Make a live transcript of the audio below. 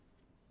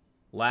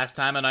Last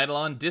time on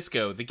Eidolon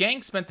Disco, the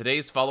gang spent the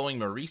days following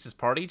Maurice's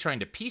party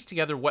trying to piece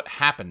together what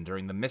happened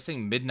during the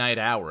missing midnight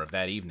hour of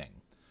that evening.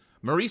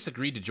 Maurice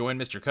agreed to join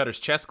Mr. Cutter's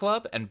chess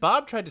club, and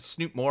Bob tried to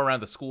snoop more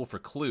around the school for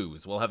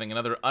clues while having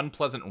another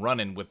unpleasant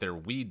run-in with their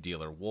weed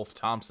dealer, Wolf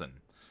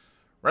Thompson.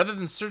 Rather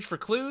than search for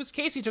clues,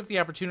 Casey took the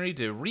opportunity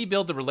to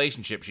rebuild the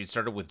relationship she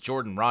started with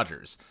Jordan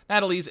Rogers,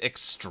 Natalie's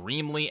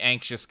extremely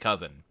anxious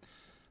cousin.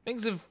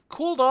 Things have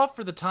cooled off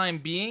for the time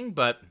being,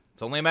 but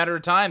it's only a matter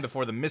of time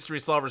before the Mystery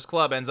Solvers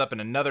Club ends up in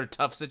another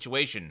tough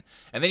situation,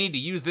 and they need to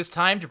use this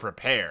time to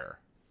prepare.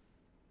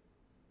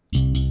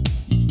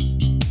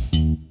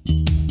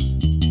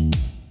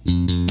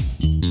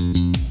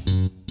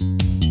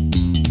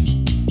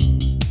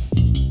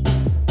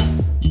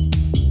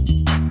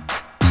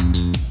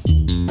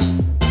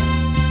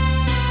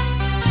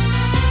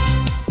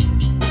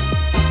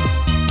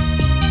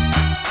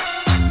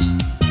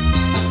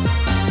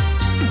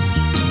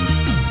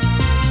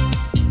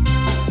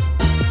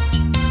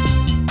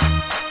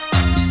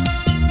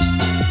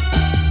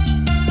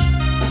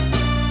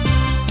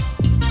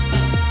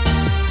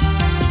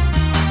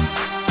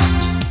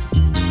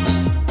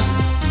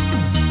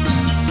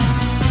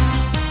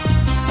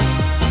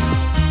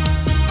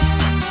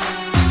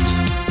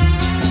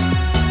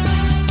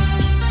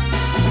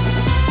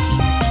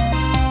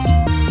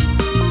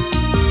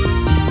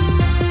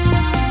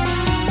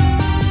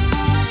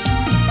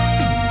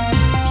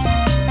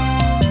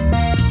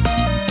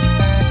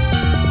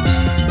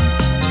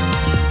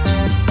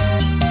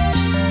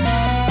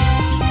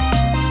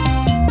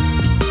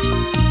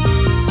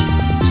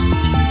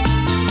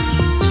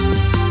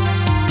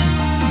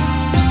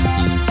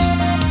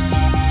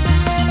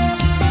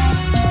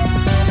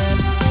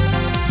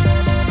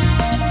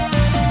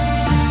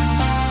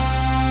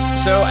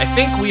 So I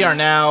think we are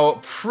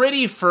now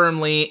pretty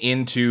firmly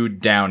into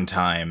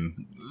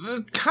downtime.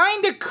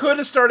 Kinda could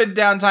have started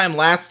downtime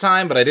last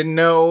time, but I didn't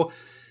know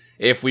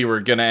if we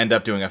were gonna end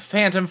up doing a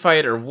phantom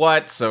fight or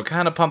what, so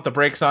kinda pumped the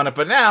brakes on it,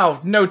 but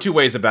now, no two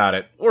ways about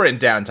it. We're in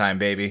downtime,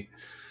 baby.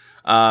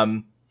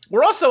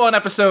 We're also on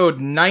episode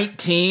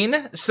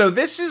 19, so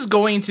this is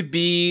going to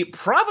be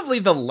probably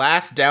the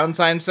last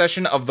downtime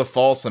session of the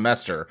fall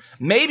semester.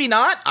 Maybe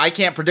not, I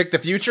can't predict the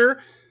future,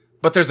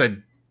 but there's a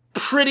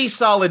pretty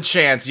solid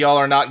chance y'all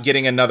are not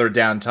getting another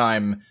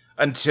downtime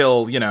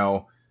until,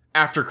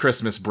 after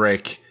Christmas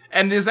break.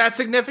 And is that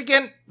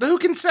significant? Who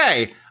can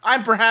say?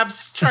 I'm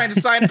perhaps trying to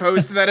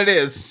signpost that it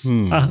is.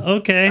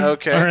 Okay. All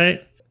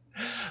right.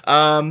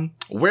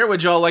 Where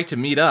would y'all like to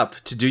meet up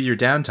to do your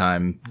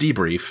downtime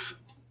debrief?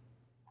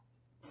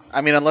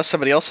 I mean, unless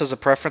somebody else has a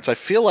preference, I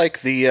feel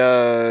like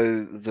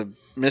the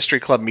Mystery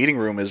Club meeting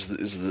room is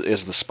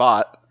the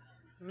spot.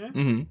 Yeah.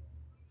 Mm-hmm.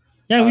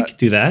 Yeah, we could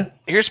do that.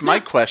 Here's my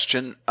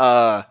question.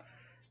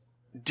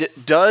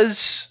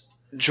 Does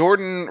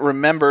Jordan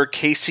remember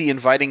Casey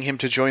inviting him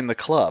to join the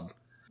club?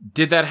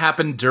 Did that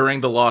happen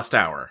during the Lost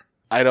Hour?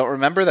 I don't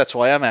remember. That's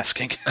why I'm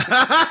asking.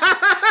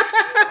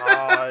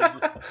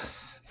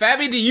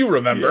 Fabby, do you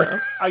remember? Yeah.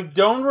 I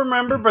don't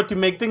remember, but to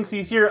make things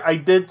easier, I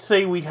did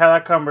say we had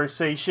a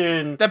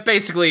conversation that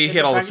basically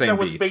hit all the same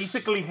beats.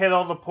 Basically hit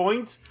all the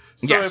points.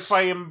 So yes. if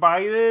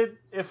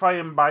I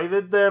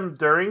invited them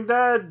during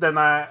that,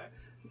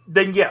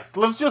 then yes.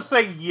 Let's just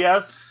say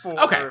yes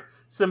for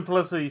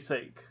simplicity's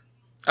sake.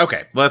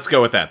 Okay, let's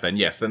go with that then.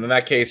 Yes, then in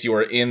that case, you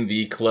are in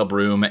the club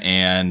room,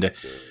 and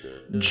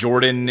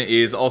Jordan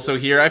is also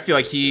here. I feel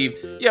like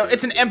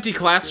it's an empty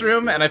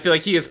classroom, and I feel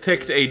like he has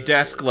picked a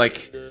desk,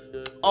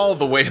 all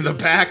the way in the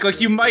back.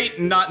 You might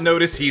not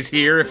notice he's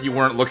here if you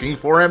weren't looking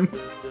for him.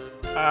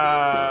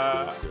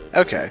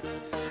 Okay.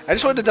 I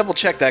just wanted to double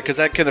check that, because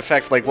that could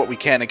affect, what we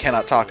can and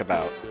cannot talk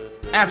about.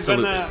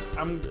 Absolutely.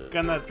 I'm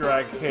gonna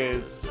drag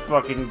his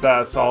fucking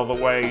desk all the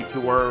way to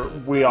where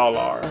we all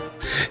are.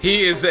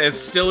 He is as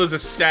still as a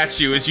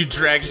statue as you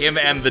drag him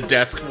and the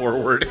desk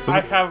forward. I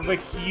have the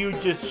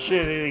hugest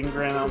shit-eating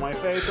grin on my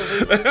face.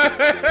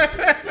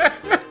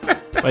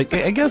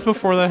 I guess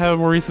before that, have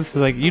Maurice is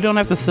you don't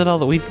have to sit all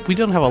the. We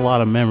don't have a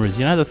lot of members.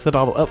 You don't have to sit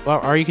all the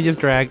up, or you can just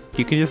drag.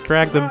 You can just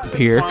drag them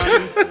here.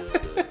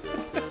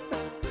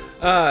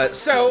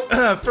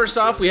 First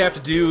off, we have to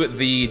do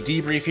the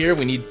debrief here.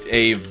 We need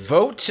a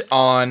vote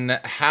on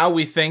how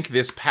we think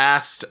this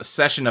past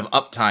session of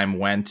Uptime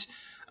went.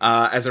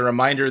 As a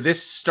reminder,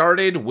 this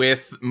started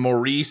with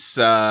Maurice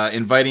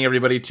inviting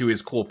everybody to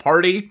his cool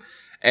party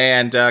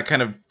and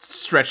kind of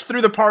stretched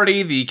through the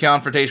party, the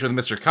confrontation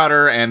with Mr.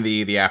 Cutter, and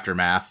the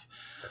aftermath.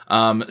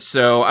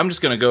 So I'm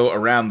just going to go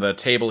around the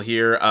table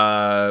here.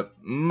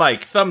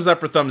 Mike, thumbs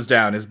up or thumbs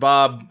down? Is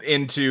Bob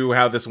into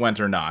how this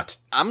went or not?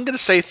 I'm going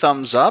to say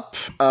thumbs up,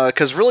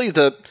 because really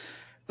the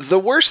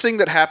worst thing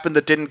that happened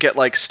that didn't get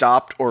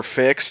stopped or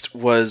fixed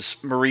was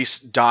Maurice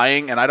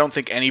dying, and I don't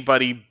think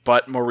anybody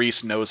but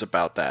Maurice knows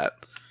about that.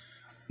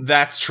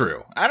 That's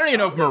true. I don't even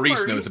know if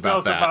Maurice knows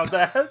about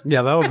that.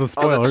 Yeah, that was a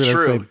spoiler. Oh, that's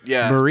true.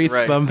 Yeah, Maurice,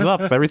 right. Thumbs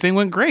up. Everything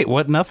went great.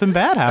 Nothing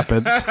bad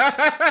happened.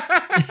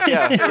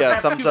 yeah,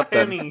 thumbs up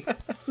then.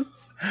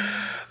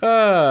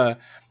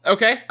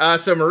 Okay,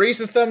 so Maurice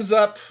is thumbs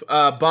up,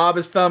 Bob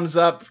is thumbs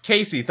up,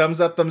 Casey, thumbs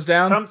up, thumbs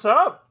down? Thumbs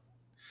up.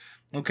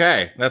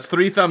 Okay, that's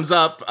 3 thumbs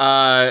up.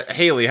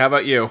 Haley, how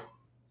about you?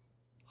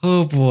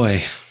 Oh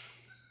boy.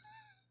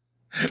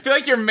 I feel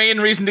like your main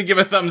reason to give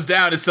a thumbs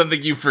down is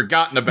something you've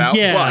forgotten about,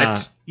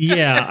 but...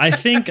 yeah, I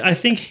think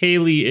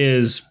Haley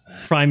is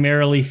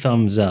primarily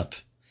thumbs up.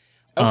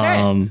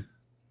 Okay.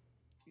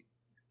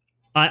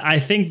 I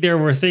think there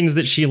were things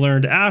that she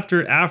learned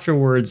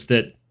afterwards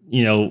that,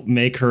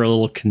 make her a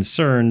little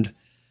concerned.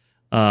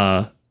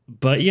 But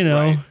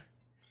right.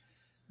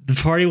 The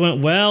party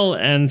went well,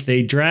 and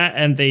they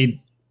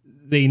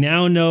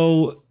now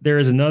know there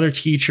is another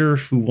teacher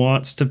who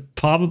wants to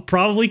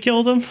probably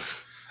kill them.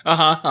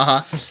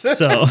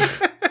 So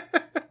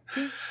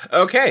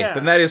okay,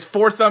 then that is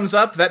 4 thumbs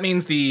up. That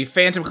means the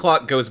phantom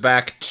clock goes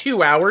back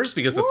 2 hours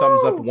because the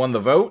thumbs up won the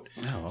vote.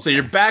 Oh, okay. So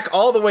you're back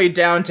all the way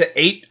down to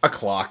 8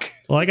 o'clock.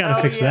 Well, I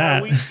gotta fix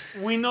that.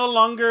 We no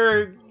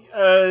longer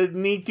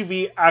need to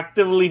be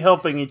actively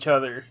helping each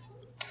other.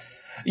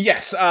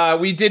 Yes,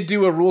 we did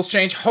do a rules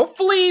change.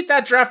 Hopefully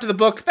that draft of the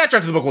book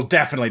will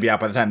definitely be out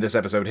by the time this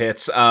episode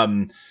hits.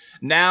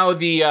 Now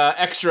the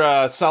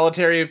extra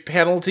solitary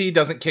penalty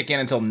doesn't kick in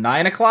until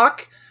 9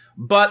 o'clock,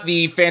 but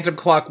the phantom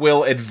clock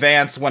will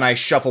advance when I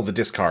shuffle the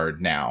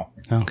discard now.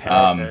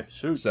 Okay.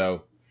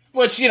 So,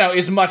 which,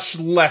 is much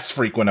less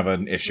frequent of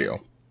an issue.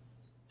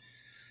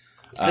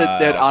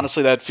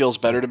 Honestly, that feels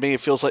better to me. It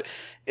feels like...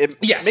 It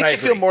makes it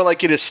feel more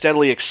like it is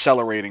steadily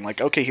accelerating.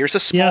 Like, okay, here's a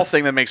small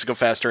thing that makes it go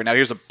faster, and now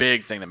here's a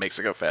big thing that makes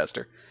it go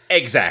faster.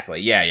 Exactly.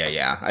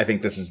 Yeah. I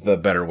think this is the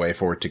better way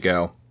for it to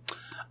go.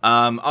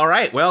 All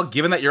right. Well,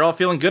 given that you're all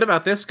feeling good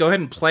about this, go ahead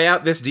and play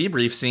out this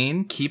debrief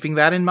scene, keeping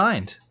that in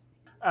mind.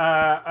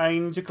 I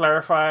need to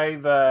clarify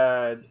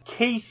that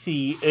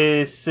Casey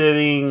is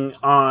sitting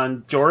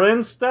on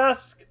Jordan's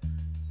desk.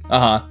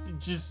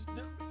 Just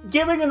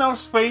giving enough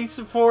space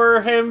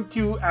for him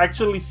to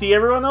actually see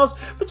everyone else,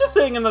 but just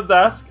sitting in the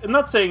desk and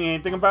not saying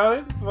anything about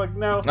it. Like,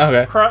 no.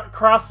 Okay.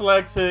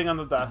 Cross-legged sitting on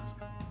the desk.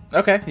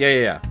 Okay.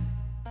 Yeah.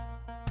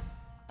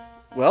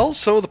 Well,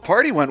 so the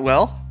party went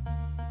well.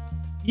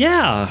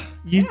 Yeah.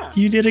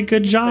 You did a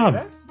good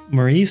job,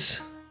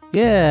 Maurice.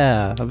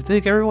 Yeah, I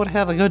think everyone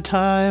had a good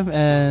time,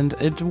 and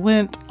it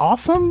went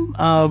awesome.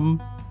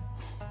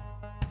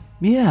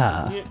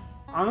 Yeah.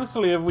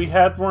 Honestly, if we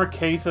had more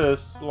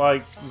cases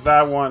like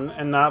that one,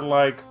 and not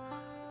like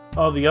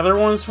the other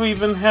ones we've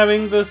been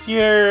having this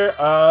year,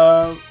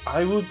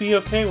 I would be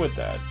okay with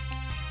that.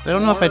 I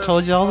don't know if I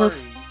told you all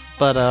this,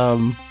 but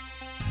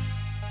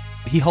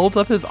he holds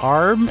up his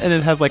arm, and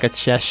it has like a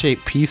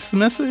chest-shaped piece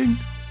missing.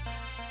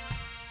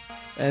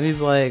 And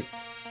he's like,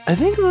 I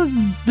think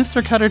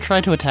Mr. Cutter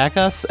tried to attack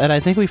us, and I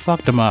think we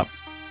fucked him up.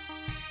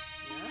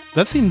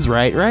 That seems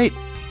right?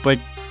 Like,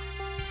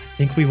 I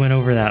think we went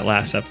over that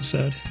last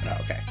episode. Oh,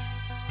 okay.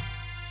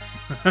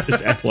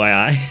 Just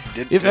FYI.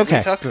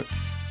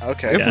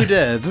 Okay. If we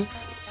did.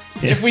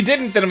 Yeah. If we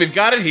didn't, then we've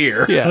got it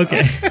here. Yeah.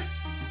 Okay.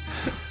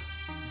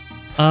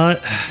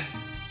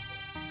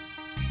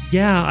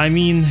 Yeah, I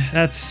mean,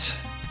 that's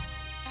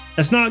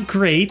not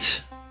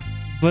great,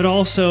 but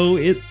also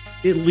at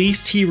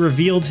least he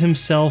revealed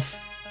himself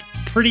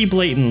pretty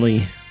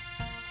blatantly.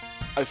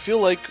 I feel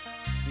like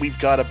we've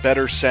got a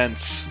better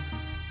sense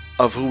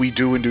of who we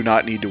do and do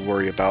not need to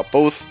worry about,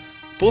 both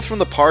from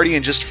the party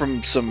and just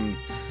from some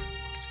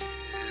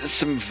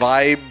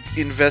vibe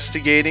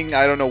investigating.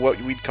 I don't know what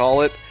we'd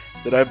call it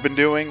that I've been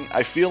doing.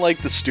 I feel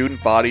like the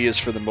student body is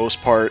for the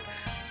most part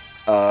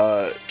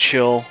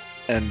chill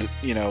and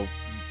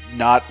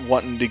not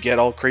wanting to get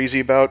all crazy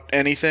about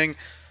anything.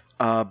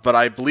 But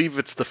I believe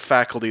it's the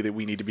faculty that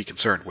we need to be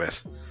concerned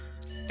with,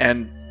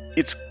 and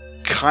it's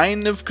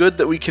kind of good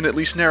that we can at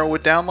least narrow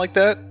it down like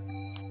that.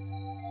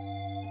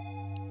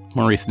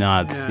 Maurice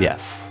nods,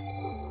 yes.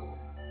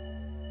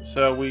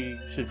 So we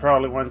should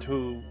probably want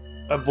to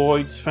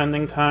avoid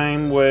spending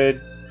time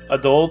with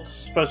adults,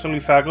 especially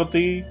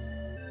faculty,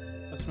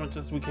 as much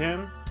as we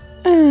can.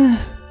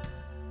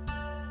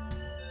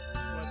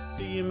 What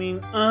do you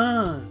mean,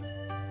 I'm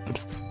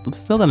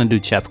still gonna do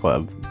chess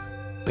club.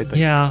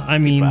 Yeah, I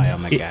mean,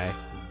 on that guy.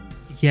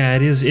 Yeah,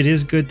 it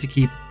is good to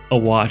keep a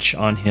watch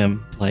on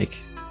him. Like,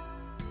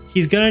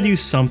 he's gonna do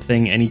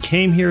something, and he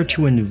came here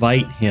to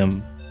invite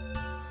him.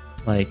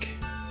 Like,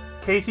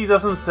 Casey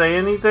doesn't say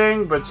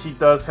anything, but she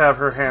does have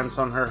her hands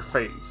on her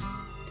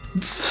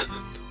face.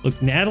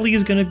 Look, Natalie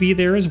is gonna be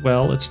there as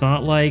well. It's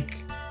not like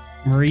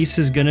Maurice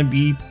is gonna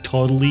be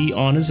totally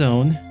on his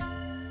own.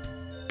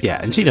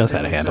 Yeah, and she knows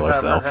how to handle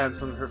herself. Her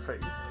hands on her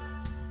face.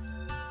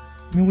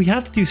 I mean, we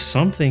have to do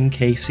something,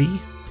 Casey.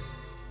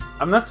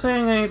 I'm not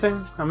saying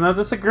anything. I'm not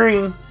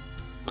disagreeing.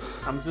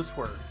 I'm just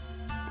worried.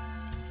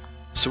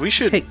 So we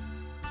should. Hey.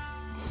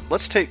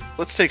 Let's take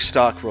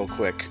stock real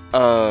quick.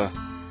 Who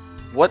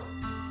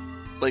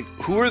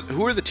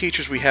are the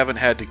teachers we haven't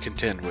had to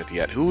contend with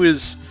yet? Who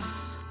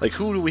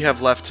do we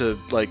have left to,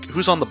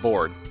 who's on the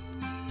board?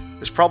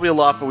 There's probably a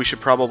lot, but we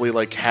should probably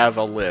have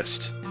a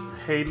list.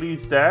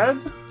 Haley's dad?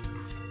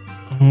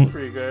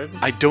 Pretty good.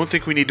 I don't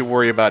think we need to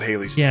worry about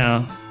Haley's dad.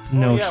 Yeah.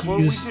 No,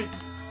 he's...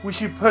 we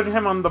should put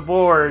him on the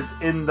board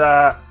in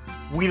the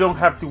we don't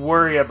have to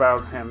worry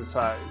about him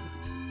side.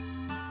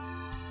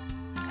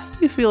 How do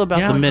you feel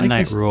about the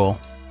midnight rule?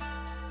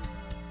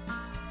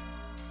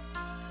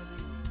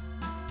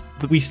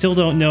 We still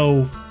don't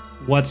know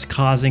what's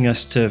causing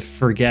us to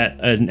forget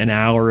an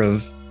hour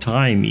of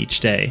time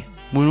each day.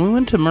 When we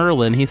went to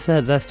Merlin, he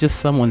said that's just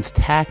someone's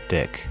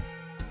tactic.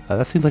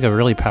 That seems like a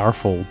really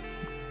powerful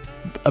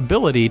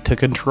ability to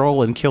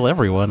control and kill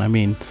everyone. I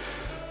mean,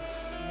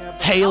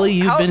 Haley,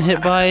 you've been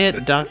hit by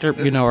it. Dr.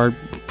 Or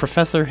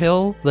Professor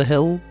Hill, the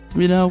Hill,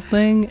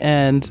 thing.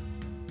 And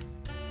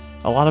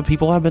a lot of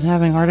people have been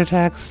having heart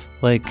attacks.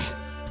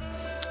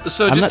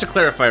 So just to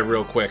clarify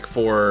real quick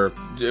for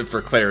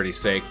clarity's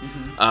sake,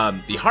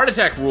 the heart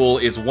attack rule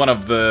is one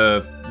of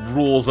the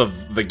rules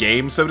of the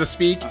game, so to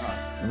speak.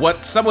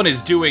 What someone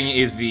is doing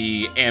is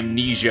the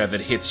amnesia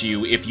that hits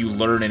you if you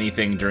learn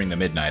anything during the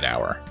midnight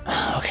hour.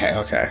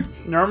 Okay.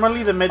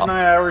 Normally the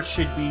midnight hour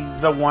should be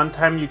the one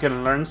time you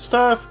can learn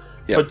stuff,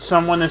 but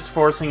someone is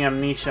forcing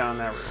amnesia on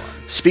everyone.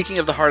 Speaking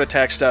of the heart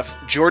attack stuff,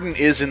 Jordan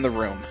is in the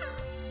room.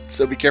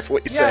 So be careful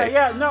what you say.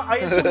 Yeah, no, I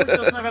assume we're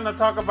just not going to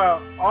talk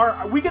about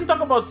we can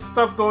talk about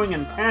stuff going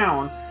in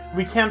town.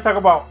 We can't talk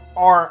about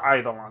our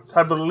Eidolons.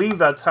 I believe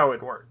that's how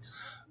it works.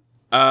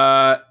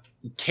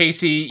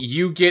 Casey,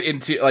 you get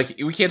into,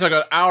 we can't talk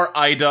about our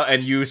Ida,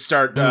 and you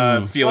start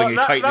feeling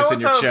a tightness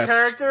in your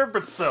chest. Character,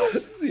 but still.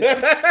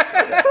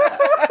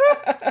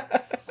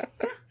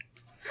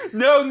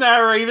 No,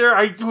 narrator,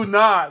 I do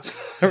not.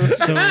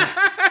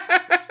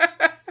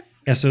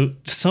 So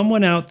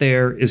someone out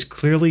there is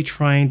clearly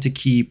trying to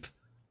keep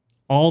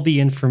all the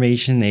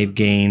information they've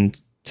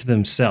gained to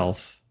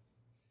themselves,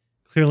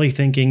 clearly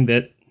thinking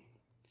that,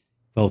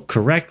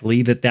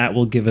 correctly, that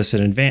will give us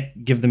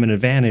give them an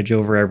advantage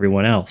over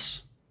everyone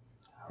else.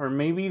 Or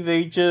maybe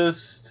they could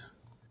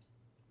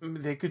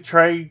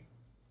try,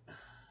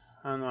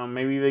 I don't know,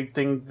 maybe they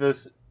think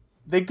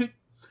they could,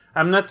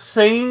 I'm not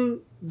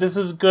saying this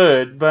is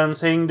good, but I'm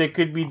saying they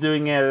could be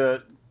doing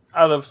it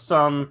out of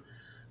some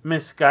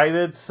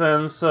misguided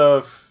sense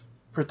of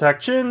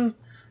protection.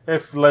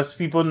 If less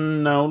people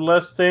know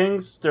less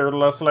things, they're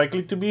less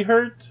likely to be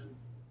hurt.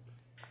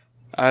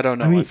 I don't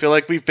know. I feel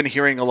like we've been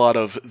hearing a lot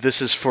of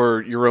this is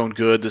for your own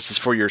good, this is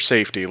for your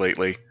safety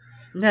lately.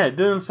 Yeah, it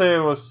didn't say it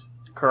was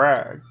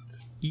correct.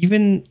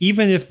 Even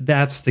if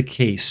that's the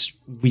case,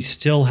 we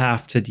still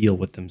have to deal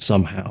with them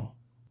somehow.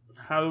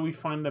 How do we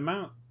find them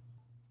out?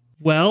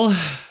 Well,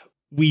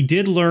 we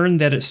did learn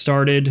that it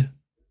started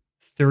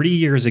 30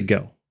 years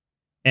ago.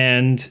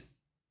 And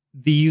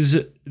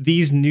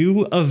these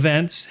new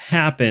events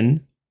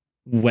happen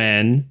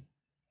when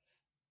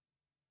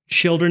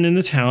children in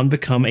the town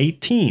become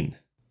 18.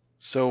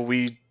 So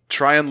we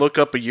try and look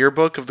up a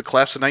yearbook of the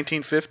class of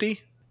 1950?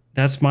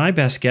 That's my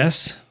best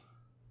guess.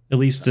 At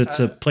least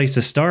it's a place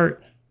to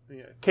start.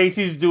 Yeah.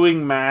 Casey's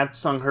doing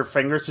maths on her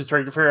fingers to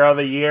try to figure out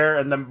the year,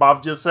 and then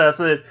Bob just says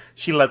it.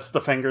 She lets the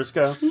fingers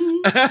go.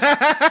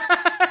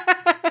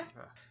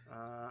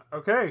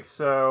 Okay,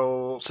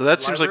 so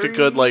that seems like a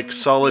good,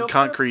 solid,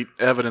 concrete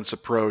evidence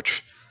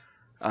approach.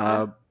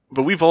 But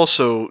we've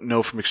also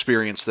know from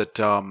experience that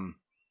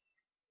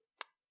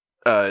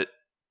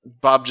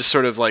Bob just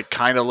sort of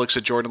kind of looks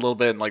at Jordan a little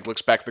bit and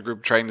looks back at the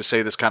group, trying to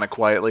say this kind of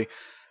quietly.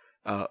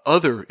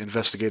 Other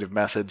investigative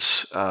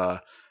methods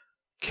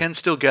can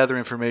still gather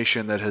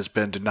information that has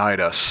been denied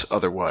us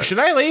otherwise. Should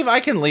I leave?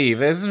 I can leave.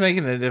 This is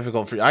making it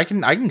difficult for you. I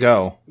can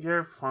go.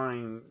 You're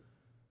fine.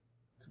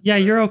 Yeah,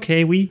 you're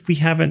okay. We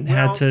haven't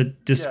had to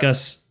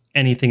discuss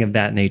anything of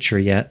that nature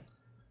yet.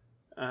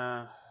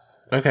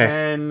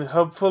 Okay. And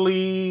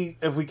hopefully,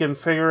 if we can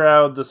figure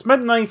out this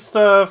midnight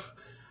stuff,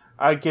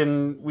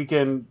 we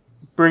can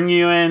bring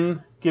you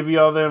in, give you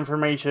all the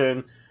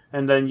information,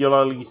 and then you'll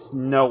at least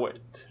know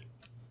it.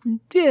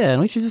 Yeah,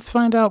 and we should just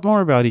find out more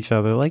about each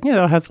other.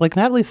 Has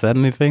Natalie said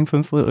anything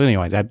since?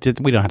 Anyway,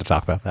 we don't have to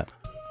talk about that.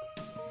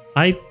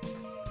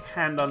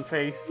 Hand on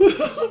face.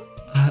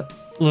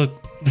 Look,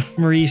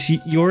 Maurice,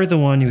 you're the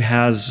one who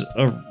has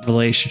a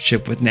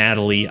relationship with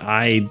Natalie.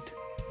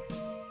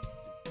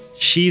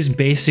 She's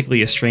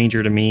basically a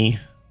stranger to me.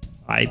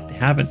 I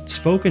haven't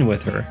spoken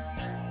with her.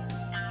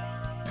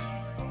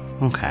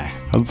 Okay.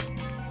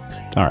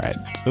 All right.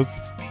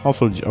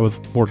 Also, I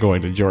was more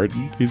going to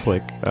Jordan. He's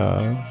like,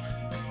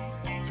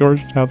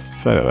 George, I don't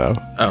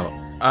know.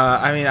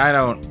 I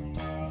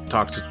don't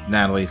talk to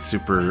Natalie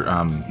super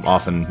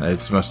often.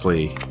 It's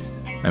mostly,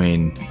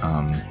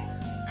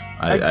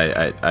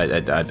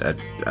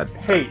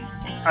 Hey,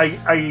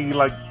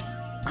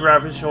 I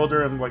grab his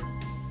shoulder and I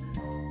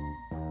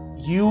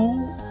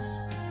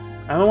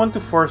don't want to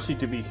force you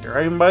to be here.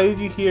 I invited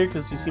you here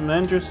because you seem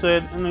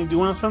interested and I do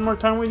want to spend more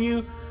time with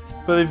you.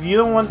 But if you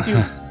don't want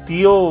to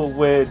deal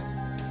with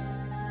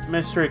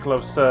Mystery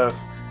Club stuff,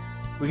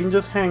 we can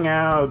just hang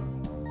out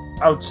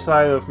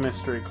outside of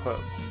Mystery Club.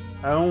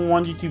 I don't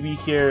want you to be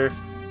here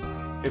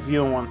if you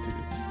don't want to.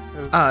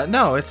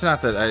 No, it's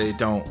not that I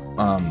don't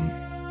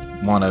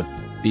want to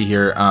be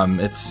here.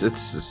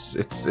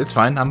 It's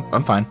fine.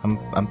 I'm fine.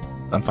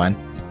 I'm fine.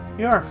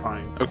 You are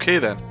fine. Okay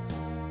then.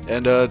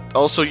 And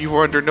also, you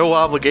were under no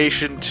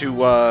obligation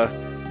to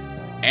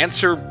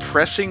answer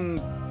pressing,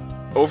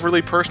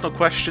 overly personal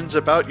questions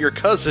about your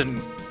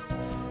cousin.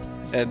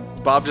 And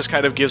Bob just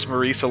kind of gives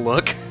Maurice a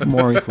look.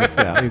 Maurice looks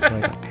out. He's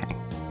like,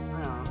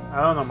 I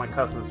don't know my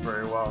cousins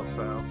very well,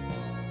 so.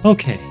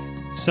 Okay,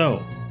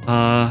 so,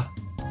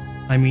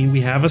 I mean,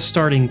 we have a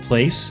starting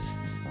place.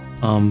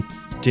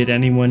 Did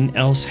anyone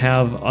else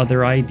have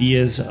other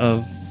ideas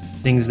of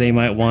things they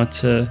might want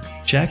to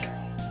check?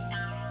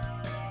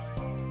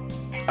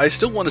 I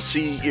still want to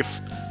see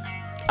if...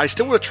 I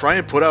still want to try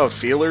and put out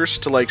feelers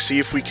to, like, see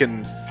if we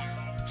can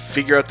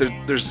figure out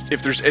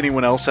if there's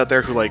anyone else out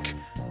there who, like,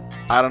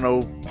 I don't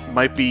know,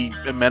 might be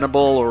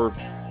amenable or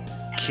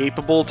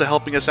capable to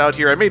helping us out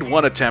here. I made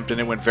one attempt and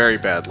it went very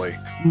badly.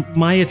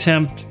 My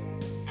attempt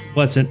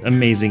wasn't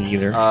amazing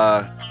either.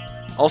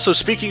 Also,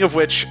 speaking of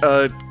which,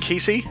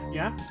 Casey?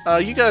 Yeah?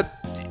 You got...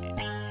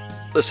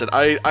 Listen,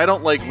 I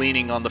don't like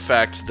leaning on the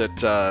fact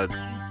that,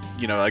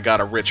 I got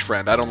a rich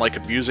friend. I don't like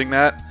abusing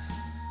that.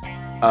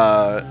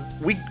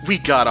 We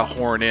gotta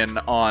horn in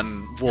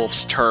on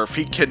Wolf's turf.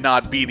 He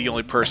cannot be the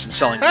only person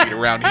selling weed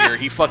around here.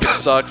 He fucking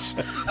sucks.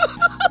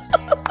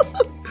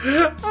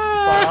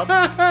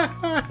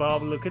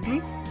 Bob, look at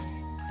me.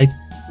 I-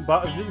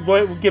 Bob,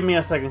 wait, give me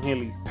a second,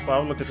 Haley.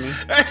 Bob, look at me.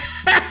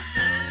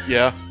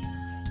 Yeah.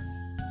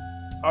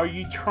 Are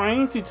you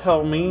trying to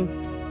tell me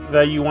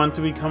that you want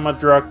to become a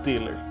drug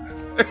dealer?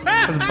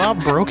 is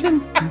Bob broken?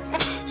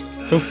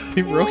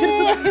 He broken?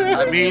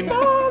 I mean,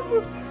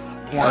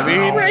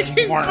 Breaking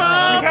We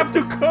Bob! have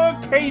to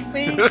cook,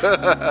 Casey!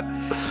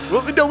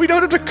 well, no, we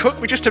don't have to cook.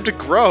 We just have to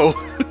grow.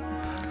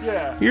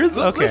 Yeah. Here's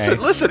okay.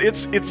 Listen.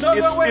 It's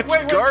Wait,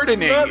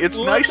 gardening. It's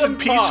let nice them and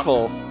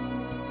peaceful.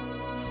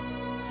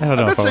 I don't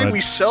know I'm not if I saying want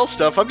we sell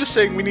stuff. I'm just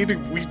saying we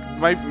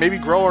might maybe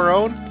grow our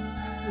own.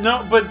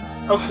 No, but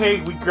okay,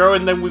 we grow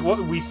and then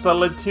we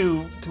sell it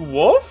to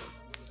Wolf?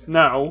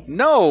 No.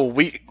 No,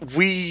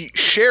 we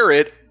share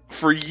it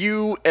for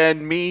you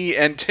and me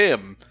and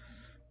Tim.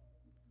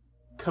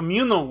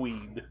 Communal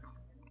weed.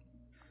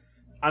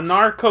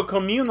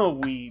 Anarcho-communal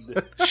weed.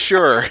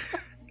 Sure.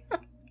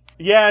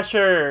 Yeah,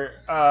 sure.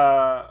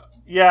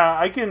 Yeah,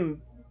 I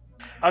can.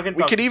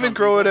 We can even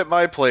grow it at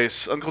my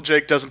place. Uncle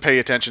Jake doesn't pay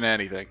attention to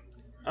anything.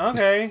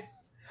 Okay.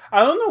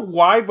 I don't know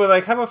why, but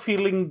I have a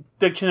feeling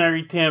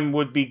Dictionary Tim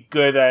would be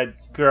good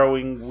at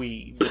growing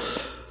weed.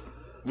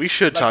 We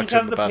should talk to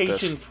him the about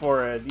patience this.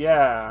 for it.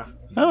 Yeah.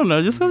 I don't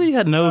know. Just because he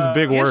had knows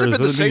big He words hasn't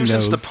been the doesn't mean same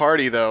since the knows.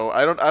 party, though.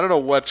 I don't know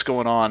what's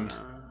going on.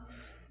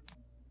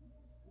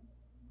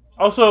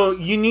 Also,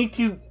 you need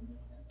to.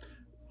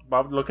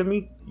 Bob, look at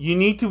me. You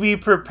need to be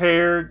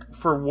prepared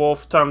for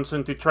Wolf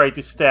Thompson to try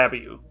to stab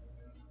you.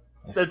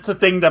 That's a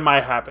thing that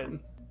might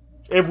happen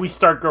if we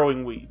start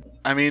growing weed.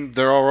 I mean,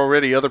 there are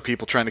already other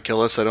people trying to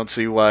kill us. I don't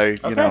see why,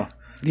 you know.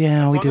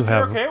 Yeah, we As do long as you're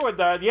have. okay with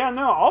that. Yeah,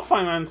 no, I'll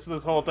finance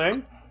this whole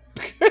thing.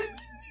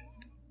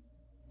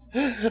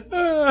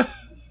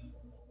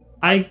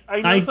 I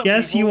know I some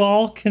guess people- you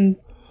all can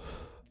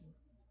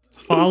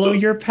follow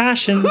your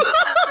passions.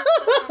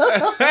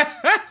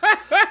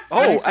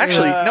 Oh,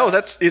 actually, no,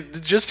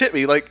 it just hit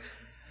me. Like,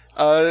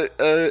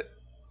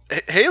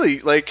 Haley,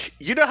 like,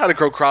 you know how to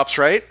grow crops,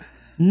 right?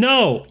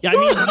 No, I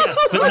mean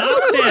yes, but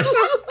not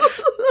this.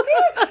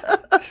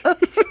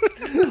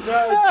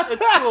 No,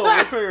 it's cool.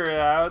 We'll figure it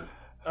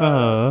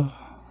out.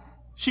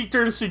 She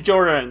turns to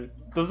Jordan.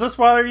 Does this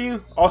bother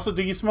you? Also,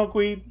 do you smoke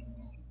weed?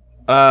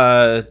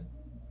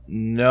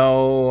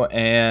 No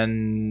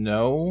and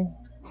no.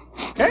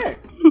 Okay.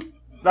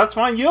 That's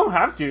fine. You don't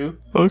have to.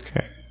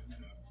 Okay.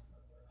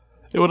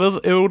 It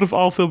would have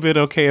also been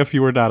okay if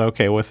you were not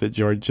okay with it,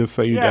 George, just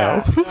so you know.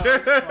 No, it's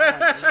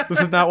fine.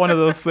 This is not one of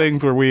those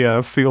things where we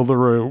seal the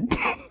room.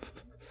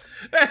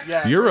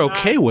 Yeah, You're we're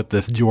okay not- with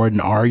this, Jordan,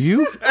 are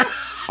you?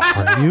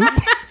 Are you?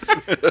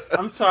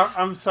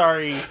 I'm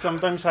sorry.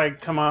 Sometimes I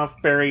come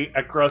off very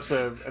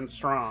aggressive and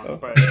strong,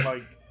 but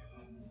like,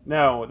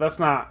 no, that's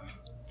not.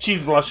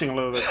 She's blushing a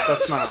little bit.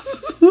 That's not.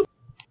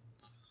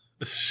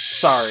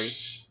 Sorry.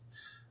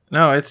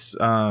 No, it's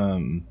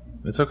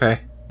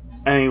okay.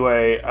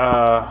 Anyway,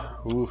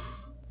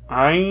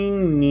 I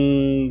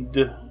need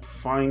to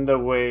find a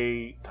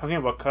way. Talking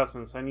about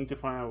cousins, I need to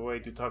find a way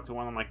to talk to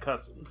one of my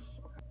cousins.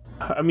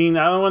 I mean,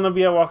 I don't want to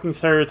be a walking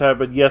stereotype,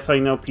 but yes, I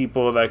know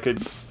people that could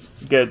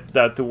get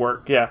that to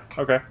work. Yeah,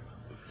 okay.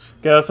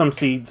 Get us some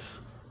seeds.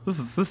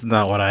 This is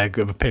not what I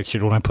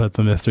pictured when I put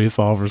the Mystery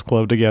Solvers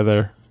Club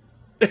together.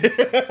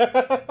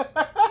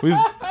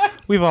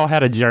 We've all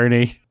had a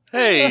journey.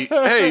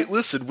 Hey,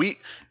 listen,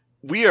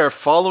 we are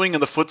following in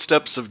the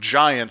footsteps of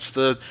giants.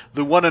 The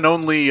one and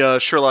only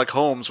Sherlock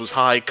Holmes was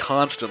high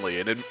constantly,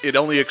 and it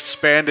only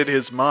expanded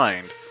his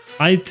mind.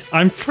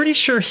 I'm pretty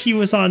sure he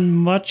was on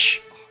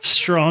much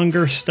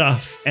stronger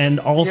stuff, and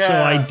also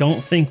Yeah. I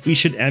don't think we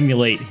should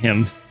emulate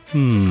him. I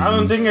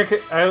don't think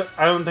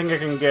I don't think I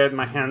can get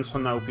my hands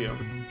on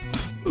opium.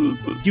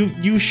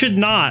 You should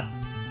not.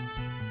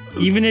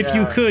 Even if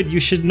you Yeah. could,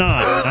 you should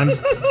not.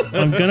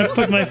 I'm gonna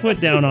put my foot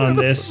down on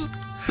this.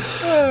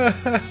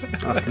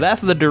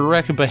 That's the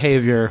direct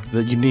behavior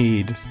that you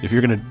need if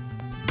you're going to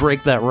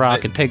break that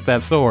rock and take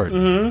that sword.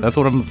 Mm-hmm. That's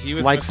what I'm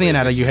like seeing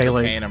out of you,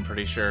 Haley. Cocaine, I'm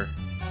pretty sure.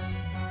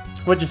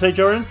 What'd you say,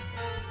 Jordan?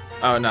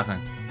 Oh,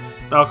 nothing.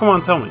 Oh, come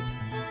on, tell me.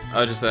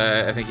 Oh, just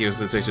I think he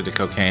was addicted to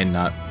cocaine,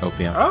 not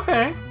opium.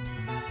 Okay.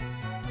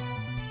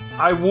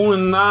 I will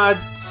not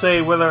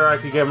say whether I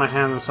could get my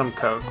hand on some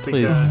coke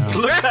Please, because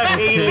no. look at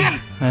Haley.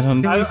 I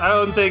don't. I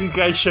don't think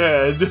I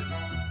should.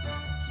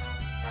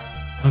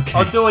 Okay.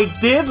 Although I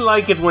did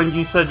like it when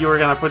you said you were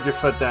gonna put your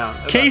foot down.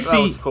 Casey!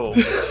 That was cool.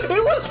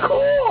 It was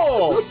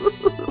cool!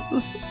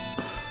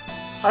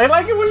 I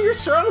like it when you're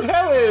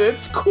strong-headed.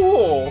 It's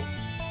cool.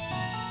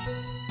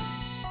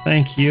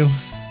 Thank you.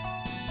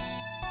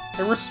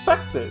 I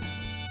respect it.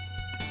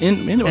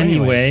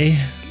 Anyway.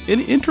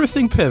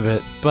 Interesting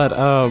pivot, but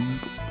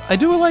I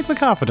do like the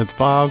confidence,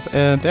 Bob,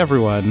 and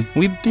everyone.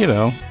 If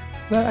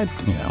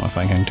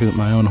I can toot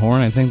my own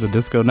horn, I think the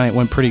disco night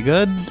went pretty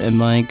good,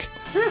 and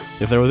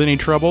if there was any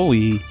trouble,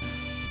 we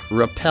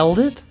repelled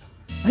it.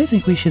 I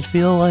think we should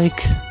feel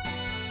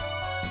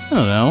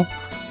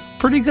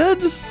pretty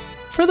good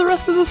for the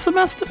rest of the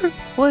semester.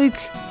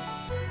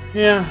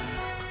 Yeah.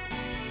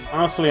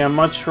 Honestly, I'd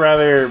much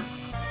rather,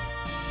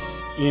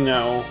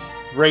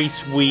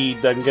 race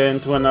weed than get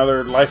into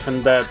another life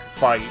and death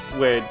fight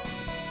with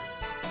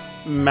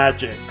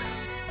magic.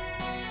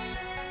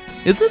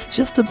 Is this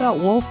just about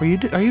Wolf? Are you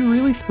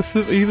really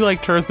specific? You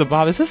turns to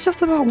Bob. Is this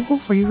just about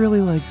Wolf? Are you really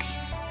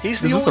He's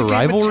the is this only a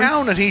game in rivalry?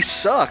 town, and he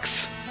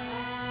sucks.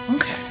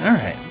 Okay, all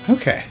right,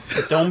 okay.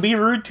 Don't be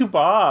rude to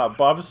Bob.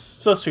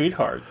 Bob's a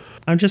sweetheart.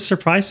 I'm just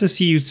surprised to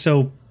see you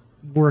so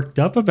worked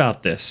up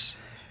about this.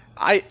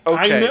 I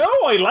know,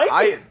 I like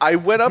it. I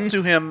went up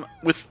to him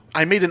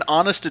I made an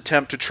honest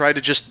attempt to try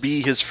to just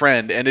be his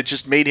friend, and it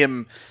just made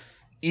him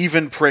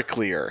even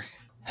pricklier.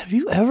 Have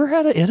you ever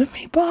had an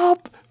enemy,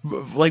 Bob?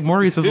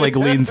 Maurice is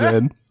leans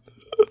in.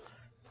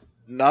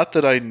 Not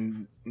that I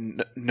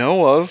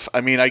know of.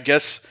 I mean, I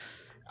guess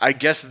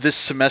this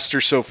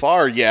semester so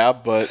far, yeah,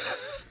 but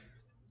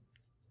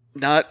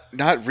not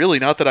really.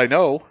 Not that I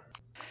know.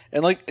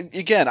 And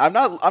again, I'm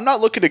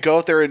not looking to go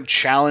out there and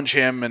challenge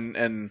him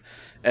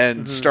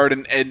and start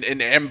an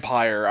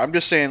empire. I'm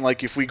just saying,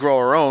 if we grow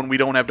our own, we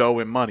don't have to owe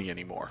him money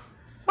anymore.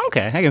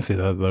 Okay, I can see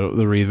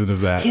the reason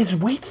of that. His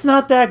weight's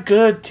not that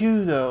good,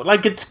 too, though.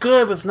 It's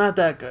good, but it's not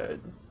that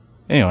good.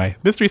 Anyway,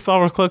 Mystery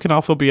Solver's Cloak can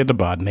also be into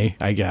botany,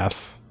 I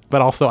guess.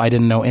 But also, I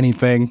didn't know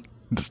anything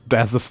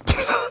as a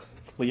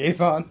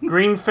liaison.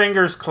 Green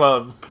Fingers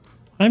Club.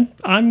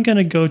 I'm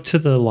gonna go to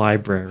the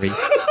library.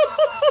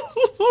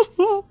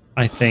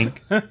 I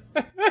think.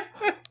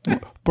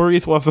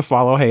 Maurice wants to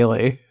follow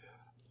Haley.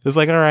 It's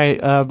all right,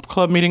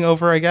 club meeting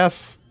over, I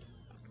guess.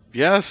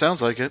 Yeah,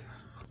 sounds like it.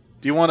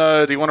 Do you want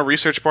a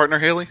research partner,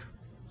 Haley?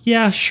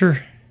 Yeah,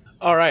 sure.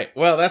 All right.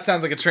 Well, that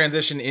sounds like a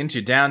transition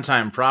into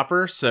downtime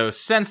proper. So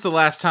since the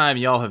last time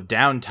y'all have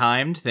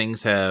downtimed,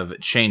 things have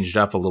changed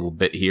up a little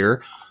bit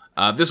here.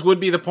 This would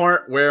be the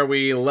part where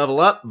we level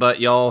up, but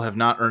y'all have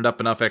not earned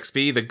up enough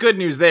XP. The good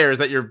news there is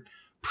that you're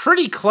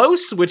pretty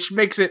close, which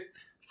makes it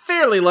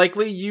fairly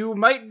likely you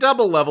might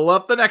double level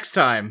up the next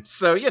time.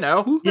 So, that's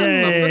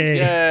something.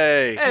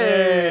 Yay.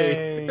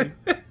 Yay!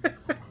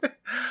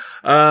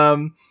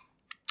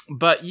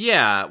 But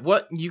yeah,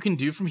 what you can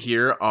do from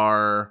here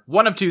are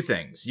one of two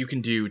things. You can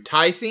do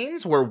tie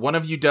scenes, where one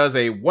of you does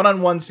a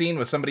one-on-one scene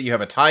with somebody you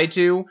have a tie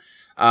to,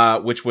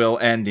 which will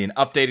end in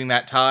updating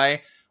that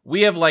tie.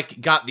 We have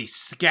got the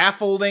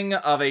scaffolding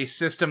of a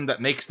system that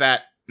makes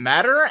that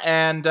matter,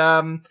 and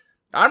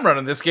I'm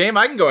running this game.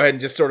 I can go ahead and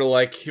just sort of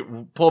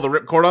pull the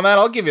ripcord on that.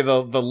 I'll give you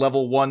the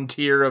level 1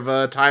 tier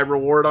of tie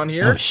reward on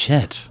here. Oh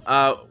shit!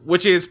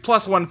 Which is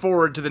 +1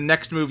 forward to the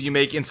next move you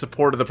make in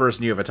support of the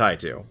person you have a tie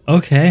to.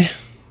 Okay.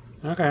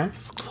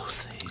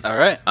 Exclusive. All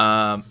right.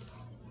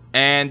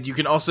 And you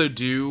can also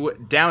do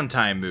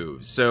downtime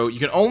moves. So you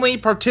can only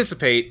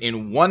participate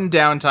in one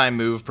downtime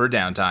move per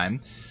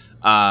downtime.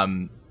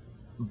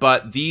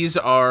 But these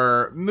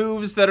are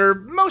moves that are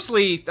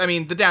mostly,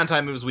 the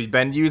downtime moves we've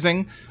been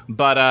using,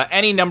 but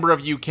any number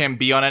of you can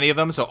be on any of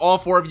them. So all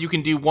 4 of you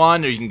can do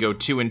one, or you can go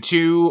 2 and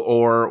 2,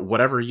 or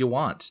whatever you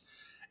want.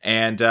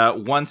 And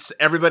once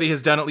everybody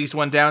has done at least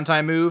one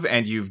downtime move,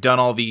 and you've done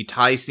all the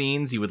tie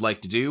scenes you would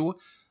like to do,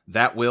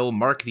 that will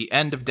mark the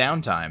end of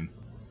downtime.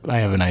 I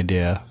have an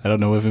idea. I don't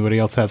know if anybody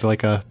else has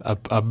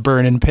a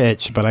burning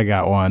pitch, but I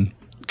got one.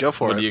 Go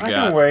for What it. do you I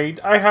got? can wait.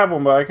 I have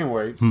one, but I can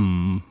wait.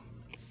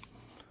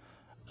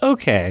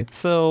 Okay,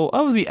 so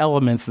of the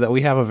elements that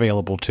we have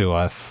available to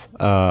us,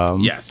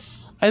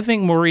 Yes. I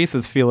think Maurice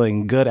is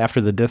feeling good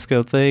after the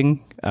disco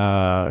thing.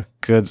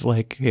 Good,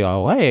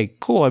 hey,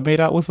 cool, I made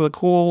out with a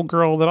cool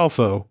girl that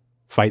also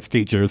fights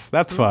teachers.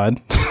 That's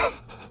fun.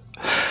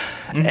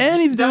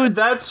 And he's doing...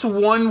 That's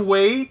one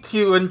way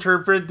to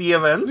interpret the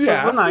events of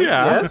the night,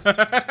 yes.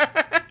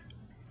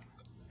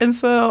 And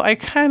so I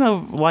kind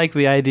of like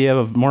the idea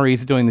of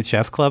Maurice doing the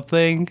chess club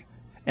thing.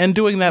 And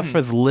doing that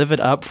for Live It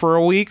Up for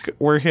a week,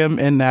 where him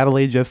and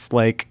Natalie just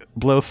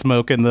blow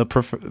smoke in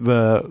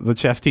the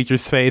chess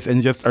teacher's face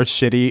and just are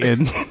shitty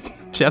in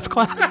chess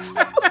class.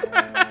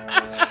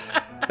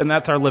 And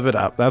that's our Live It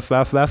Up.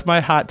 That's my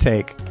hot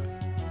take.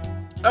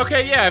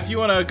 Okay, yeah, if you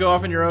want to go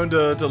off on your own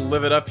to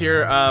live it up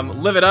here,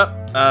 live it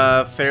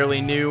up,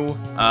 fairly new.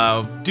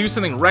 Do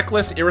something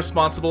reckless,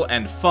 irresponsible,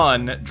 and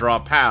fun, draw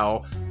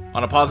POW.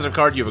 On a positive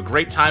card, you have a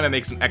great time and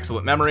make some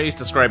excellent memories.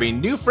 Describe a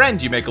new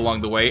friend you make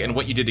along the way and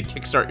what you did to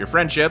kickstart your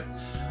friendship.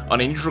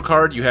 On a neutral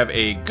card, you have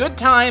a good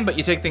time, but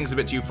you take things a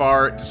bit too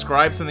far.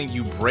 Describe something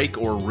you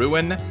break or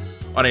ruin.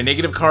 On a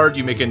negative card,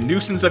 you make a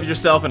nuisance of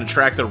yourself and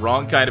attract the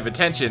wrong kind of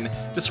attention.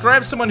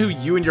 Describe someone who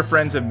you and your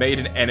friends have made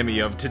an enemy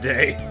of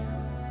today.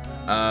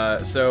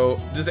 So,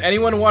 does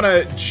anyone want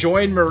to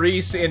join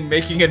Maurice in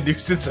making a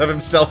nuisance of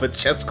himself at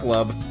chess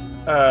club?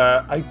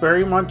 I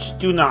very much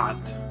do not.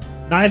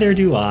 Neither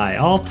do I.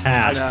 I'll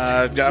pass.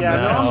 I'm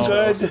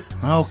good.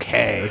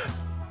 Okay.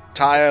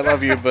 Ty, I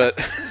love you, but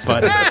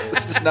But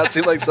this does not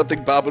seem like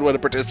something Bob would want to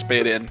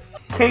participate in.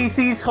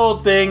 Casey's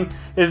whole thing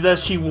is that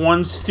she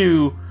wants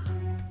to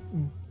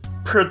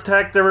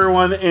protect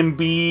everyone and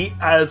be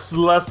as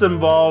less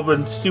involved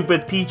in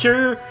stupid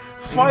teacher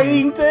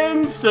fighting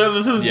things. So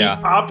this is the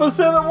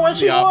opposite of what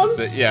she wants.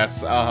 The opposite,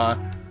 yes.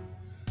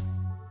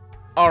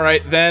 All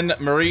right, then,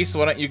 Maurice,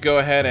 why don't you go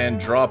ahead and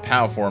draw a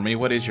POW for me?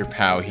 What is your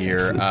POW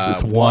here?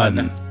 it's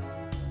 1.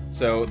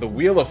 So, the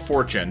Wheel of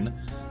Fortune.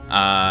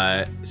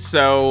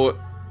 So,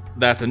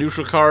 that's a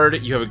neutral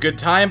card. You have a good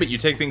time, but you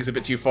take things a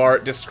bit too far.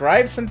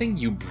 Describe something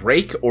you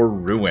break or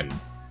ruin.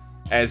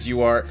 As you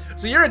are...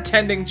 So, you're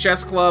attending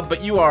chess club,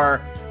 but you are,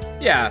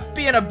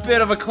 being a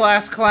bit of a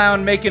class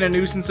clown, making a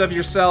nuisance of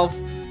yourself.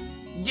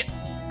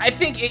 I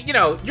think,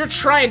 you're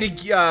trying to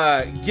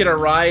get a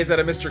rise out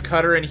of Mr.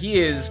 Cutter, and he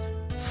is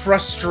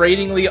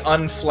frustratingly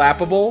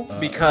unflappable,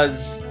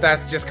 because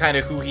that's just kind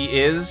of who he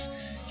is.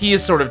 He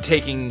is sort of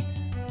he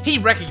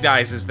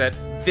recognizes that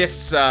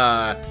this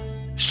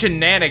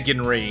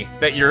shenaniganry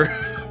that you're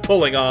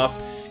pulling off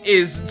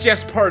is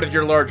just part of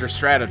your larger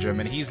stratagem,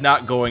 and he's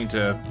not going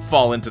to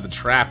fall into the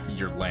trap that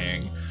you're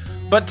laying.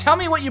 But tell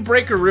me what you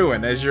break or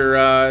ruin as you're,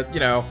 I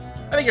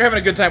think you're having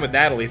a good time with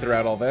Natalie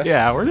throughout all this.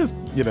 Yeah, we're just,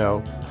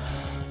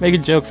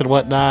 making jokes and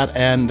whatnot,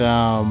 and,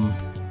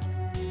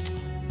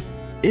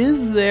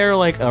 is there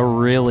a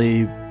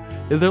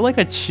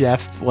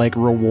chest,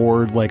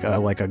 reward,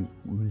 a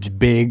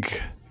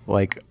big,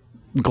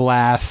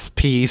 glass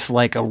piece,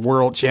 like a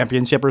world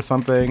championship or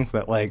something,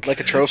 that, Like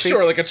a trophy?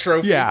 Sure, like a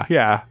trophy.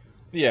 Yeah.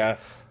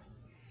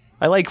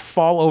 I,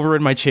 fall over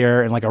in my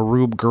chair in, a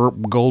Rube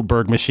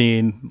Goldberg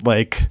machine,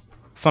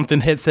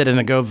 something hits it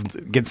and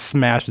it gets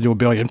smashed into a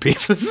billion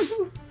pieces.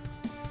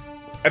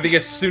 I think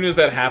as soon as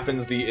that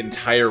happens, the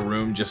entire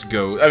room just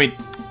goes... I mean,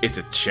 it's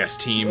a chess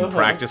team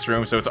practice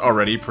room, so it's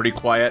already pretty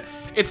quiet.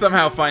 It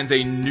somehow finds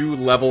a new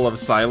level of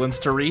silence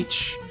to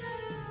reach.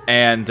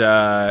 And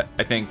I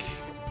think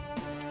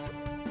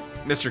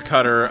Mr.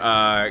 Cutter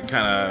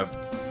kind of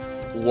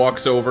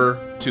walks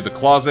over to the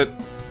closet,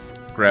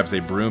 grabs a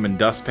broom and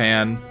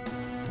dustpan,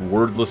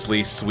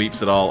 wordlessly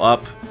sweeps it all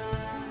up,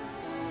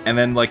 and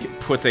then,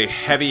 puts a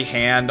heavy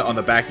hand on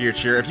the back of your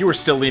chair. If you were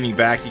still leaning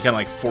back, he kind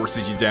of,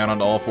 forces you down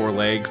onto all 4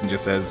 legs and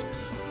just says,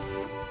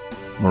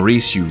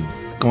 Maurice, you're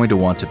going to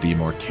want to be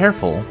more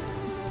careful,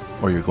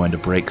 or you're going to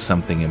break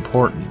something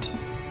important.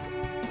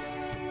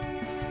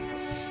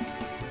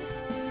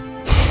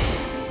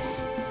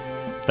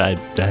 I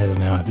don't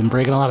know. I've been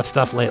breaking a lot of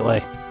stuff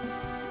lately.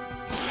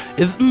 I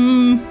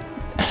don't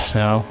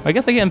know. I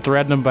guess I can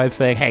threaten him by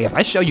saying, hey, if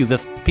I show you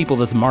this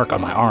mark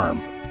on my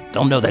arm,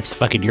 they'll know that's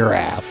fucking your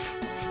ass.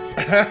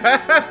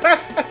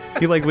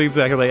 He leans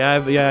back and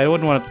I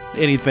wouldn't want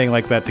anything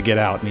like that to get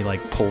out, and he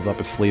pulls up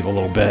his sleeve a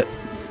little bit.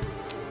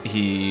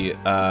 He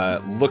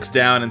looks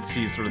down and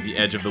sees sort of the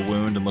edge of the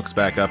wound and looks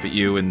back up at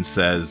you and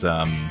says,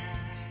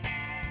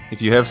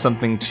 if you have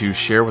something to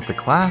share with the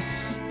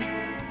class,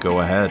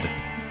 go ahead.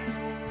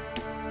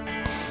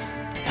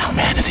 Oh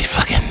man, is he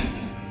fucking...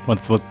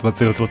 What's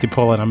he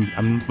pulling?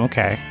 I'm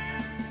okay.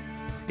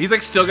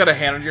 He's still got a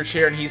hand on your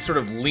chair, and he's sort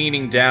of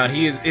leaning down.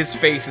 His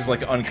face is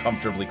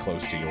uncomfortably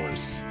close to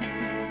yours.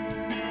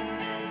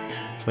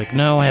 It's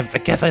no, I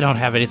guess I don't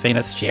have anything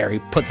to share. He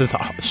puts his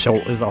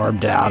arm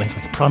down. He's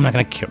I'm probably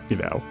not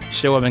gonna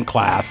show him in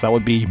class. That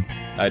would be...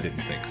 I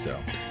didn't think so.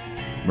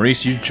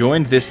 Maurice, you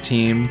joined this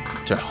team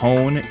to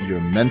hone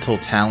your mental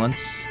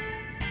talents.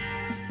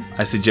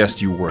 I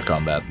suggest you work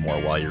on that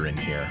more while you're in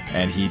here.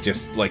 And he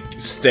just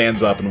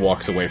stands up and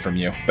walks away from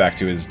you, back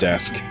to his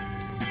desk.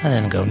 That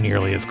didn't go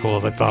nearly as cool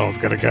as I thought it was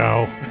gonna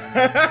go.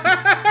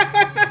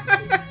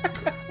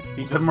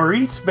 The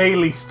Maurice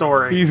Bailey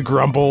story. He's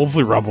grumbles,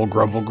 grumble.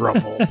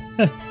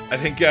 I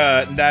think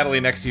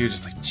Natalie next to you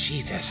is just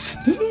Jesus.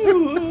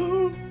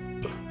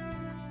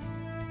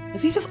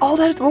 Is he just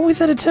always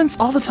that intense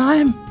all the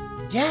time?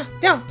 Yeah,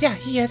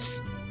 he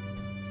is.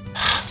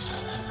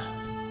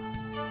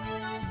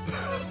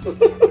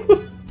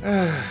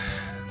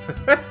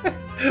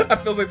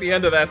 That feels like the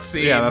end of that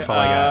scene. Yeah, that's all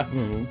I got.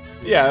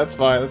 Yeah, that's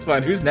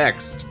fine. Who's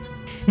next?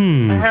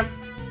 I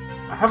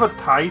have a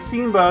tie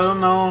scene, but I don't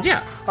know.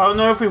 Yeah. I don't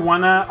know if we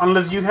wanna,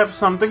 unless you have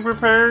something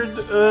prepared,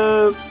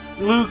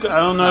 Luke. I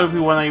don't know if we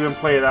wanna even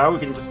play it out. We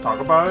can just talk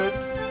about it.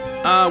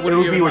 What it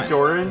would be with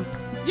Jordan.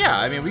 Yeah,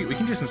 I mean, we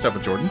can do some stuff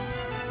with Jordan.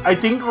 I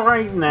think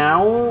right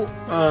now,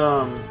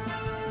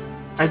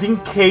 I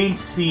think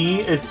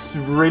Casey is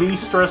really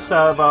stressed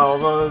out about all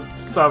the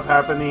stuff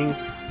happening,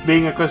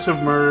 being accused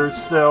of murder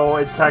still.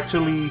 It's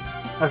actually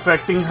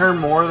affecting her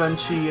more than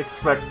she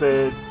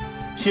expected.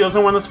 She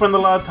doesn't want to spend a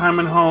lot of time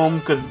at home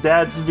because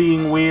dad's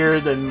being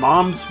weird and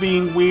mom's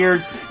being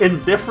weird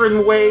in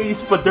different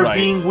ways, but they're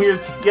being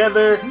weird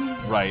together.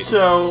 Right.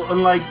 So,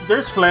 like,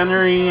 there's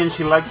Flannery, and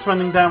she likes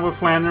spending time with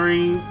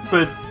Flannery,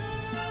 but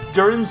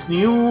Jordan's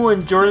new,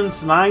 and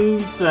Jordan's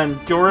nice,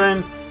 and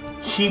Jordan,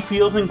 she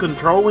feels in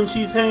control when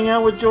she's hanging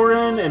out with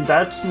Jordan, and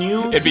that's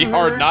new. It'd be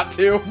hard not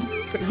to.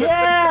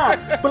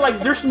 Yeah! But,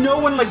 like, there's no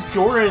one like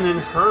Jordan in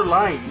her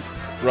life.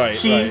 Right,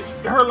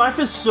 Her life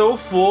is so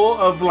full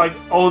of, like,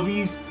 all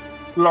these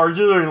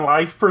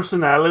larger-than-life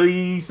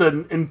personalities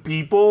and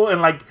people, and,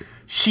 like,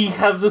 she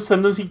has a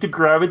tendency to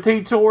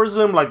gravitate towards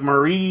them, like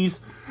Maurice,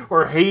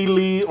 or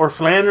Haley, or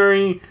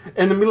Flannery,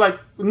 and then be like,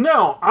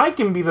 no, I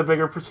can be the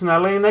bigger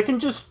personality, and I can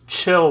just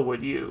chill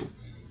with you.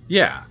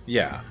 Yeah.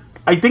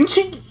 I think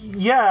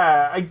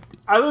I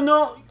don't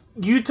know,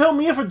 you tell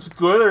me if it's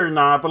good or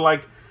not, but,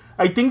 like,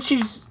 I think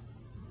she's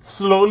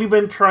slowly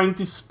been trying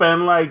to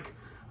spend, like,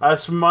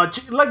 as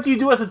much, like you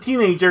do as a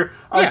teenager,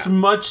 as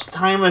much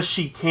time as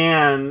she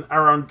can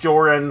around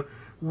Jordan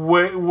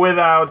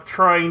without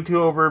trying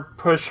to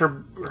push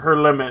her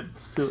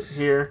limits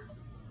here.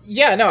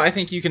 Yeah, no, I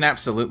think you can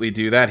absolutely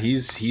do that.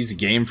 He's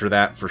game for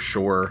that for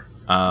sure.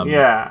 And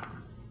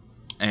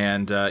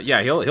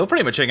he'll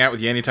pretty much hang out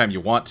with you anytime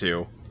you want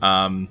to.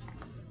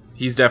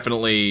 He's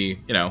definitely,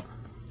 I don't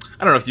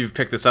know if you've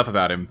picked this up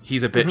about him.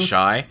 He's a bit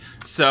shy,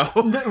 so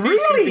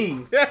really,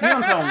 you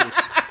don't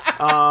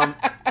tell me.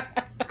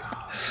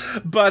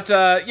 But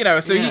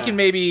he can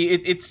maybe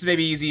it's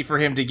maybe easy for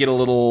him to get a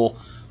little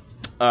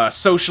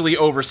socially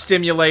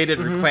overstimulated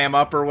or clam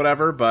up or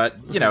whatever. But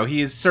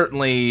he's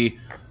certainly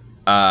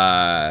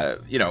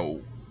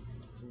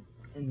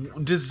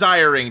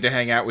desiring to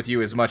hang out with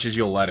you as much as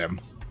you'll let him.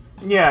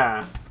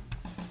 Yeah.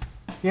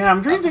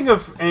 I'm trying to think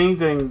of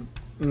anything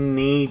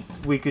neat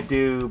we could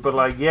do, but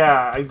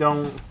I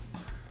don't,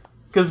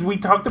 because we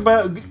talked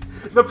about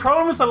the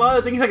problem is a lot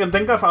of things I can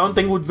think of. I don't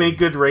think would make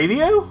good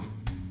radio.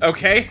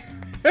 Okay.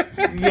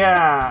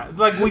 Yeah,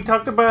 like we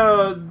talked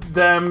about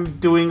them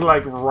doing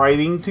like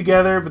writing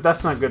together, but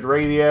that's not good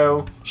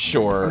radio.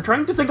 Sure. I'm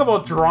trying to think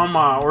about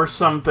drama or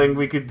something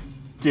we could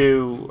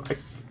do.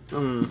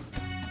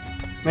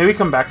 Maybe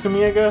come back to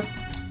me, I guess.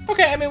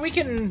 Okay, I mean we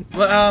can.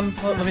 Let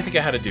me think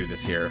of how to do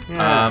this here.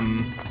 Yeah.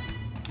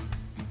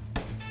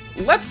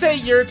 Let's say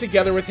you're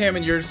together with him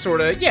and you're sort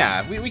of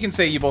we can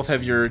say you both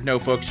have your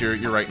notebooks. You're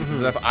writing some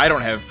stuff. I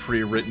don't have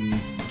pre-written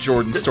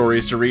Jordan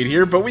stories to read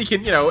here, but we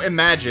can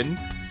imagine.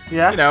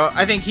 Yeah.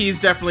 I think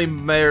he's definitely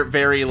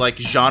very like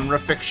genre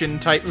fiction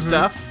type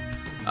stuff.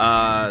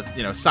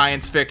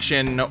 Science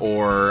fiction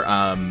or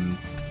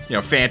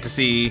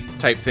fantasy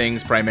type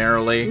things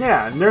primarily.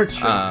 Yeah, nerd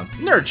shit.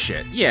 Nerd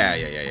shit.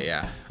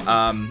 Yeah.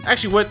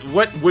 Actually,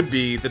 what would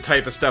be the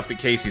type of stuff that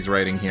Casey's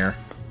writing here?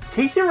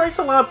 Casey writes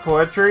a lot of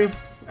poetry.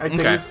 I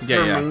think it's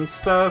her main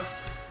stuff.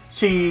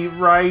 She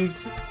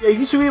writes. It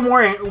used to be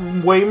way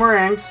more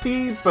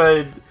angsty,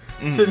 but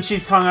since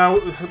she's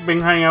been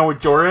hanging out with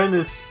Jordan,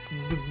 it's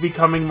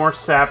becoming more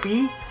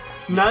sappy.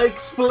 Not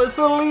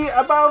explicitly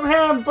about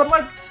him, but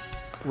I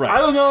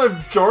don't know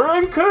if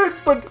Jordan could,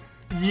 but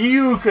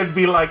you could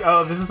be like,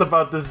 oh, this is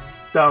about this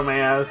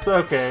dumbass.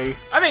 Okay.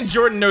 I think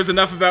Jordan knows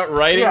enough about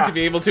writing to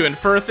be able to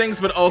infer things,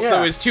 but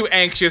also is too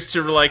anxious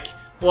to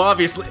well,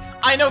 obviously,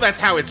 I know that's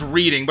how it's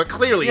reading, but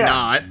clearly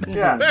not.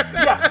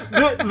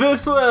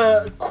 This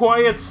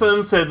quiet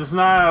sunset is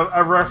not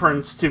a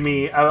reference to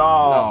me at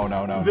all.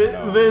 No.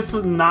 This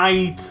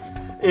night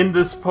in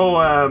this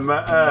poem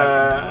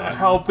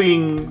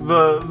helping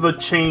the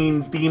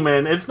chained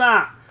demon, it's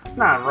not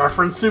a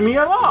reference to me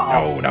at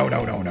all.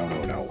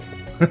 No.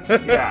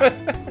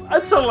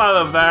 It's a lot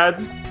of that.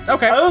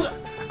 Okay.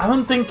 I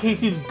don't think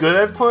Casey's good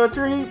at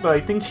poetry, but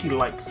I think she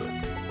likes it.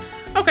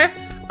 Okay.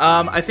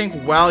 I think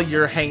while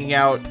you're hanging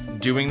out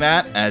doing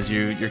that, as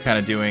you're kind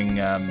of doing,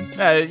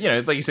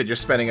 like you said, you're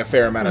spending a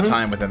fair amount of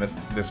time with him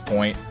at this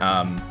point.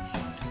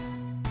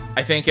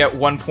 I think at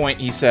one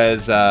point he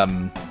says,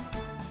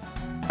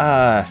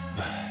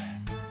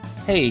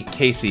 hey,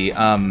 Casey,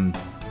 I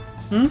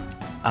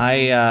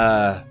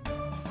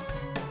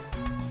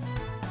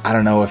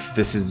don't know if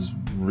this is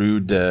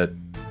rude to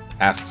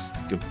ask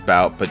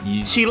about, but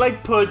She,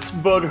 puts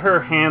both her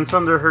hands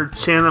under her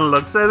chin and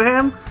looks at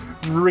him,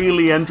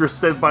 really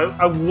interested by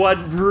what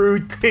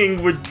rude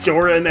thing would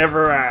Jordan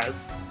ever ask.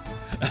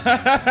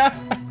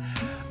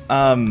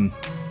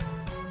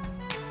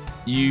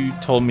 You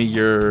told me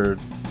you're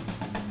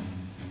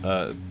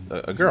a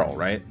girl,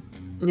 right?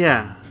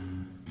 Yeah,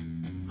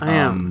 I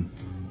am.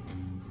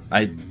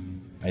 I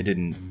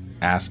didn't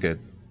ask a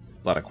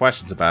lot of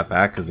questions about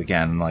that because,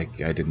 again, I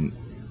didn't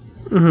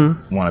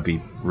want to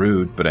be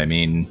rude, but I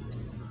mean,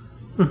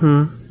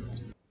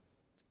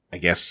 I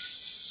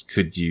guess,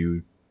 could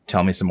you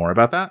tell me some more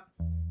about that?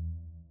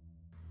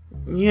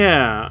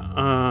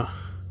 Yeah,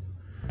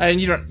 And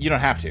you don't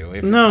have to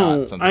if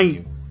No, it's not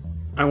something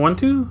I want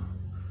to.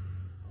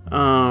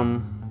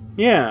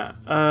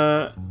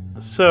 Yeah.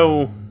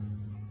 So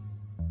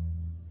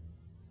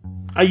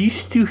I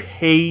used to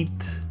hate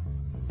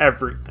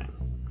everything.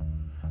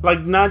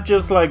 Like, not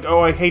just like,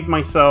 oh, I hate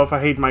myself, I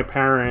hate my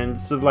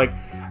parents. So, like,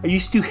 I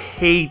used to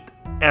hate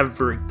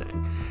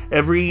everything.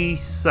 Every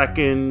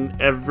second,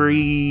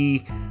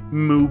 every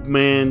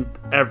movement,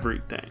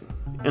 everything.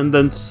 And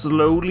then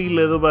slowly,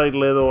 little by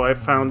little, I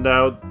found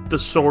out the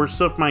source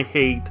of my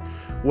hate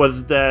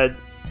was that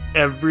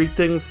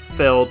everything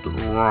felt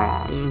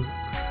wrong.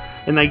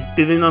 And I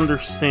didn't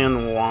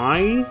understand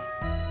why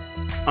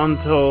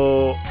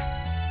until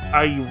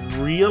I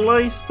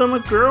realized I'm a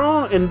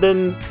girl, and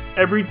then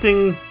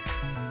everything...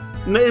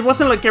 It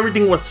wasn't like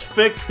everything was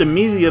fixed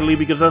immediately,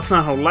 because that's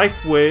not how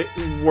life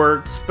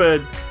works,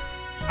 but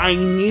I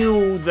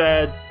knew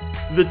that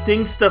the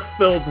things that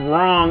felt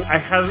wrong, I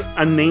had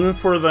a name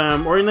for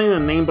them, or not a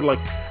name, but like,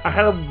 I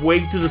had a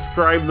way to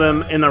describe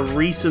them and a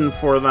reason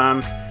for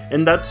them,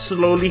 and that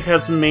slowly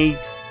has made...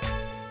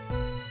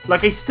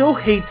 Like, I still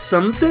hate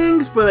some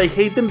things, but I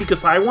hate them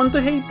because I want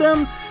to hate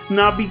them,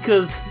 not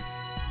because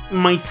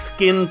my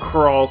skin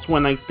crawls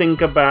when I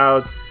think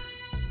about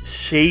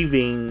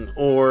shaving,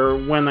 or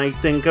when I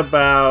think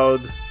about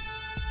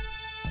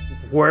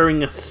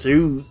wearing a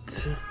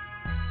suit.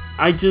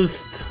 I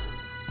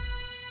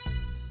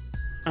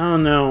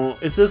don't know.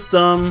 Is this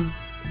dumb?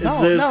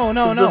 No.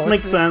 Does this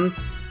make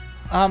sense?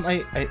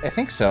 I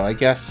think so. I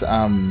guess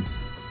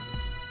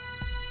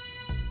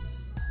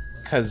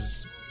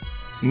because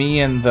me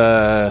and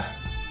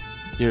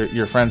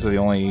your friends are the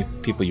only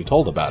people you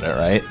told about it,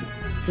 right?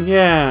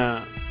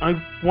 Yeah,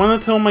 I want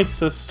to tell my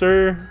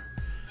sister,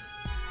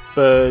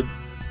 but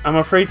I'm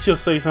afraid she'll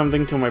say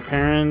something to my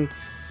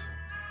parents.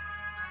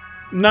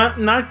 Not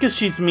because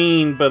she's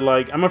mean, but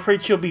like, I'm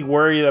afraid she'll be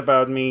worried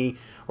about me,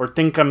 or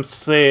think I'm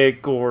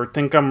sick, or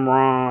think I'm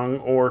wrong,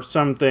 or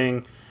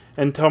something,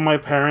 and tell my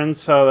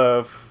parents out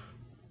of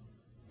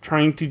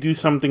trying to do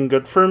something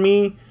good for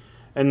me.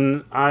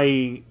 And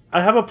I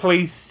have a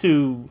place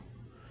to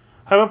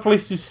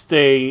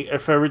stay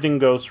if everything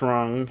goes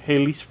wrong.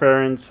 Haley's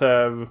parents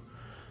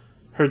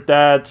her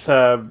dads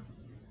have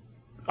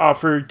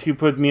offered to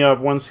put me up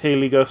once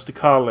Haley goes to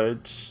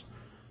college.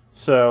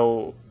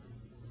 So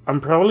I'm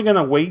probably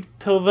gonna wait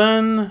till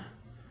then.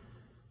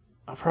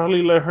 I'll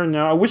probably let her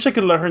know. I wish I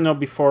could let her know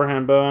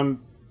beforehand, but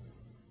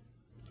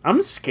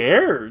I'm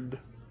scared.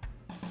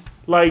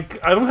 Like,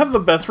 I don't have the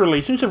best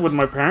relationship with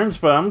my parents,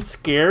 but I'm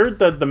scared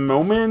that the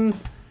moment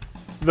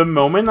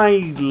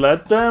I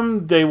let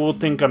them, they will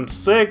think I'm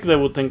sick, they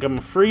will think I'm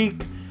a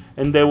freak,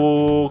 and they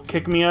will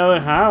kick me out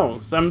of the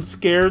house. I'm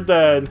scared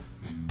that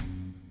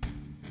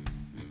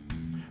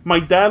my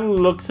dad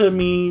looks at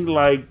me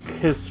like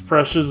his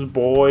precious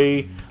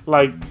boy,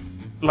 like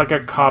a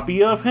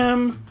copy of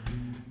him.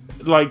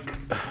 Like,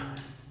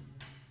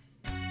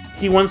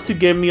 he wants to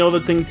give me all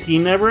the things he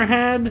never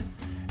had,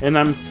 and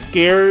I'm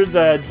scared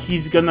that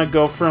he's gonna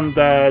go from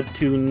that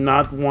to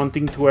not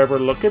wanting to ever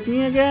look at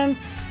me again.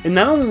 And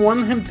I don't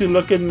want him to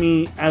look at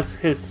me as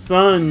his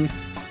son,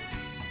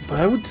 but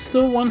I would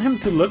still want him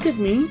to look at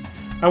me.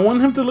 I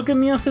want him to look at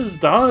me as his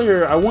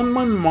daughter. I want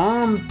my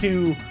mom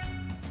to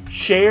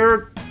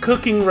share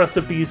cooking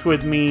recipes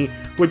with me,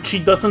 which she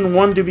doesn't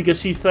want to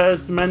because she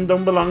says men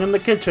don't belong in the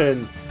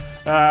kitchen.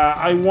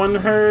 I want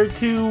her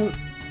to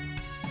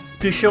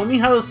show me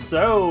how to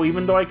sew,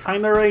 even though I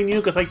kind of already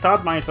knew because I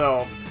taught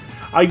myself.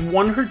 I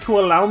want her to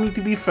allow me to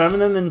be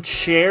feminine and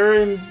share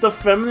in the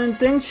feminine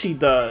things she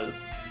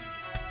does.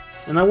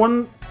 And I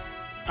want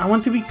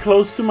to be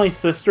close to my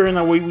sister in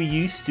a way we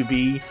used to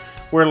be,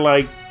 where,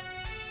 like,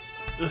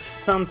 this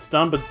sounds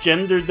dumb, but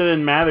gender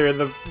didn't matter.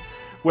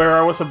 Where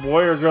I was a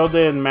boy or girl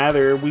didn't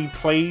matter. We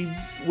played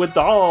with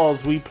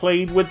dolls, we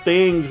played with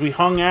things, we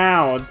hung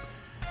out.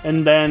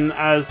 And then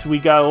as we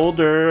got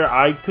older,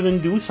 I couldn't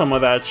do some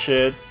of that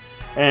shit.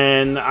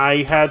 And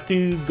I had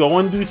to go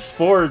and do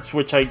sports,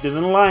 which I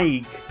didn't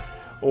like.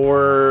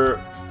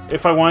 Or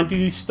if I wanted to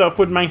do stuff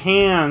with my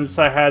hands,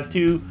 I had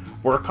to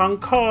work on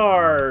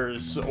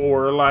cars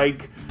or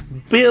like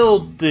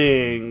build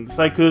things.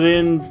 I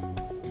couldn't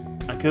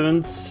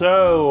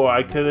sew,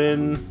 I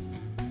couldn't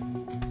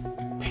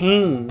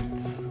paint.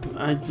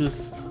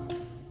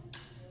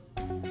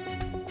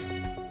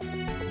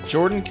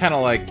 Jordan kind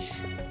of like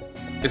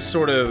is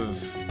sort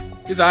of,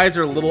 his eyes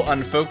are a little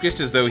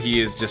unfocused, as though he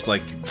is just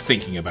like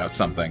thinking about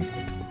something.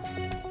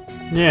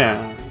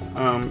 Yeah.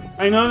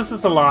 I know this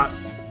is a lot.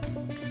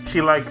 She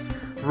like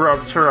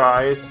rubs her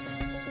eyes.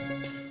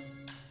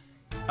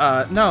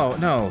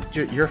 No,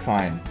 you're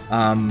fine.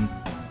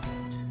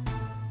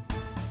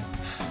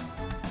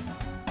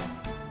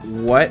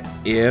 What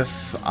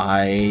if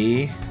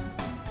I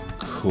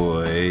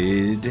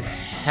could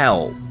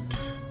help?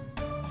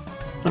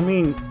 I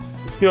mean,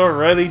 you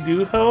already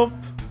do help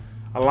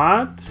a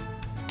lot,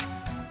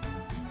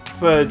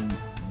 but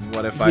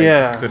what if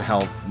I could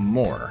help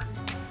more?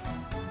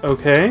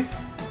 Okay.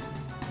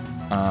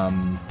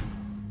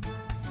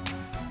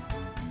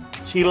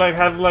 She like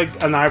has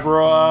like an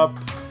eyebrow up,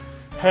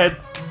 head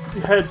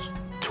head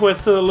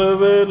twisted a little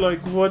bit. Like,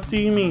 what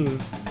do you mean?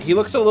 He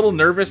looks a little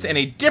nervous in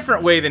a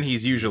different way than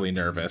he's usually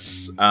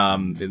nervous.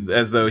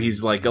 As though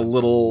he's like a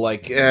little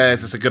like,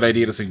 is this a good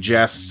idea to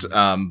suggest?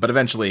 But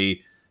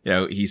eventually,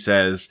 he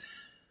says,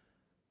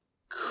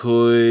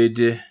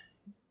 could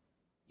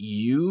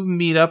you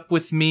meet up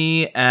with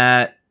me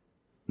at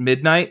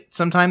midnight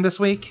sometime this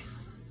week?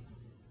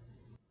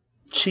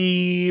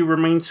 She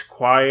remains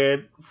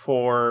quiet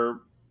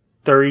for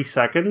 30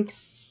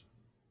 seconds.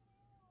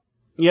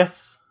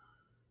 Yes.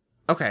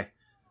 Okay,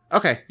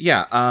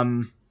 yeah,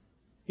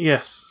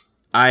 Yes.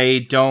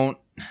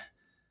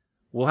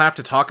 We'll have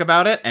to talk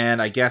about it,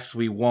 and I guess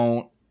we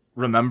won't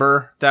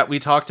remember that we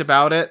talked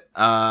about it,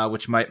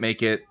 which might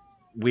make it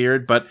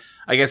weird, but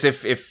I guess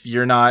if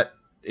you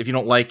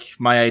don't like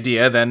my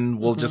idea, then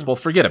we'll just both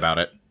forget about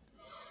it.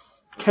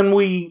 Can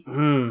we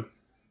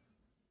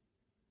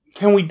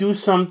do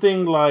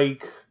something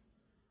like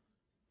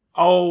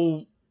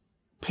I'll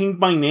paint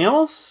my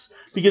nails?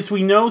 Because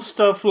we know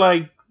stuff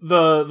like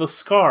the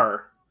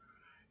scar.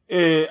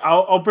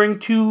 I'll bring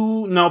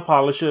 2 nail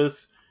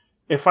polishes.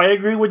 If I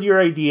agree with your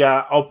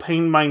idea, I'll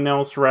paint my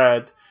nails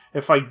red.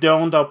 If I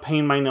don't, I'll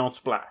paint my nails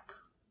black.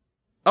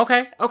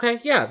 Okay,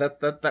 yeah,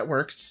 that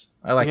works.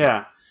 I like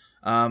it.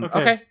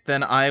 Okay,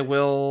 then I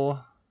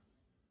will...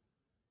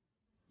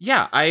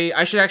 Yeah,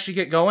 I should actually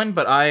get going,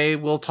 but I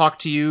will talk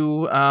to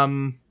you,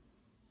 I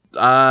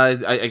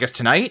guess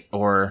tonight,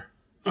 or...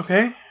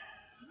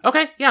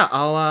 Okay, yeah,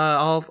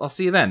 I'll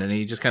see you then. And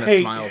he just kind of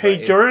smiles at you.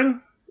 Hey,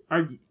 Jordan?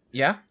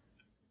 Yeah?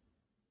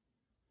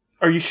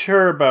 Are you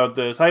sure about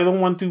this? I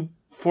don't want to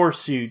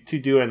force you to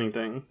do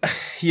anything.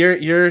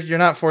 You're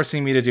not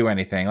forcing me to do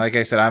anything. Like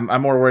I said,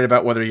 I'm more worried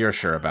about whether you're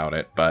sure about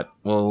it, but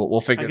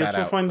we'll figure that out. I guess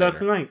we'll find out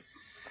tonight.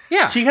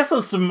 Yeah. She has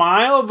a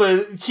smile,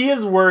 but she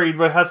is worried,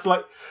 but has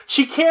like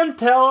she can't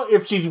tell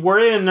if she's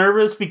worried and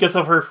nervous because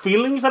of her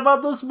feelings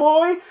about this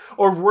boy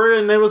or worried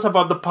and nervous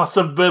about the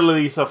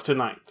possibilities of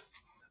tonight.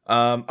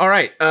 All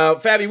right.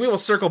 Fabi, we will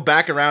circle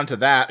back around to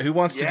that. Who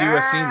wants to do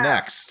a scene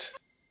next?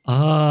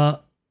 I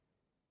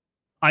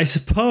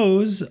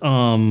suppose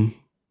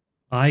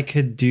I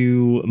could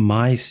do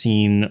my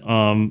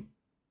scene.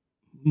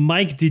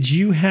 Mike, did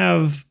you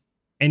have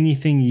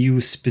anything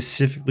you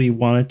specifically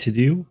wanted to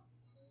do?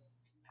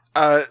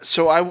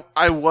 So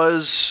I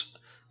was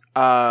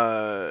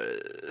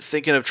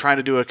thinking of trying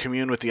to do a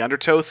commune with the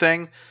Undertow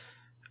thing.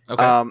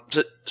 Okay.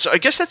 So I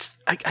guess that's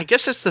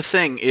the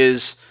thing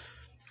is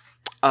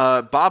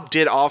Bob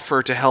did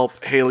offer to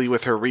help Haley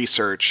with her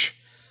research.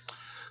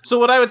 So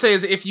what I would say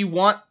is if you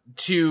want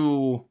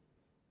the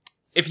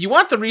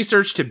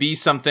research to be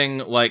something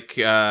like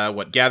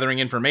gathering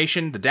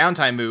information, the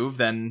downtime move,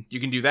 then you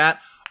can do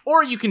that.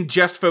 Or you can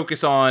just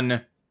focus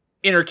on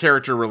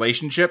inter-character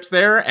relationships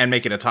there and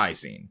make it a tie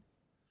scene.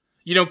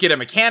 You don't get a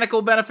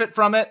mechanical benefit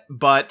from it,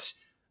 but,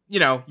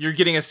 you're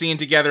getting a scene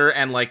together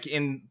and, like,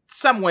 in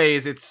some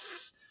ways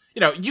it's,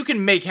 you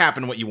can make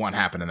happen what you want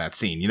happen in that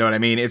scene. You know what I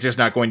mean? It's just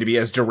not going to be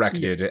as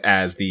directed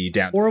as the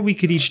down. Or we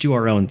could each do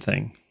our own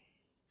thing.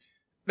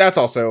 That's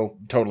also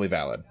totally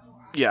valid.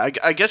 Yeah,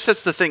 I guess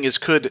that's the thing is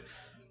could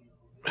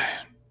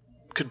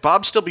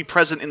Bob still be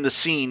present in the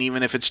scene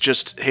even if it's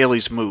just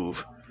Haley's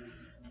move?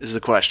 Is the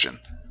question.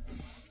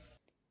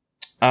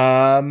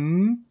 Yeah,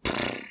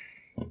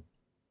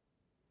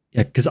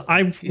 because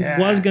I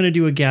was going to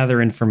do a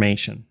gather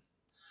information.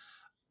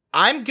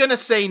 I'm going to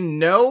say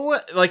no.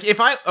 Like,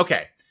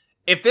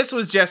 if this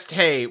was just,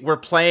 hey, we're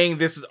playing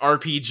this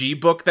RPG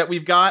book that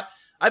we've got,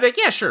 I'd be like,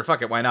 yeah, sure,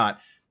 fuck it, why not?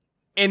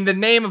 In the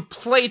name of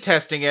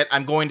playtesting it,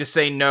 I'm going to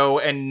say no,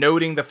 and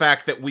noting the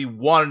fact that we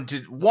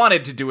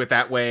wanted to do it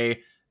that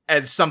way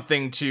as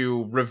something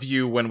to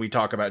review when we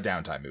talk about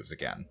downtime moves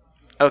again.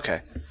 Okay.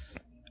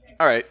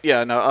 All right.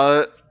 Yeah.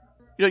 No.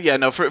 Yeah.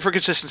 No. For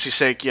consistency's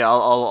sake, yeah,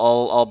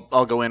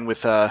 I'll go in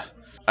with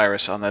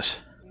Iris on this.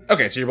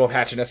 Okay, so you're both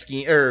hatching a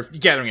scheme or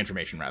gathering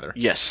information, rather.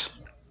 Yes.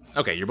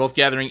 Okay, you're both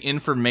gathering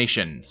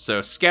information.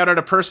 So scout out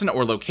a person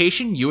or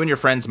location you and your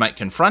friends might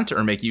confront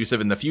or make use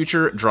of in the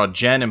future, draw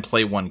gen, and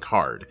play 1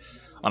 card.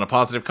 On a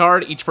positive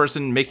card, each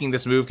person making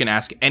this move can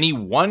ask any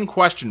one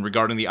question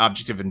regarding the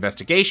object of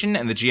investigation,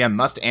 and the GM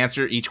must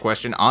answer each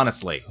question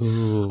honestly.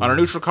 Ooh. On a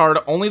neutral card,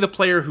 only the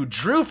player who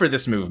drew for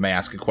this move may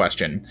ask a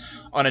question.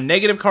 On a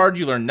negative card,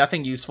 you learn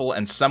nothing useful,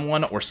 and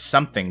someone or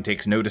something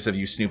takes notice of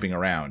you snooping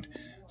around.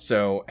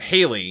 So,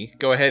 Haley,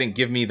 go ahead and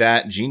give me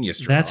that genius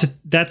draw.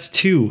 That's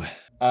 2.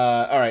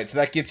 All right, so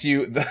that gets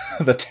you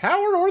the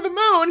tower or the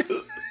moon.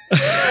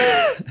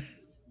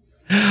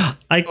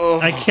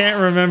 I can't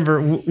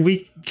remember.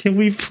 Can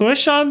we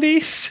push on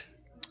these?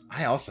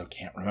 I also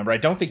can't remember. I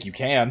don't think you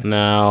can.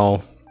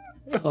 No.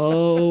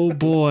 Oh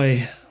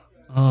boy.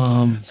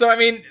 So I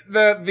mean,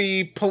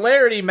 the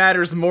polarity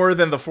matters more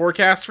than the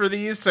forecast for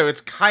these, so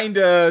it's kind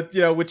of,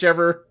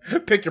 whichever,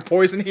 pick your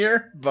poison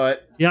here,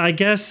 but yeah, I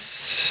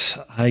guess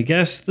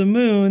the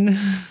moon.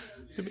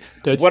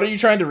 What are you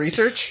trying to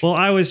research? Well,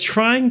 I was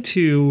trying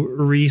to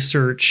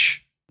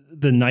research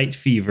the night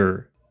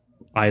fever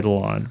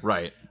Eidolon.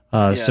 Right.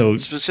 So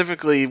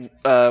specifically,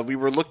 we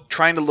were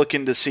trying to look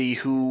in to see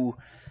who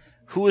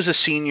who is a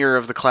senior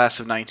of the class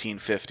of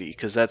 1950?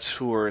 Because that's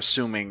who we're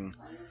assuming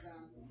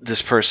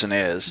this person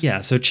is.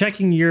 Yeah, so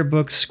checking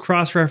yearbooks,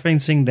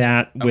 cross-referencing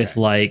that with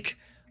like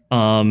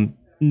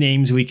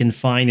names we can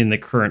find in the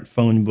current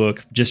phone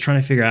book, just trying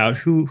to figure out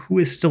who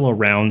is still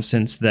around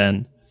since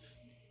then.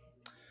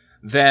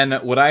 Then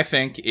what I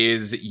think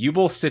is you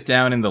both sit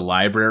down in the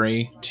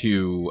library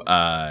to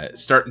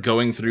start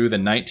going through the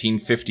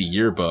 1950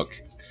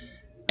 yearbook.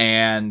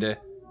 And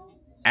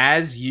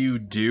as you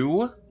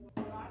do,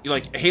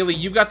 like, Haley,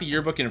 you've got the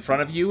yearbook in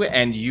front of you,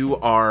 and you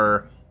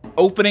are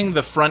opening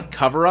the front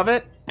cover of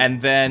it,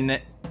 and then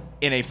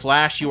in a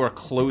flash, you are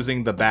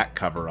closing the back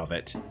cover of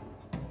it.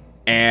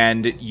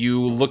 And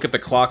you look at the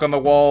clock on the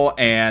wall,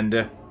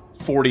 and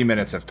 40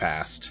 minutes have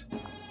passed.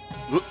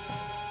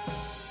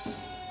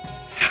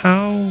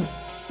 How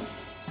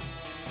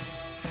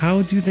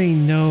do they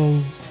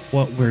know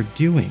what we're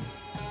doing?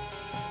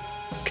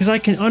 Because I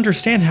can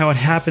understand how it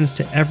happens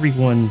to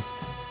everyone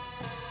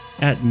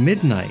at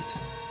midnight.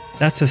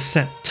 That's a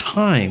set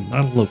time,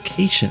 not a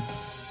location.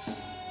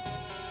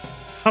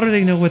 How do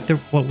they know what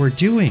we're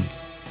doing?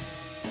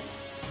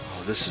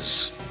 Oh,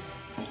 this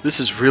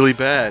is really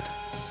bad.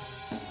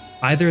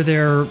 Either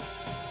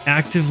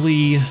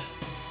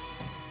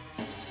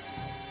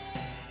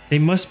they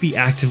must be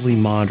actively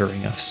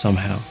monitoring us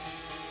somehow.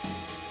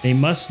 They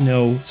must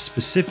know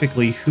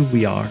specifically who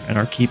we are and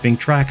are keeping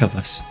track of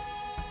us.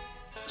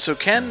 So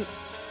can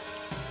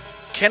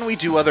we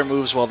do other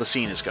moves while the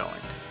scene is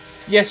going?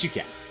 Yes, you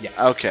can. Yes.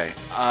 Okay.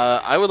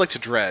 I would like to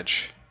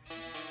dredge.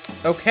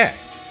 Okay.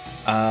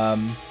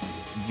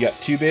 You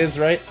got 2 biz,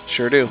 right?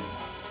 Sure do.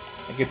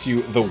 It gets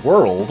you the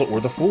world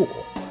or the fool.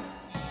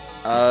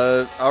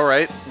 All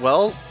right.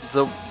 Well,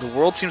 the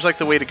world seems like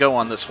the way to go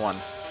on this one.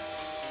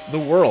 The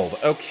world.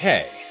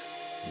 Okay.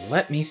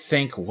 Let me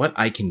think what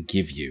I can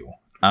give you.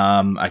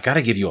 I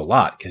gotta give you a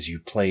lot because you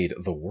played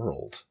the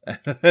world.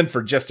 And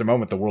for just a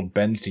moment, the world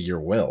bends to your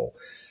will.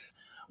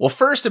 Well,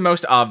 first and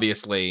most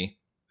obviously,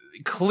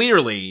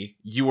 clearly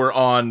you were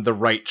on the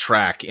right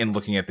track in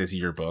looking at this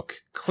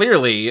yearbook.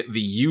 Clearly,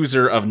 the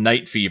user of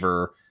Night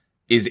Fever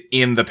is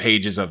in the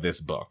pages of this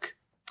book.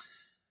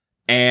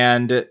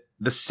 And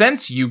the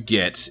sense you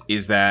get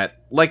is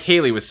that, like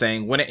Haley was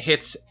saying, when it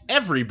hits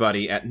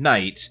everybody at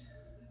night,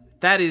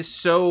 that is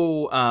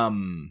so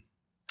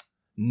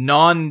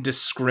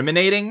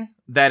non-discriminating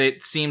that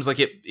it seems like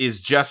it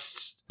is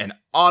just an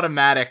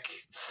automatic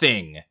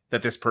thing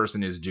that this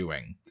person is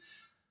doing.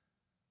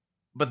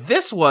 But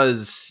this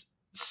was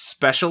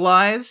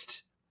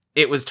specialized.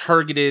 It was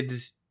targeted.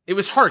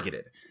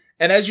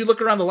 And as you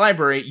look around the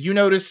library, you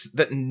notice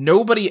that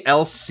nobody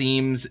else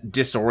seems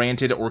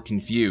disoriented or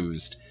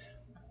confused.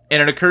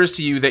 And it occurs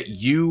to you that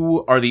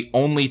you are the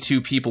only 2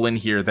 people in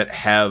here that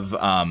have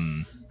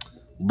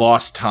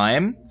lost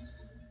time.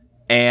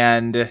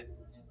 And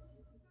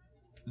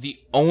the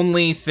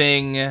only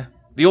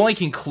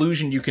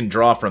conclusion you can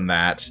draw from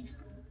that,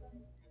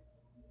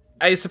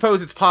 I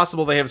suppose it's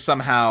possible they have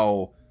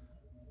somehow,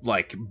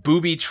 like,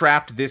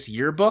 booby-trapped this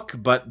yearbook,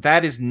 but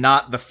that is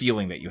not the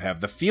feeling that you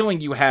have. The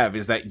feeling you have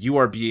is that you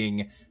are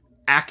being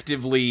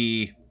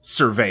actively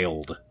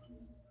surveilled.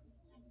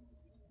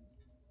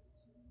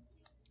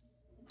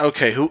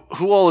 Okay, who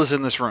all is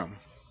in this room?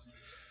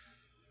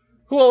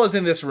 Who all is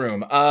in this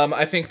room?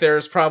 I think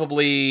there's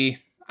probably,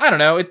 I don't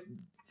know,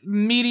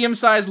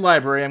 medium-sized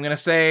library. I'm going to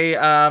say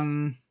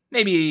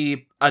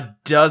maybe a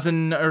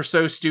dozen or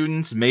so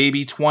students,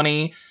 maybe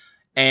 20.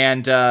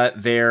 And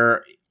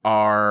there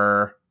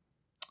are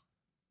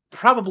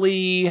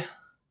probably, I'm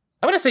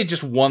going to say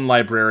just one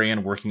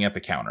librarian working at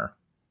the counter.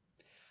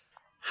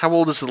 How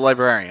old is the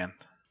librarian?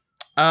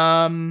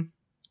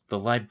 The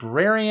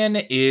librarian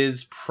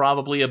is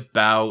probably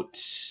about,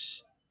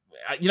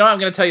 you know what, I'm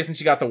going to tell you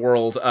since you got the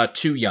world,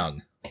 too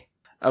young.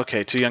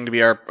 Okay, too young to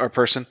be our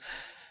person?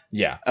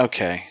 Yeah.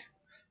 Okay.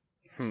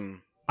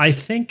 I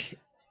think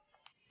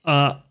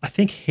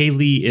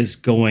Haley is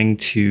going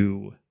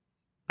to,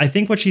 I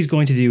think what she's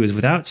going to do is,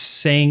 without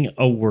saying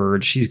a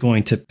word, she's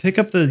going to pick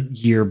up the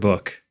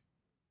yearbook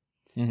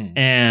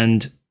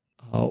and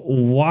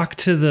walk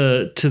to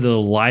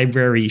the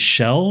library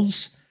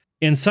shelves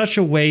in such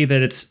a way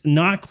that it's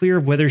not clear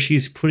whether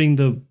she's putting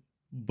the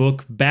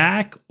book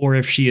back or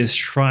if she is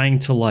trying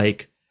to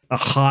like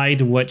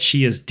hide what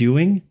she is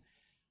doing.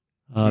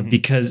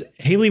 Because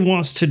Haley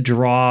wants to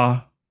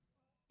draw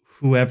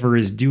whoever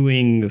is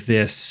doing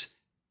this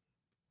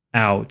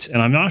out.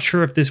 And I'm not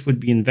sure if this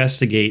would be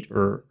investigate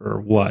or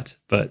what,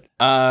 but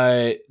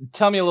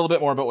tell me a little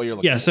bit more about what you're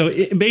looking for. So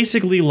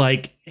basically,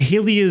 like,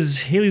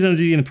 Haley's under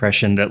the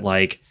impression that,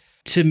 like,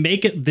 to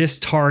make it this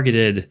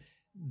targeted,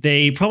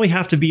 they probably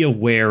have to be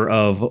aware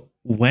of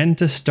when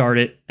to start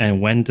it and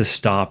when to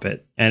stop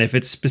it. And if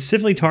it's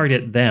specifically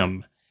targeted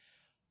them,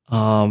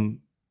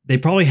 they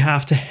probably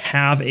have to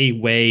have a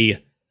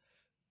way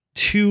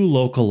to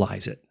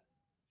localize it.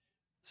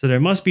 So there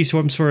must be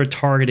some sort of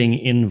targeting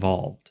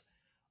involved.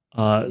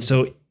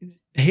 So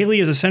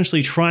Haley is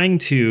essentially trying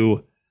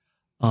to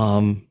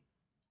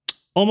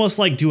almost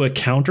like do a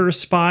counter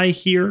spy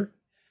here,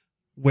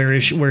 where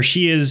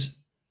she is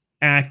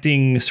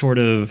acting sort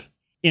of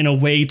in a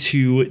way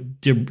to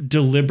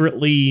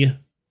deliberately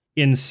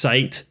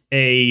incite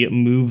a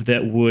move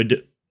that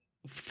would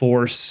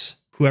force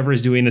whoever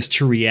is doing this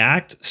to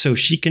react, so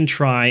she can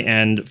try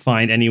and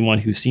find anyone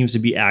who seems to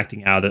be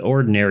acting out of the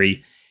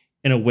ordinary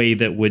in a way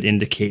that would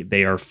indicate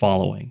they are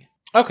following.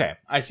 Okay,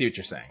 I see what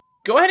you're saying.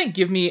 Go ahead and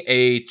give me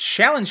a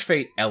challenge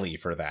fate Ellie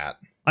for that.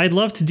 I'd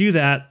love to do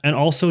that and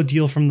also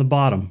deal from the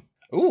bottom.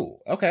 Ooh,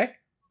 okay.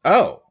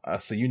 Oh,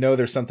 so you know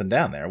there's something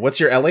down there. What's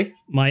your Ellie?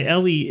 My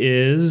Ellie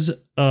is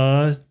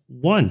 1.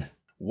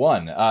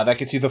 1. That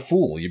gets you the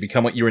Fool. You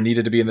become what you were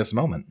needed to be in this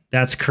moment.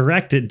 That's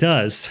correct, it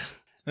does.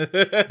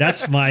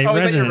 That's my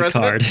resident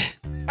card.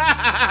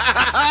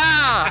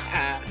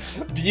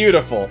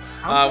 Beautiful.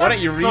 Why don't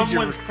you read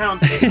someone's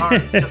counting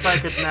cards if I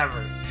could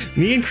never.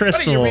 Me and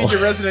Crystal. Why don't you read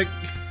your resident...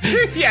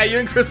 Yeah, you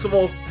and Crystal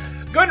will...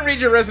 Go ahead and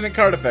read your resident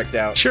card effect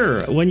out.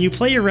 Sure. When you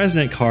play your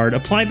resident card,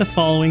 apply the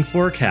following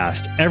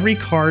forecast. Every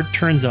card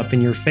turns up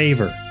in your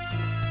favor.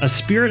 A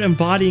spirit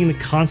embodying the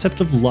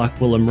concept of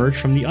luck will emerge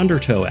from the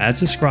undertow as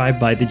described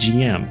by the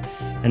GM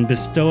and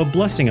bestow a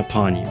blessing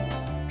upon you.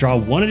 Draw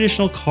 1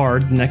 additional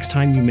card the next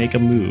time you make a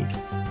move.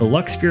 The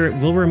luck spirit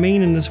will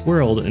remain in this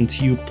world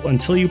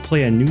until you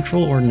play a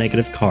neutral or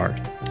negative card.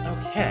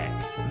 Okay.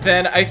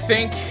 Then I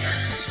think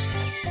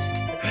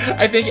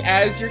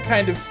as you're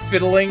kind of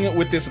fiddling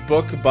with this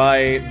book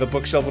by the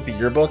bookshelf with the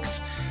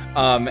yearbooks,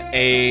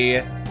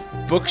 a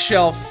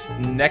bookshelf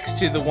next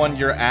to the one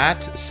you're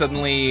at,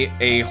 suddenly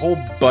a whole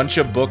bunch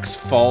of books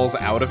falls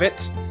out of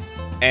it,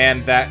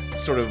 and that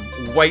sort of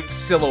white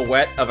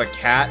silhouette of a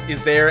cat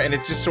is there, and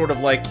it's just sort of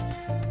like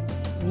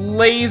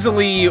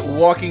lazily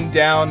walking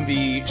down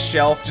the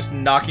shelf, just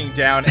knocking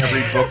down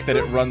every book that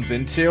it runs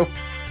into.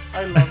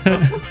 I love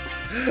them.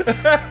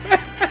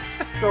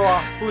 Go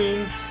off,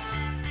 queen.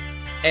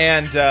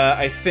 And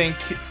I think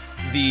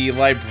the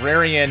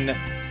librarian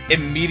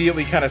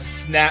immediately kind of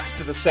snaps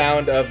to the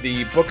sound of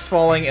the books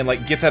falling and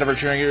like gets out of her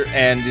chair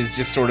and is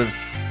just sort of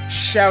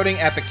shouting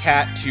at the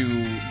cat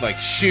to like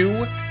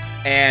shoo,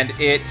 and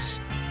it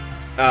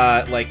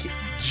like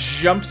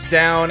jumps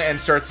down and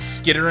starts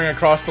skittering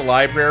across the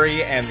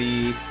library, and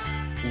the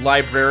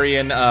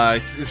librarian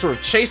is sort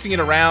of chasing it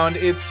around.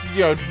 It's,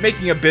 you know,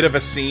 making a bit of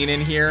a scene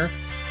in here.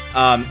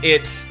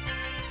 It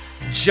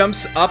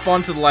jumps up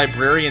onto the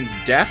librarian's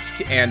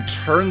desk and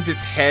turns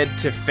its head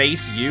to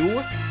face you,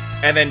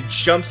 and then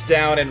jumps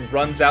down and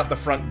runs out the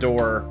front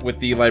door with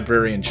the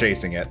librarian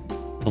chasing it.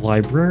 The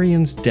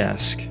librarian's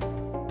desk.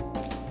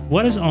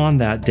 What is on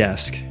that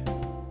desk?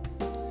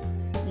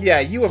 Yeah,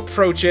 you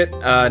approach it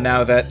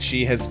now that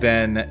she has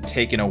been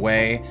taken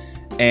away,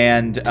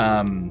 and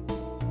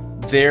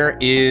there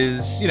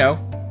is, you know,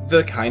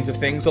 the kinds of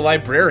things a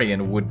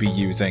librarian would be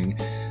using.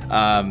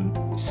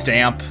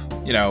 Stamp,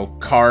 you know,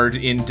 card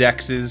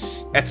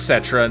indexes,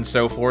 etc. and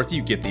so forth.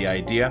 You get the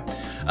idea.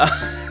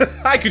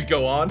 I could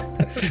go on.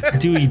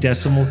 Dewey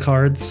Decimal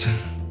cards.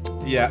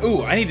 Yeah.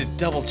 Ooh, I need to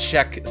double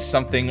check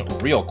something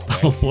real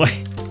quick. Oh boy.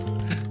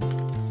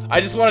 I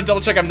just want to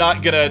double check I'm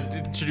not gonna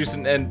introduce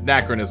an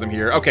anachronism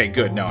here. Okay,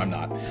 good. No, I'm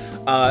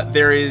not.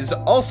 There is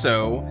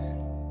also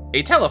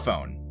a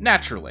telephone,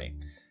 naturally.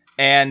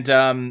 And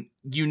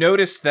you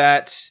notice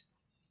that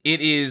it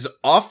is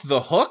off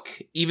the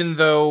hook, even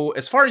though,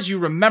 as far as you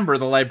remember,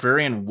 the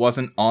librarian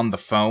wasn't on the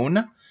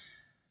phone.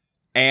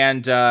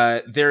 And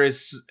there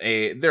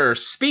are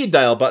speed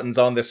dial buttons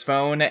on this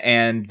phone,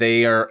 and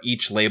they are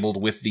each labeled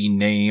with the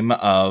name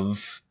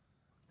of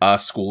a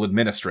school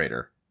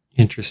administrator.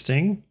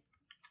 Interesting.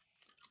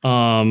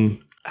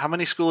 How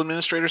many school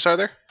administrators are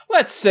there?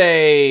 Let's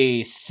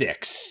say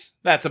 6.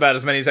 That's about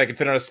as many as I can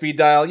fit on a speed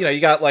dial. You know,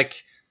 you got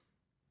like,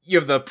 you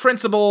have the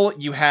principal,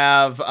 you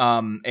have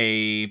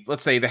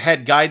let's say the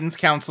head guidance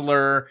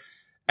counselor,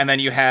 and then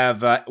you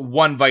have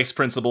one vice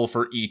principal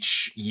for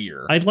each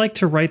year. I'd like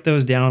to write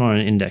those down on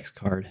an index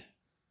card.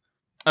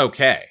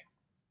 Okay.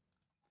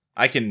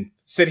 I can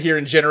sit here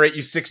and generate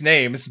you 6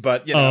 names,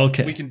 but you know,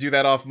 we can do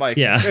that off mic.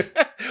 Yeah.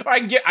 Or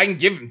I can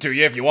give them to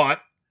you if you want.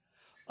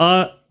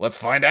 Let's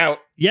find out.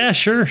 Yeah,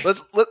 sure.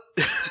 Let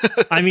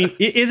I mean,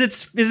 is it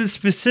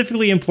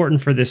specifically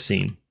important for this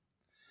scene?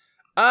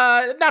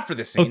 Not for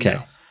this scene. Okay.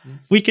 No.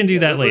 We can do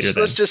that later.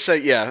 Let's just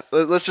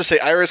say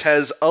Iris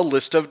has a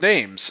list of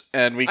names,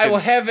 and we can... I will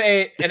have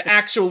an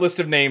actual list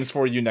of names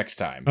for you next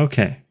time.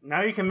 Okay.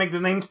 Now you can make the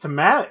names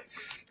thematic.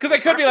 Because I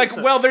could be like,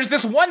 well, there's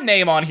this one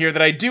name on here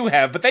that I do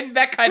have, but then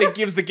that kind of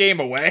gives the game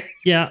away.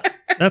 Yeah,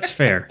 that's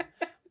fair.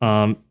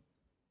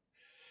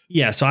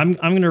 Yeah, so I'm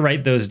going to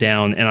write those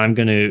down, and I'm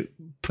going to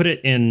put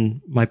it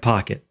in my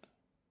pocket.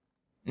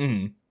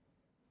 Mm-hmm.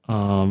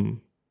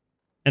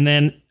 And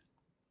then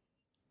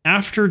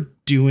after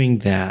doing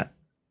that,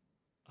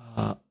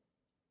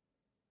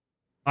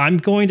 I'm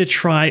going to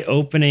try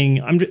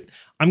opening. I'm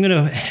going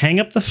to hang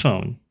up the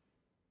phone.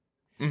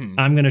 Mm-hmm.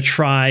 I'm going to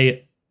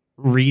try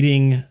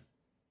reading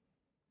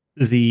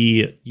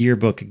the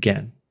yearbook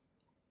again.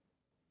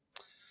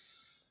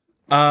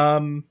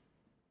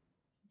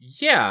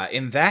 Yeah,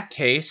 in that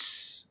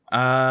case,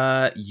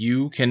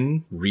 you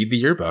can read the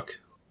yearbook.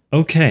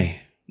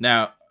 Okay.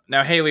 Now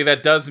Now, Haley,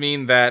 that does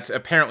mean that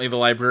apparently the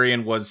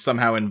librarian was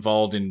somehow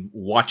involved in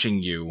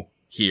watching you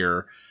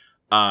here.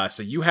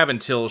 So you have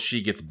until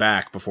she gets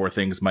back before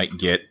things might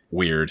get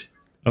weird.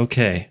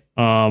 Okay.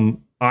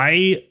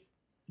 I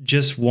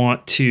just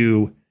want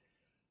to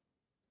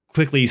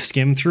quickly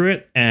skim through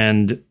it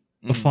and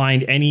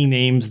find any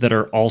names that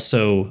are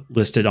also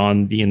listed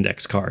on the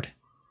index card.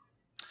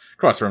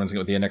 Cross-referencing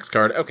with the index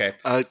card. Okay.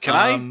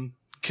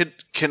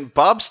 Can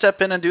Bob step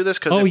in and do this?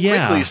 Because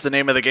quickly is the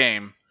name of the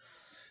game.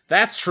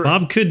 That's true.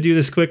 Bob could do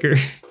this quicker.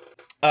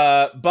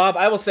 Bob,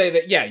 I will say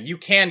that, yeah, you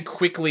can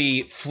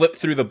quickly flip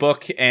through the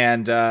book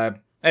and,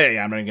 hey,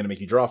 I'm not going to make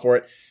you draw for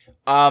it.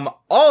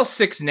 All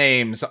 6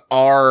 names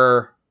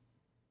are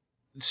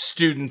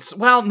students.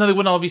 Well, no, they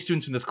wouldn't all be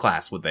students from this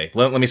class, would they?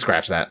 Let me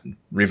scratch that.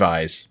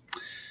 Revise.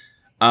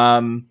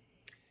 In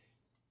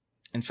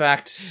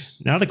fact,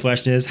 now the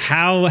question is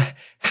how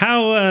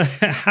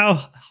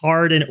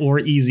hard or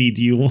easy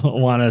do you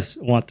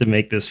want to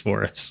make this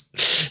for us?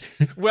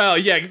 Well,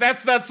 yeah,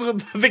 that's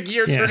the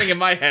gear turning in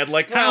my head.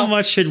 Like, how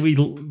much should we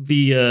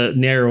be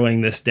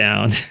narrowing this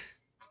down?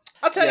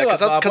 I'll tell you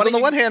what, Bob. Because on the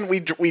one hand, we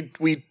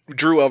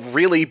drew a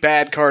really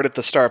bad card at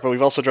the start, but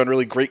we've also drawn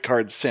really great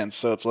cards since.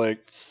 So it's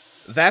like,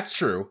 that's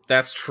true.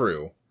 That's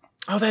true.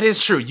 Oh, that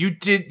is true. You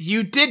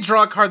did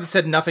draw a card that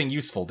said nothing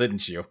useful,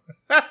 didn't you?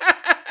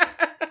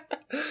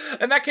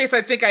 In that case,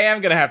 I think I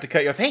am going to have to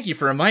cut you. Thank you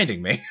for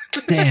reminding me.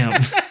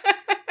 Damn.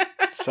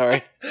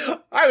 Sorry.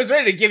 I was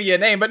ready to give you a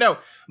name, but no.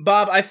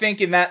 Bob, I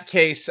think in that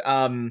case,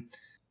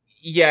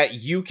 yeah,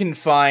 you can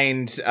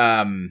find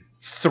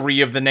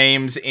 3 of the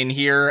names in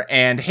here.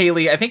 And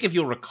Haley, I think if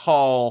you'll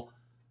recall,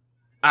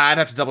 I'd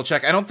have to double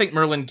check. I don't think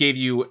Merlin gave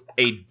you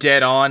a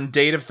dead-on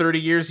date of 30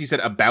 years. He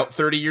said about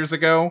 30 years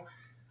ago.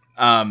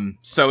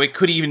 So it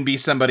could even be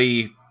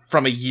somebody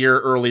from a year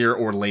earlier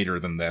or later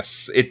than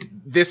this.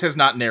 This has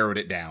not narrowed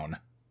it down.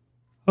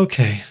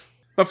 Okay.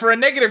 But for a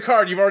negative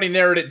card, you've already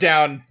narrowed it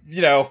down,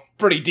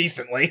 pretty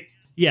decently.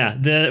 Yeah,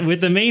 with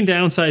the main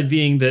downside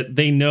being that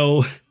they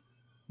know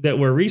that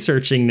we're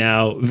researching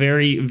now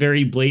very,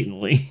 very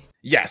blatantly.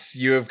 Yes,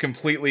 you have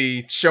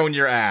completely shown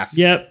your ass.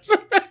 Yep.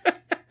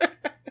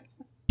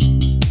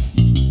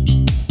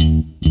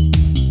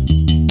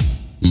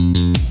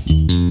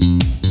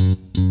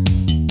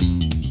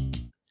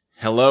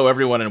 Hello,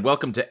 everyone, and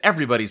welcome to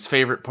everybody's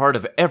favorite part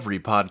of every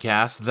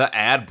podcast, the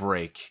ad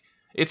break.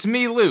 It's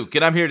me, Luke,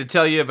 and I'm here to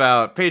tell you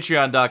about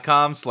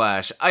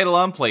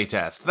patreon.com/Eidolon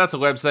Playtest. That's a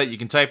website you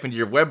can type into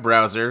your web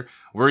browser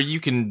where you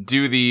can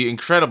do the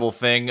incredible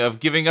thing of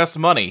giving us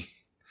money.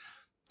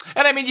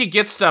 And I mean, you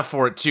get stuff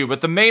for it too, but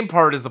the main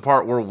part is the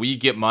part where we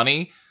get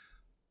money.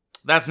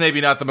 That's maybe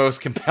not the most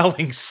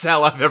compelling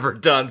sell I've ever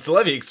done, so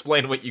let me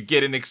explain what you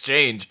get in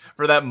exchange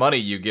for that money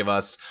you give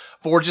us.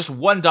 For just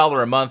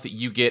 $1 a month,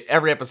 you get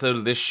every episode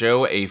of this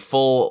show a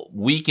full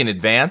week in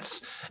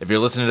advance. If you're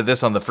listening to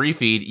this on the free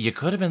feed, you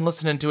could have been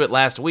listening to it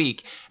last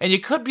week, and you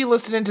could be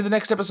listening to the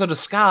next episode of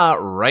Ska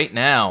right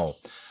now.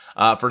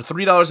 For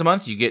 $3 a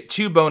month, you get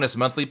 2 bonus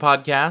monthly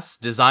podcasts,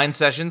 design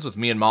sessions with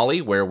me and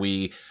Molly, where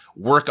we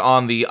work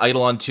on the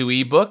Eidolon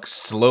 2e book,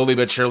 slowly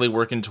but surely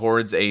working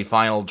towards a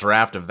final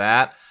draft of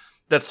that.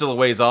 That's still a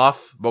ways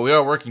off, but we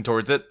are working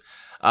towards it.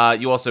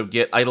 You also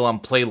get Eidolon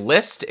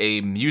Playlist, a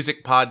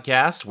music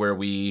podcast where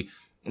we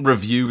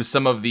review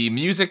some of the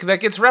music that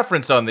gets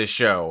referenced on this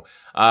show.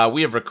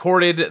 We have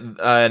recorded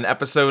an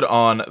episode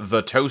on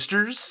The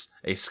Toasters,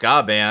 a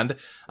ska band.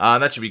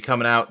 That should be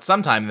coming out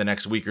sometime in the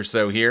next week or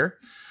so here.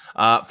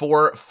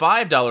 For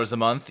 $5 a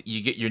month,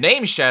 you get your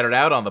name shouted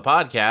out on the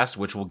podcast,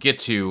 which we'll get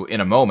to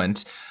in a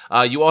moment.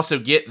 You also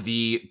get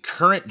the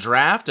current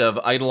draft of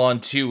Eidolon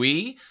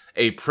 2e,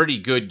 a pretty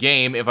good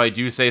game, if I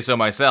do say so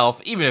myself,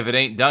 even if it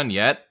ain't done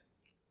yet.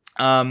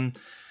 And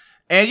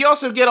you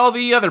also get all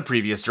the other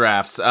previous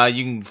drafts.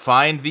 You can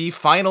find the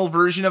final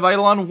version of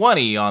Eidolon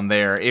 1e on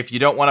there if you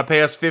don't want to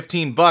pay us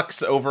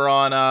 $15 over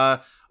on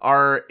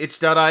our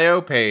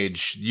itch.io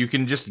page. You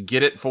can just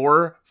get it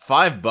for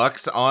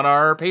 $5 on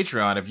our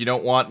Patreon if you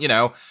don't want,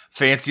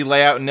 fancy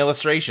layout and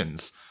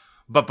illustrations.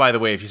 But by the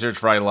way, if you search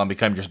for Eidolon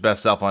Become Your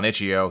Best Self on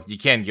itch.io, you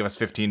can give us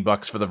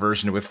 $15 for the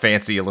version with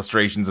fancy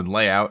illustrations and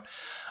layout.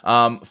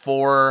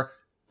 For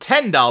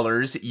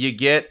 $10, you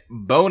get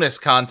bonus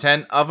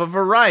content of a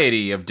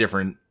variety of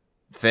different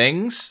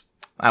things.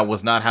 That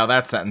was not how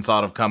that sentence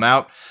ought to have come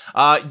out.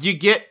 You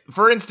get,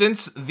 for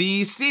instance,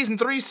 the Season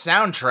 3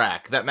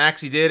 soundtrack that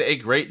Maxie did a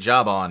great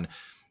job on.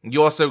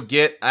 You also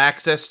get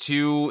access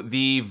to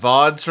the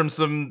VODs from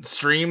some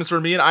streams where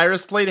me and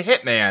Iris played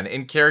Hitman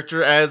in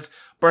character as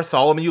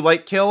Bartholomew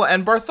Lightkill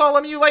and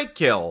Bartholomew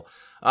Lightkill.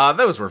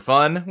 Those were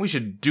fun. We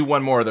should do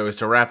one more of those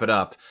to wrap it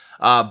up.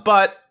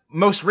 But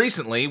most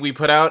recently, we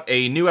put out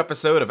a new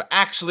episode of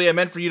Actually I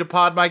Meant For You to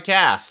Pod My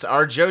Cast,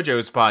 our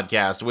JoJo's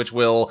podcast, which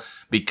will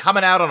be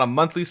coming out on a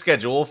monthly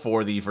schedule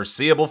for the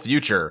foreseeable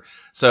future.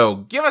 So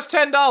give us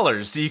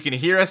 $10 so you can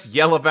hear us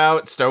yell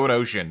about Stone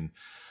Ocean.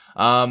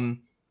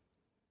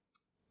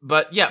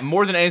 But yeah,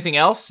 more than anything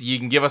else, you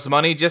can give us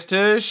money just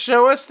to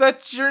show us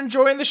that you're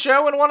enjoying the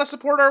show and want to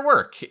support our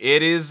work.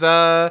 It is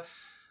all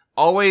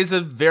always a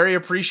very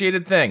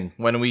appreciated thing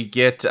when we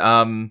get,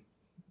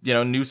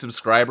 new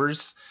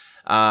subscribers.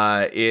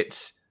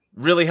 It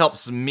really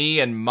helps me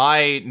and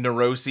my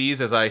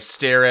neuroses as I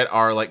stare at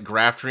our like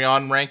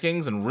Graphtreon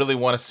rankings and really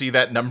want to see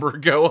that number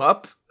go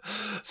up.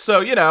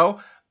 So,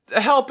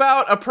 help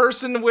out a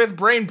person with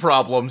brain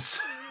problems.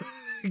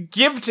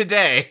 Give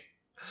today.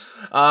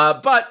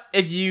 But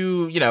if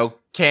you,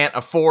 can't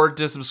afford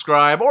to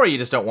subscribe or you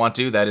just don't want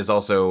to, that is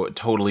also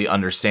totally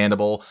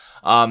understandable.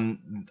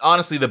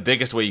 Honestly, the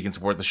biggest way you can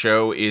support the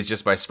show is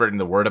just by spreading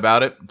the word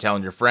about it,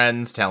 telling your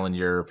friends, telling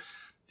your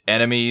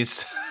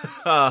enemies,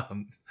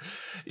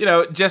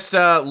 just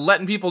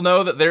letting people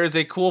know that there is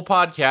a cool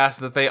podcast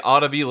that they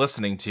ought to be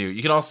listening to.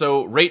 You can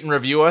also rate and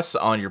review us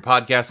on your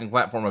podcasting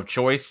platform of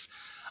choice.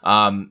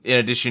 In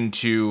addition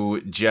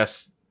to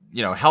just,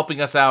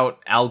 helping us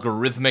out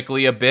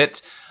algorithmically a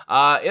bit.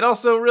 It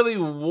also really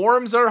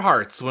warms our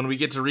hearts when we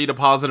get to read a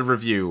positive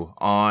review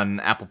on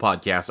Apple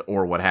Podcasts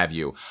or what have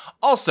you.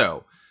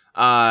 Also,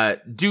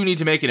 do need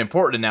to make an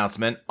important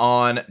announcement.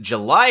 On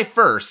July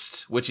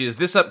 1st, which is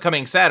this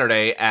upcoming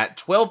Saturday at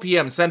 12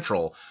 p.m.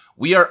 Central,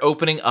 we are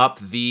opening up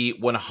the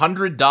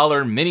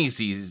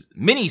 $100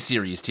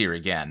 mini-series tier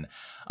again.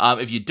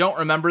 If you don't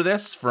remember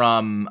this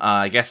from,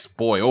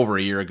 over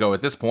a year ago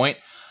at this point,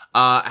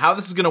 how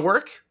this is going to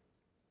work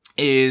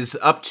is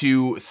up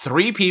to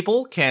 3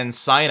 people can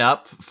sign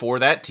up for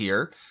that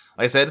tier.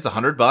 Like I said, it's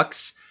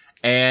 $100.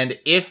 And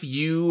if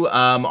you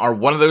are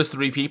one of those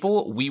 3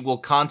 people, we will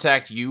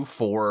contact you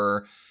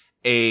for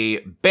a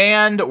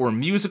band or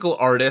musical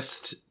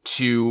artist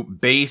to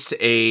base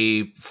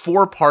a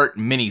 4-part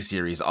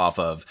miniseries off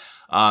of.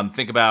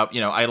 Think about,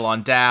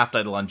 Eidolon Daft,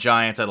 Eidolon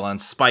Giant, Eidolon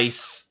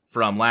Spice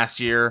from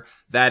last year.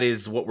 That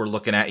is what we're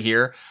looking at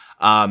here.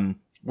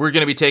 We're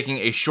going to be taking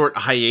a short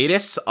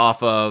hiatus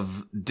off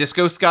of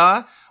Disco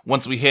Ska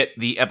once we hit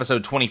the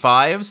episode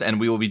 25s, and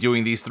we will be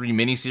doing these 3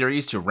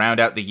 miniseries to round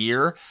out the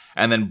year,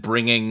 and then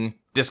bringing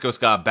Disco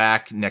Ska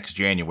back next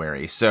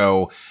January.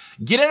 So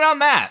get in on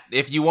that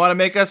if you want to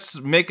make us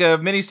make a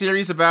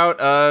miniseries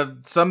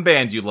about some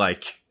band you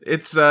like.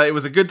 It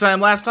was a good time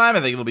last time.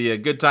 I think it'll be a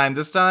good time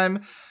this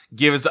time.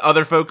 Gives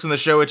other folks on the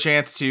show a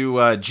chance to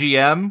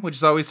GM, which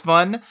is always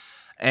fun.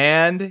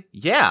 And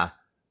yeah.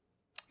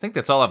 I think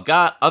that's all I've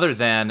got, other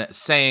than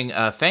saying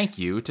thank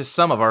you to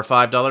some of our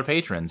 $5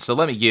 patrons. So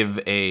let me give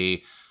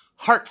a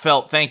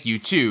heartfelt thank you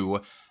to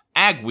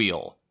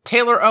Agwheel,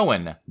 Taylor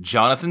Owen,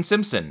 Jonathan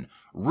Simpson,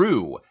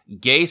 Rue,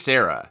 Gay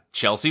Sarah,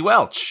 Chelsea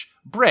Welch,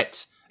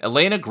 Britt,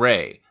 Elena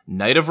Gray,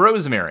 Knight of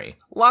Rosemary,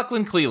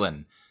 Lachlan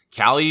Cleland,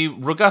 Callie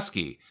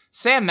Roguski,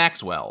 Sam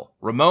Maxwell,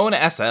 Ramon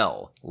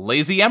SL,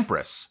 Lazy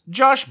Empress,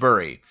 Josh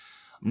Burry,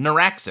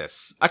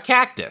 Naraxis, A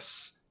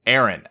Cactus,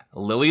 Aaron,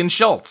 Lillian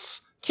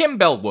Schultz, Kim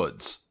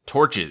Bellwoods,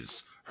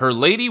 Torches, Her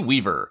Lady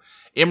Weaver,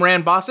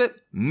 Imran Bossett,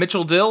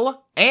 Mitchell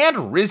Dill, and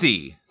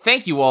Rizzy.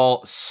 Thank you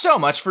all so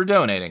much for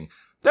donating.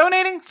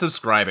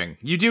 Subscribing.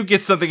 You do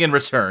get something in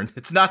return.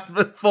 It's not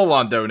a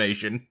full-on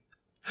donation.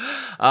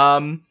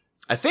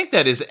 I think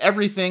that is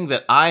everything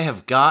that I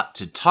have got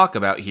to talk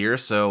about here,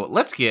 so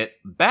let's get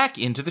back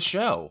into the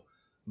show.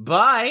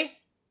 Bye!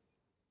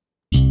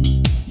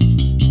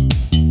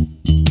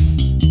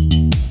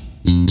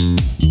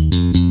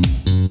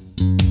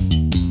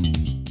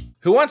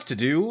 Who wants to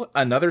do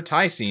another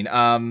tie scene?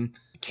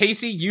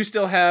 Casey, you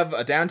still have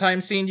a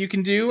downtime scene you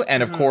can do,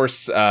 and of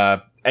course,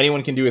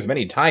 anyone can do as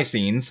many tie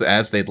scenes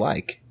as they'd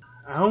like.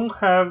 I don't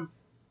have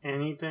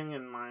anything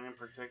in mind in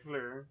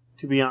particular,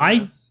 to be honest.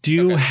 I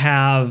do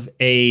have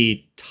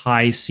a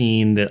tie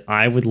scene that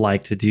I would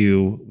like to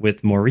do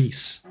with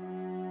Maurice.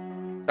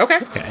 Okay,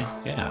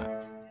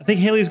 yeah. I think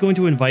Haley's going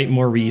to invite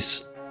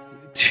Maurice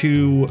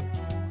to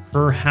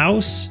her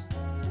house,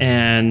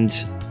 and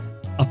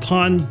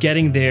upon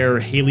getting there,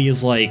 Haley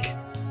is like,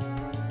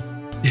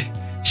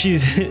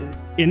 she's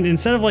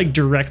instead of like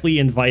directly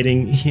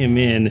inviting him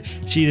in,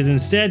 she is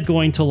instead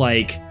going to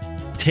like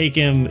take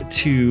him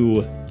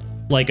to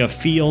like a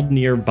field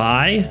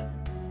nearby.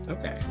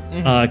 Okay.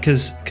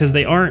 Because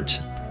they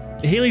aren't.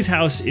 Haley's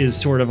house is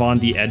sort of on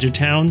the edge of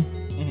town.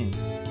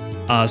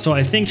 So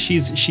I think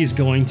she's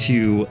going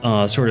to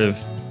sort of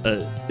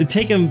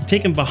take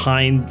him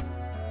behind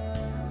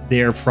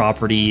their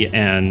property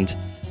and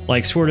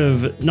like sort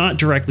of not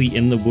directly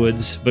in the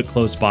woods but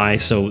close by,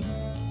 so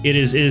it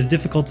is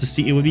difficult to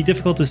see. It would be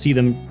difficult to see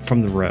them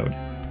from the road.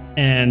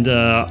 And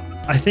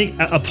I think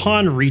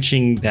upon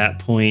reaching that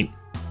point,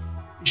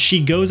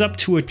 she goes up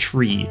to a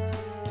tree,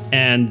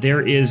 and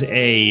there is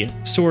a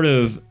sort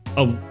of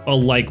a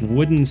like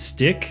wooden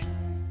stick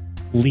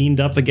leaned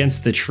up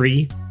against the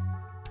tree.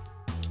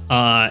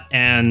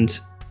 And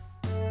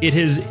it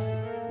has,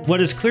 what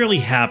has clearly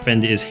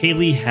happened is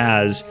Haley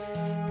has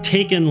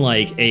taken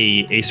like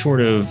a sort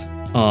of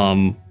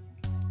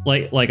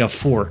like a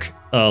fork,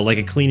 like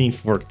a cleaning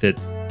fork that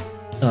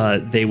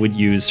they would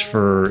use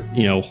for,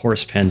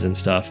 horse pens and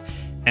stuff,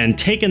 and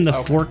taken the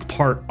fork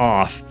part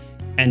off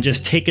and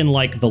just taken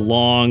like the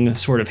long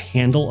sort of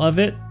handle of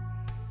it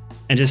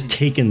and just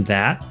taken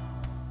that.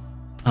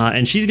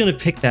 And she's going to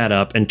pick that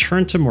up and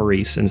turn to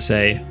Maurice and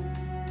say,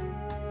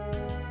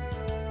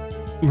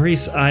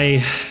 Maurice,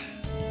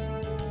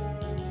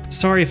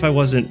 sorry if I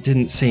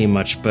didn't say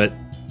much, but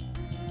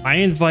I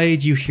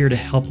invited you here to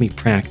help me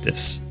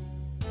practice.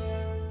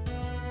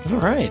 All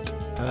right.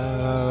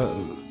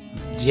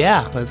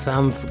 Yeah, that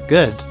sounds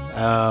good.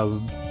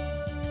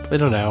 I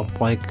don't know,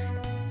 like,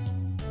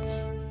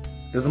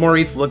 does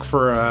Maurice look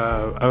for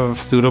a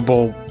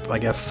suitable, I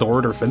guess,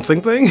 sword or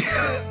fencing thing?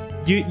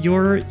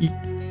 Your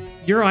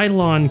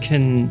Eidolon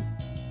can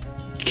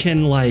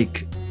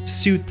like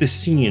suit the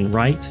scene,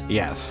 right?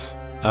 Yes.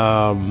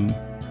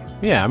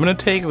 Yeah, I'm gonna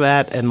take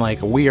that, and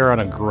like, we are on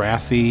a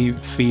grassy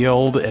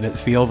field, and it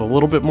feels a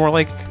little bit more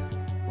like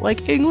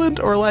England,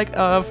 or like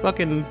a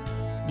fucking,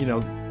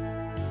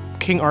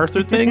 King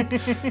Arthur thing.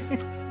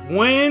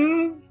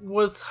 When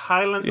was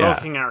Highlander? Yeah.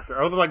 Oh, King Arthur.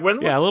 I was like, when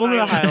was Yeah, a little bit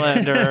of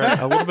Highlander,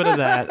 a little bit of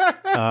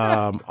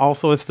that.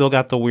 Also, it's still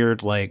got the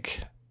weird, like,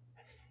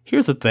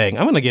 here's the thing.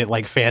 I'm gonna get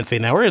like fancy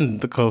now. We're in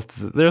the coast.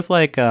 There's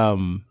like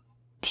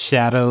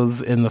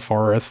shadows in the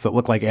forest that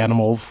look like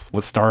animals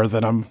with stars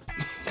in them,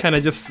 kind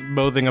of just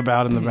moseying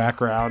about in the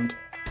background.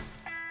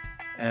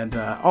 And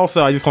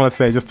also, I just want to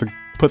say, just to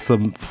put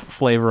some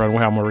flavor on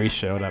how Maurice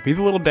showed up. He's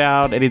a little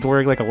down, and he's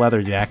wearing like a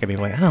leather jacket. And he's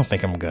like, I don't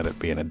think I'm good at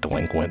being a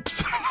delinquent.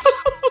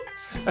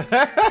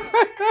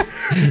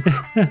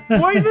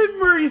 Why did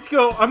Maurice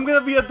go, I'm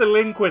gonna be a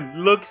delinquent?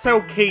 Looks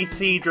how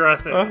KC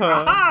dresses.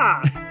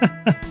 Aha!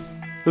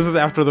 This is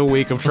after the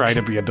week of trying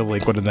to be a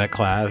delinquent in that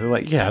class. They're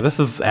like, yeah, this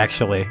is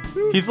actually...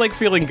 He's like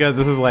feeling good.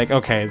 This is like,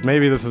 okay,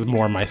 maybe this is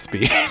more my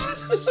speed.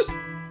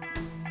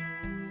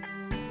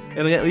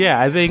 And yeah,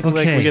 I think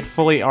like we get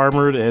fully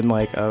armored in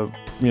like a,